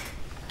think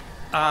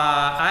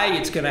A,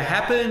 it's going to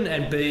happen,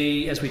 and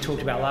B, as we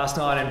talked about last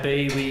night, and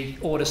B, we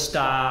ought to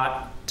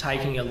start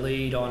taking a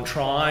lead on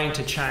trying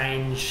to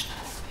change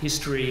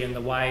history and the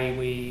way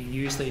we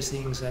use these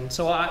things. And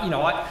so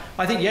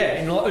I think,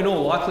 yeah, in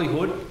all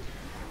likelihood,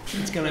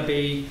 it's going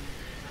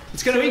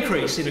to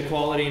increase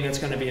inequality, and it's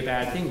going to be a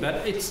bad thing,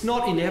 but it's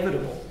not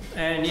inevitable.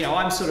 And you know,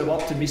 I'm sort of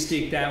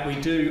optimistic that we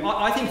do.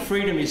 I think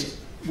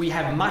we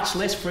have much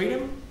less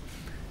freedom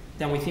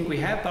than we think we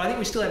have, but I think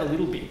we still have a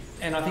little bit.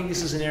 And I think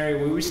this is an area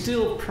where we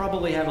still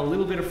probably have a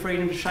little bit of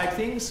freedom to shape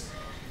things.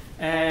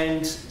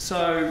 And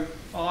so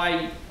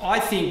I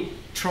think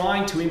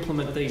trying to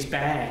implement these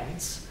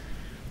bans,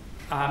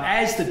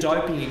 as the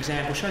doping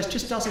example shows,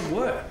 just doesn't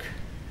work.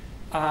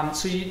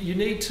 So you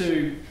need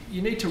to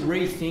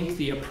rethink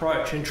the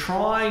approach, and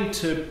trying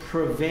to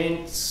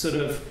prevent sort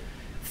of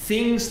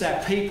things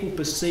that people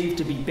perceive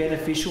to be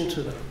beneficial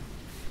to them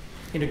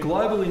in a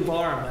global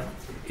environment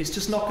is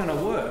just not going to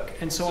work.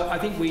 And so I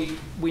think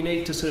we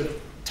need to sort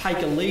of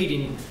take a lead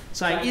in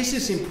saying, is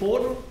this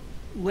important?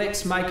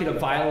 Let's make it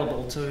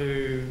available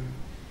to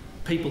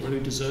people who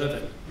deserve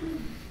it.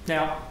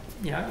 Now,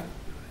 you know,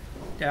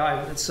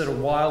 Yeah, it's sort of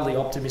wildly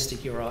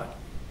optimistic, you're right.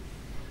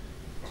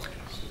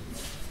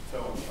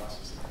 Phil in the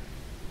process there.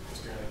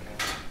 Just doing that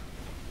kind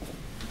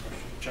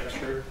of check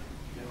shirt.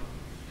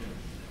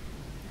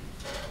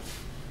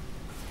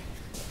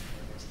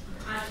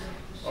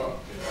 Oh,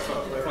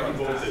 I thought you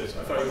both did. I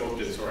thought you both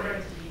did.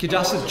 Sorry. Could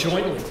us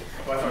jointly.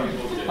 Oh, I thought you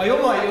both did. Oh,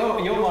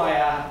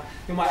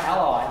 you're my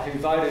ally who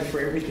voted for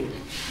everything.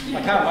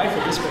 I can't wait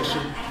for this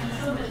question.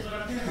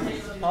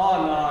 Oh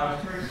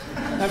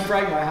no! Don't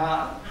break my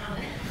heart.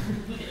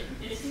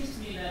 It seems to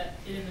me that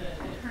in the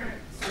current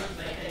social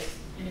zeitgeist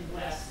in the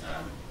West,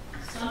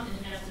 some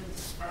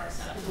enhancements are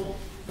acceptable.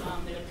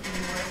 They're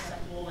becoming more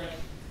acceptable, like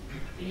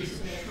the use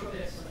of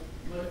nootropics, like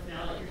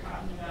modafinil that you're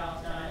talking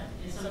about.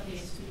 In some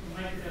cases, people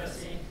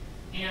microdosing,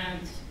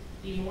 and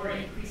the more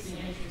increasing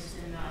interest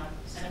in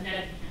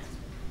cybernetic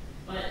enhancement.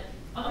 But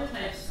other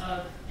types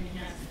of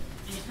enhancement,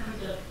 in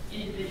terms of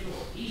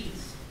individual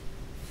ease,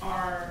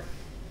 are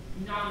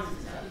not as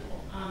acceptable.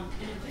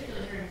 In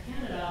particular, here in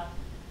Canada,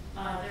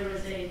 there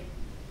was a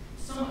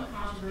somewhat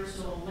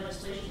controversial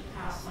legislation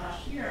passed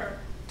last year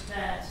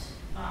that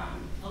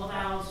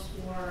allows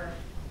for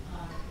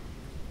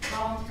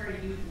voluntary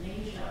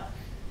euthanasia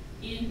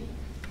in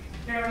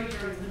very,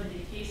 very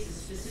limited cases,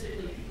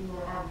 specifically people who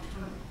are already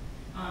terminal.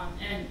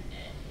 And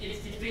it's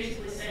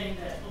basically saying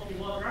that, okay,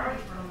 well, if you're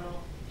already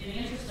terminal, in the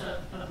interest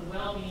of the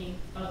well-being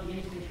of the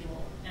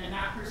individual and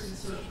that person's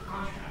social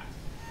contract,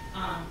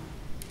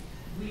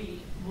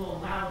 we will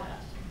allow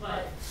that.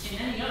 But in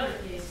any other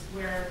case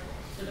where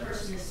the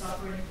person is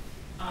suffering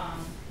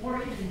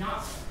or even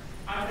not suffering,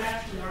 I would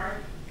actually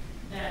argue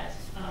that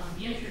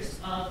the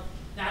interest of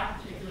that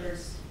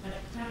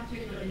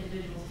particular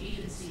individual's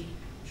agency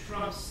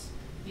trumps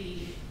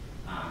the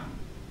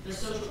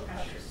social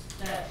pressures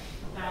that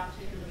that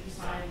particular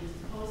society is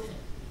imposing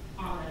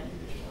on that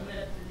individual.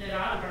 And that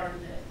I would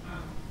argue that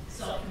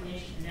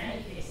self-determination in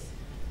any case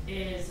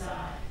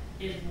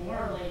is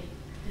morally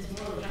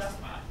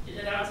justified.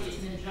 That I would say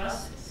it's an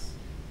injustice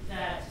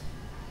that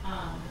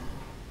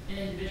an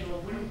individual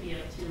wouldn't be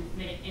able to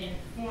make an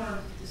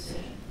informed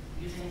decision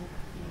using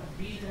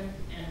reason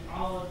and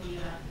all of the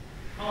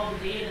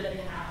data that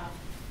they have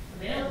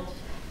available to them.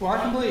 Well, I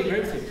completely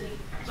agree with you.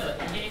 But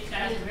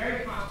that is a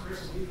very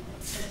controversial viewpoint.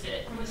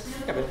 From the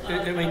standpoint Yeah,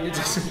 but I mean, it's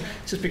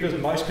just because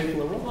most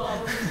people are wrong. Well,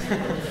 from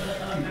the standpoint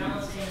of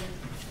balancing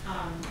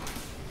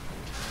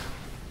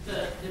the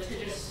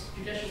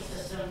judicial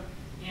system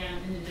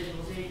and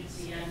individual's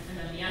agency and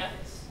then the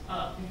ethics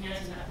of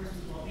enhancing that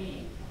person's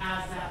well-being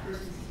as that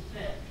person sees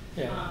fit.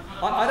 Yeah.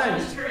 I'm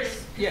just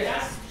curious, yeah.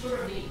 that's sort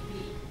of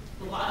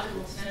the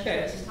logical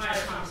extension of this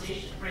entire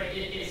conversation, right?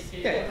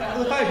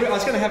 Look, I agree. I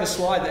was going to have a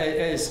slide that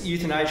as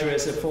euthanasia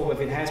as a form of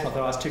enhancement. I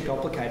thought I was too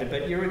complicated,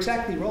 but you're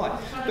exactly right.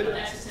 We're talking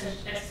about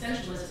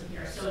existentialism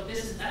here, so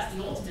that's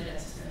the ultimate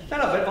existentialism. No,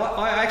 but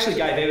I actually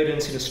gave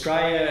evidence in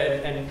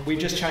Australia, and we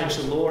just changed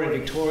the law in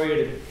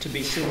Victoria to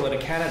be similar to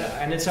Canada,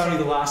 and it's only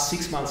the last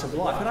 6 months of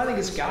life. And I think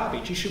it's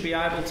garbage. You should be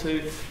able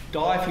to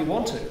die if you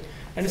want to.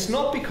 And it's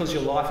not because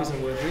your life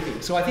isn't worth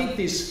living. So I think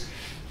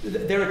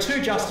there are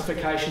two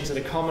justifications that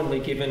are commonly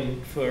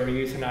given for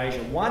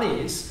euthanasia. One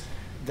is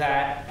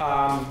that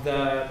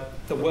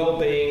the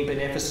well-being,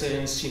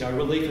 beneficence,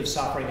 relief of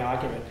suffering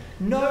argument.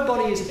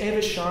 Nobody has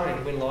ever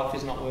shown when life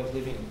is not worth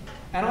living.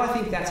 And I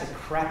think that's a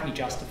crappy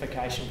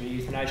justification for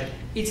euthanasia.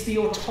 It's the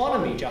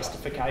autonomy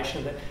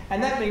justification,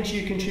 and that means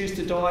you can choose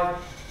to die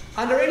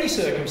under any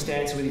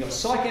circumstance, whether you've got a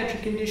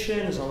psychiatric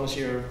condition, as long as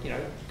you're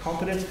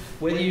competent,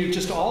 whether you're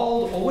just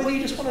old or whether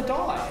you just want to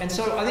die. And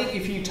so I think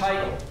if you take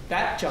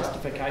that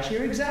justification,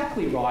 you're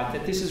exactly right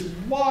that this is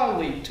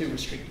wildly too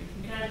restrictive.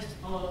 Can I just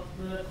follow up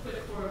with a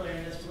quick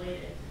corollary that's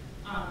related?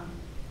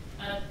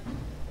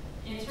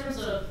 In terms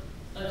of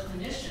a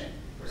clinician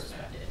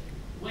perspective,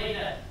 the way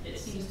that it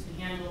seems to be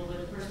handled with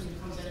a person who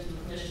comes into a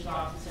clinician's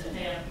office and says,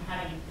 hey, I'm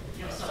having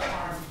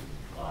self-harm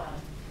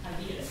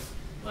ideas.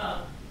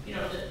 Well,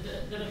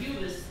 the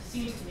view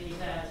seems to me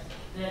that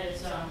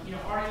it's, are you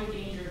a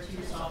danger to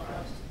yourself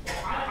first?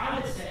 Well, I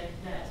would say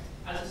that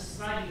as a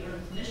society or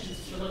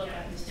clinicians should look at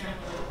it from the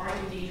standpoint of, are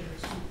you a danger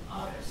to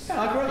others?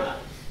 Yeah, I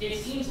agree. It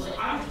seems like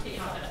I would take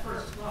out that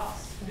first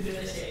clause because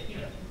they say,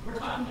 we're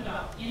talking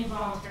about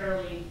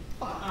involuntarily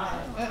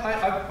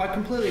I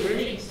completely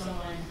agree.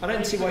 Someone I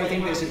don't see why you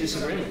think there's a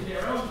disagreement.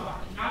 Their own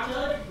body, not to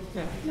other people's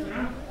Yeah. body, their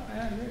own body.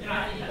 I agree. And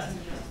I think that's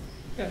injustice.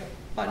 Yeah.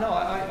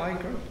 I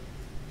agree.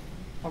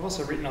 I've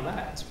also written on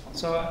that as well.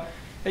 So,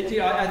 I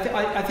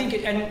think,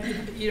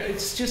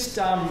 it's just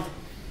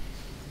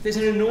there's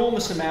an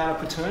enormous amount of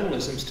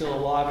paternalism still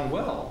alive and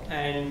well,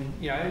 and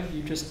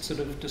you just sort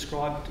of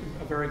described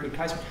a very good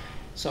case.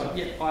 So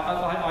yeah,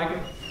 I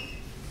agree.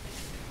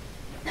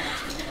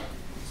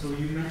 So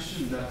you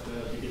mentioned at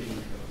the beginning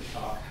of the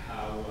talk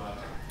how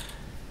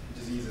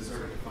disease is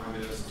sort of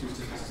defined as two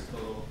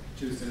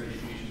standard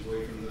deviations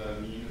away from the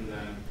mean, and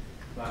then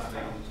last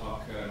night on the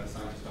talk, the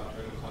scientist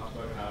Dr. Edel talked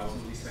about how some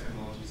of these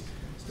technologies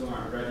still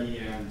aren't ready,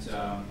 and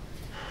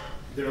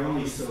they're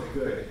only so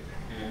good,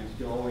 and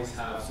you'll always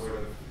have sort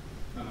of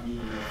a mean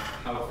of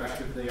how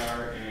effective they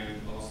are,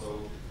 and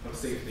also of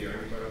safety, or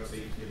brought up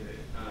safety a bit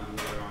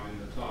later on in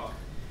the talk.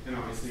 And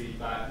obviously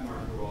that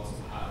marker will also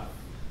have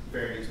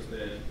variance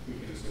within, we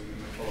can assume, it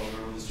might follow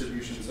normal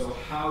distribution. So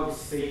how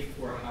safe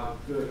or how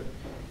good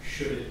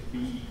should it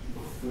be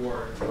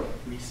before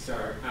we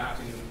start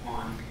acting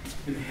upon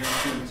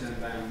enhancement,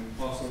 and then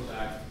also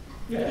that?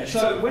 Yeah,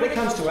 so when it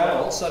comes to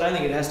adults, I don't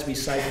think it has to be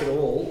safe at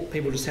all.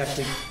 People just have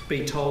to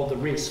be told the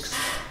risks.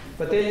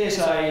 But then there's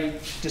a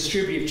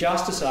distributive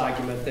justice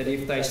argument that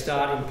if they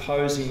start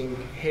imposing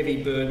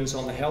heavy burdens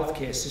on the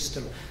healthcare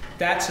system,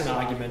 that's an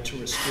argument to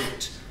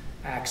restrict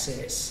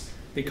access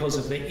because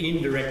of the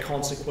indirect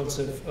consequence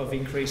of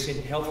increase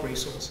in health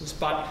resources.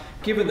 But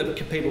given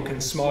that people can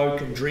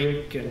smoke and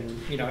drink and,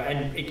 you know,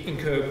 and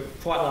incur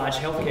quite large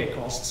healthcare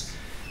costs,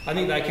 I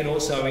think they can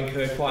also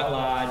incur quite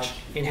large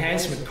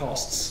enhancement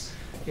costs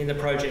in the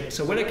project.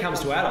 So when it comes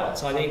to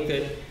adults, I think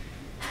that,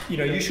 you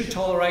know, you should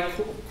tolerate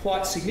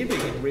quite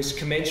significant risk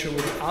commensurate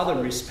with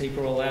other risks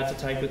people are allowed to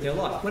take with their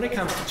life. When it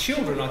comes to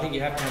children, I think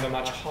you have to have a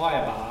much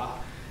higher bar,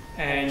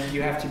 and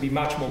you have to be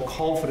much more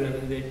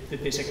confident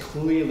that there's a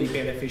clearly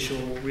beneficial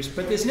risk.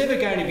 But there's never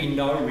going to be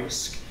no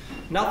risk.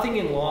 Nothing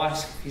in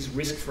life is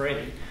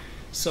risk-free.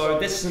 So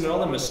this is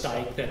another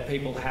mistake that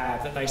people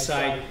have, that they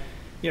say,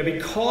 you know,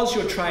 because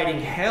you're trading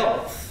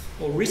health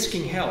or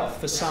risking health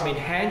for some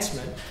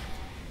enhancement,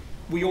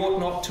 we ought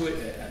not to,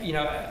 you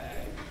know,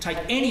 take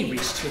any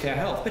risks with our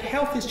health. But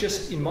health is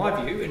just, in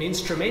my view, an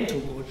instrumental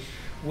good.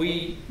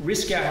 We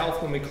risk our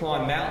health when we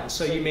climb mountains.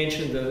 So you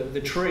mentioned the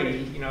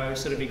tree, you know,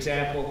 sort of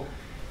example.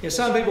 You know,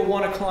 some people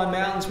want to climb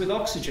mountains with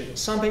oxygen.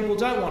 Some people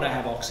don't want to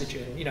have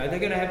oxygen. You know, they're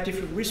going to have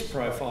different risk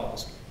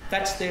profiles.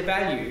 That's their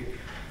value.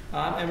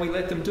 And we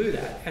let them do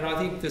that. And I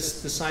think the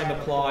same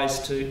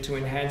applies to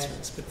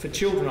enhancements. But for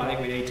children, I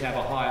think we need to have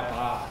a higher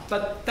bar.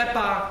 But that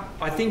bar,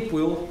 I think,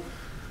 will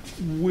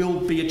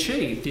be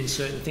achieved in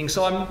certain things.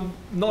 So I'm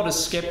not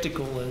as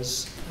sceptical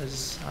as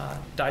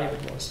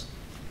David was.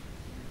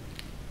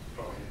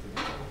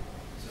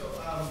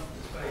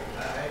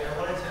 I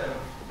wanted to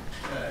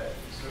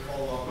sort of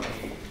follow up on the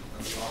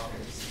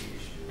authenticity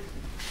issue,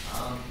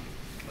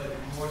 but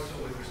more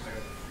so with respect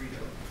to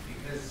freedom,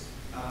 because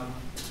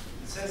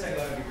the sense I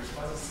got of your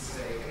response is to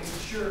say, I mean,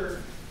 sure,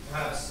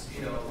 perhaps,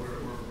 you know, we're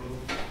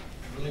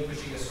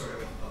relinquishing a sort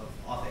of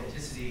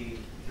authenticity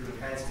through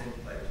enhancement,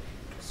 but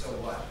so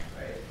what,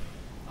 right?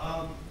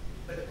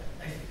 But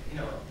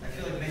I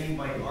feel like many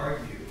might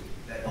argue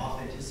that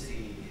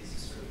authenticity is a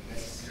sort of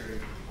necessary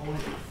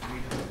component of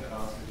freedom, but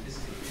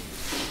authenticity,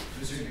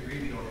 to a certain degree,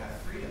 we don't have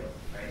freedom,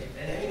 right?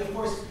 And I mean, of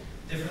course,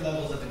 different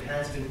levels of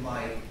enhancement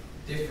might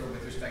differ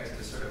with respect to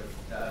the sort of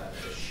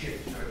the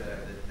shift or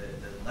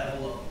the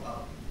level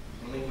of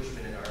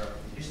relinquishment in our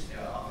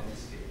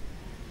authenticity.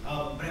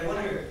 But I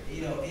wonder,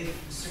 you know, if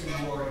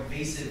certain more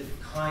invasive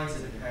kinds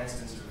of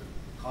enhancements or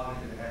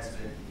cognitive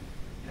enhancement,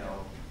 you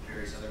know,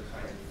 various other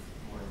kinds of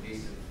more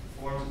invasive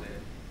forms of it,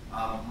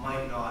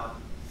 might not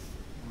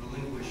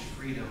relinquish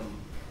freedom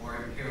or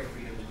impair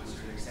freedom to a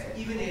certain extent,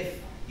 even if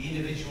the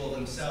individual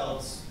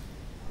themselves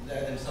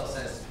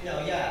says, you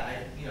know, yeah,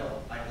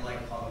 I'd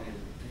like cognitive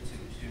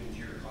to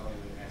endure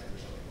cognitive enhancement or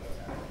something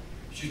like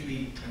that. Should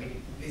we? I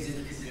mean, is it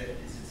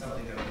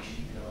something that we should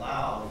even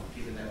allow,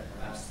 given that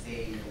perhaps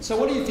they? So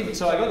what do you think?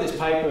 So I got this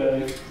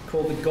paper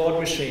called The God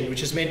Machine,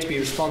 which is meant to be a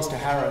response to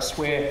Harris,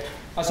 where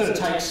I sort of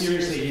take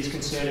seriously his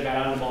concern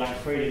about undermining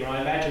freedom. And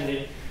I imagine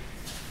that,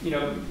 you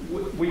know,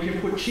 we can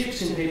put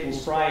chips in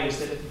people's brains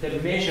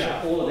that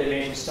measure all of their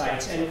mental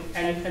states.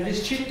 And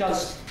this chip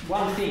does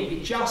one thing.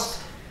 It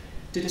just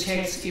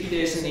detects if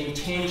there's an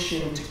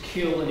intention to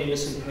kill an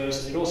innocent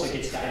person. It also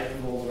gets data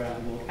from all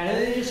around the world. And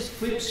then it just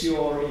flips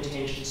your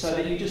intention so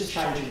that you just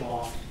change your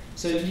mind.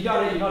 So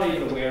you're not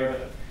even aware of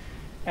it.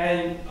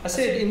 And I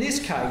said, in this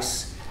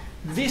case,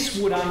 this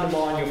would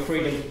undermine your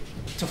freedom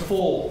to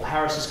fall.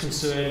 Harris is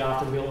concerned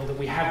after Milton that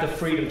we have the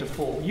freedom to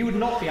fall. You would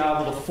not be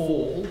able to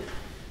fall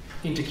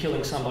into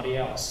killing somebody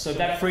else. So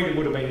that freedom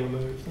would have been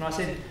removed. And I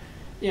said,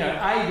 you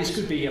know, this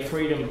could be a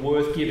freedom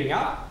worth giving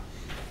up,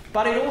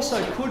 but it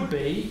also could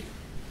be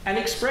an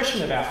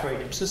expression of our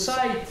freedom. So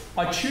say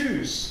I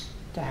choose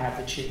to have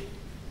the chip.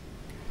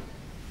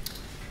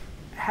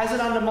 Has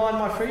it undermined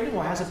my freedom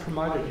or has it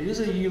promoted it?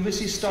 Is it a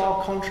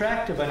Ulysses-style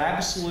contract of an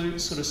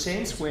absolute sort of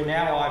sense where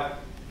now I've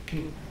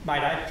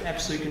made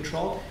absolute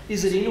control?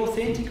 Is it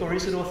inauthentic or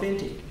is it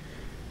authentic?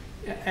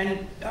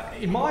 And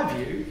in my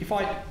view, if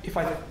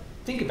I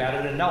think about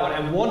it and know it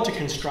and want to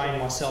constrain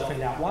myself in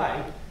that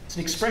way, it's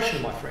an expression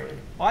of my freedom.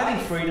 I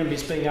think freedom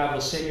is being able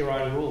to set your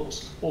own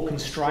rules or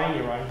constrain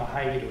your own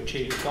behaviour to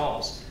achieve your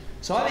goals.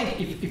 So I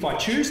think if I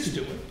choose to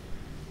do it,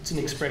 it's an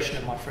expression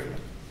of my freedom.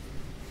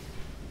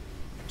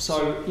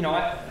 So, you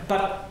know,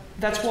 but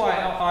that's why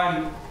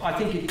I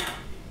think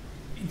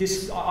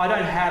I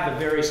don't have a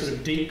very sort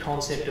of deep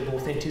concept of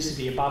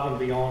authenticity above and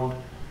beyond,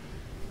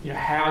 you know,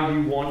 how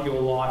you want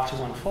your life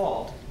to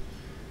unfold.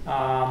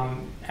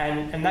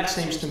 And that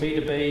seems to me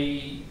to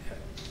be,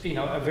 you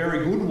know, a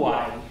very good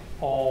way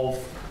of.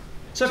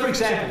 So, for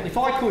example, if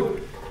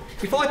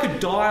I could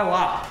dial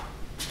up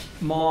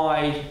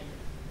my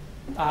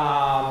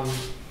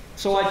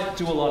So I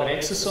do a lot of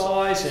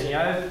exercise, and, you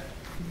know,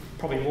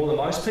 probably more than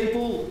most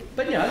people,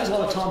 but, you know, there's a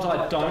lot of times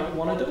I don't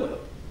want to do it.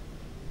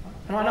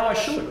 And I know I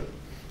should.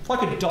 If I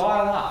could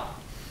dial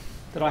up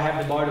that I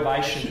have the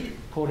motivation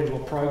according to a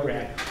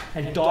program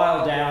and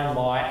dial down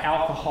my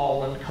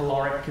alcohol and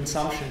caloric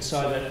consumption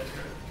so that,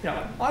 you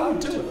know, I would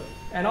do it.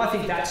 And I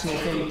think that's an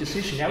authentic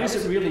decision. Now, is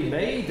it really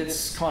me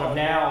that's kind of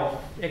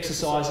now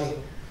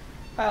exercising?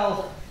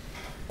 Well,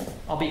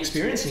 I'll be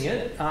experiencing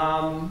it,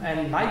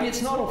 and maybe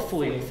it's not all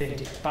fully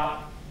authentic, but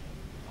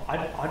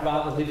I'd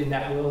rather live in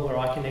that world where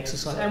I can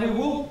exercise. And we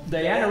will, the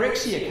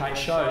anorexia case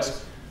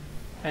shows,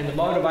 and the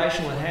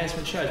motivational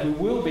enhancement shows, we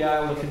will be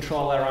able to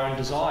control our own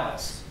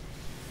desires.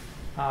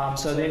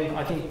 So then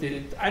I think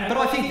that, but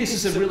I think this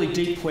is a really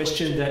deep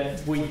question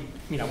that we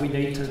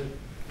need to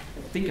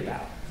think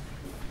about.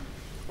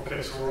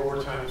 Okay, so we're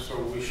over time, so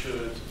we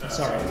should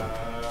Sorry.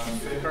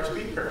 thank our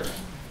speaker.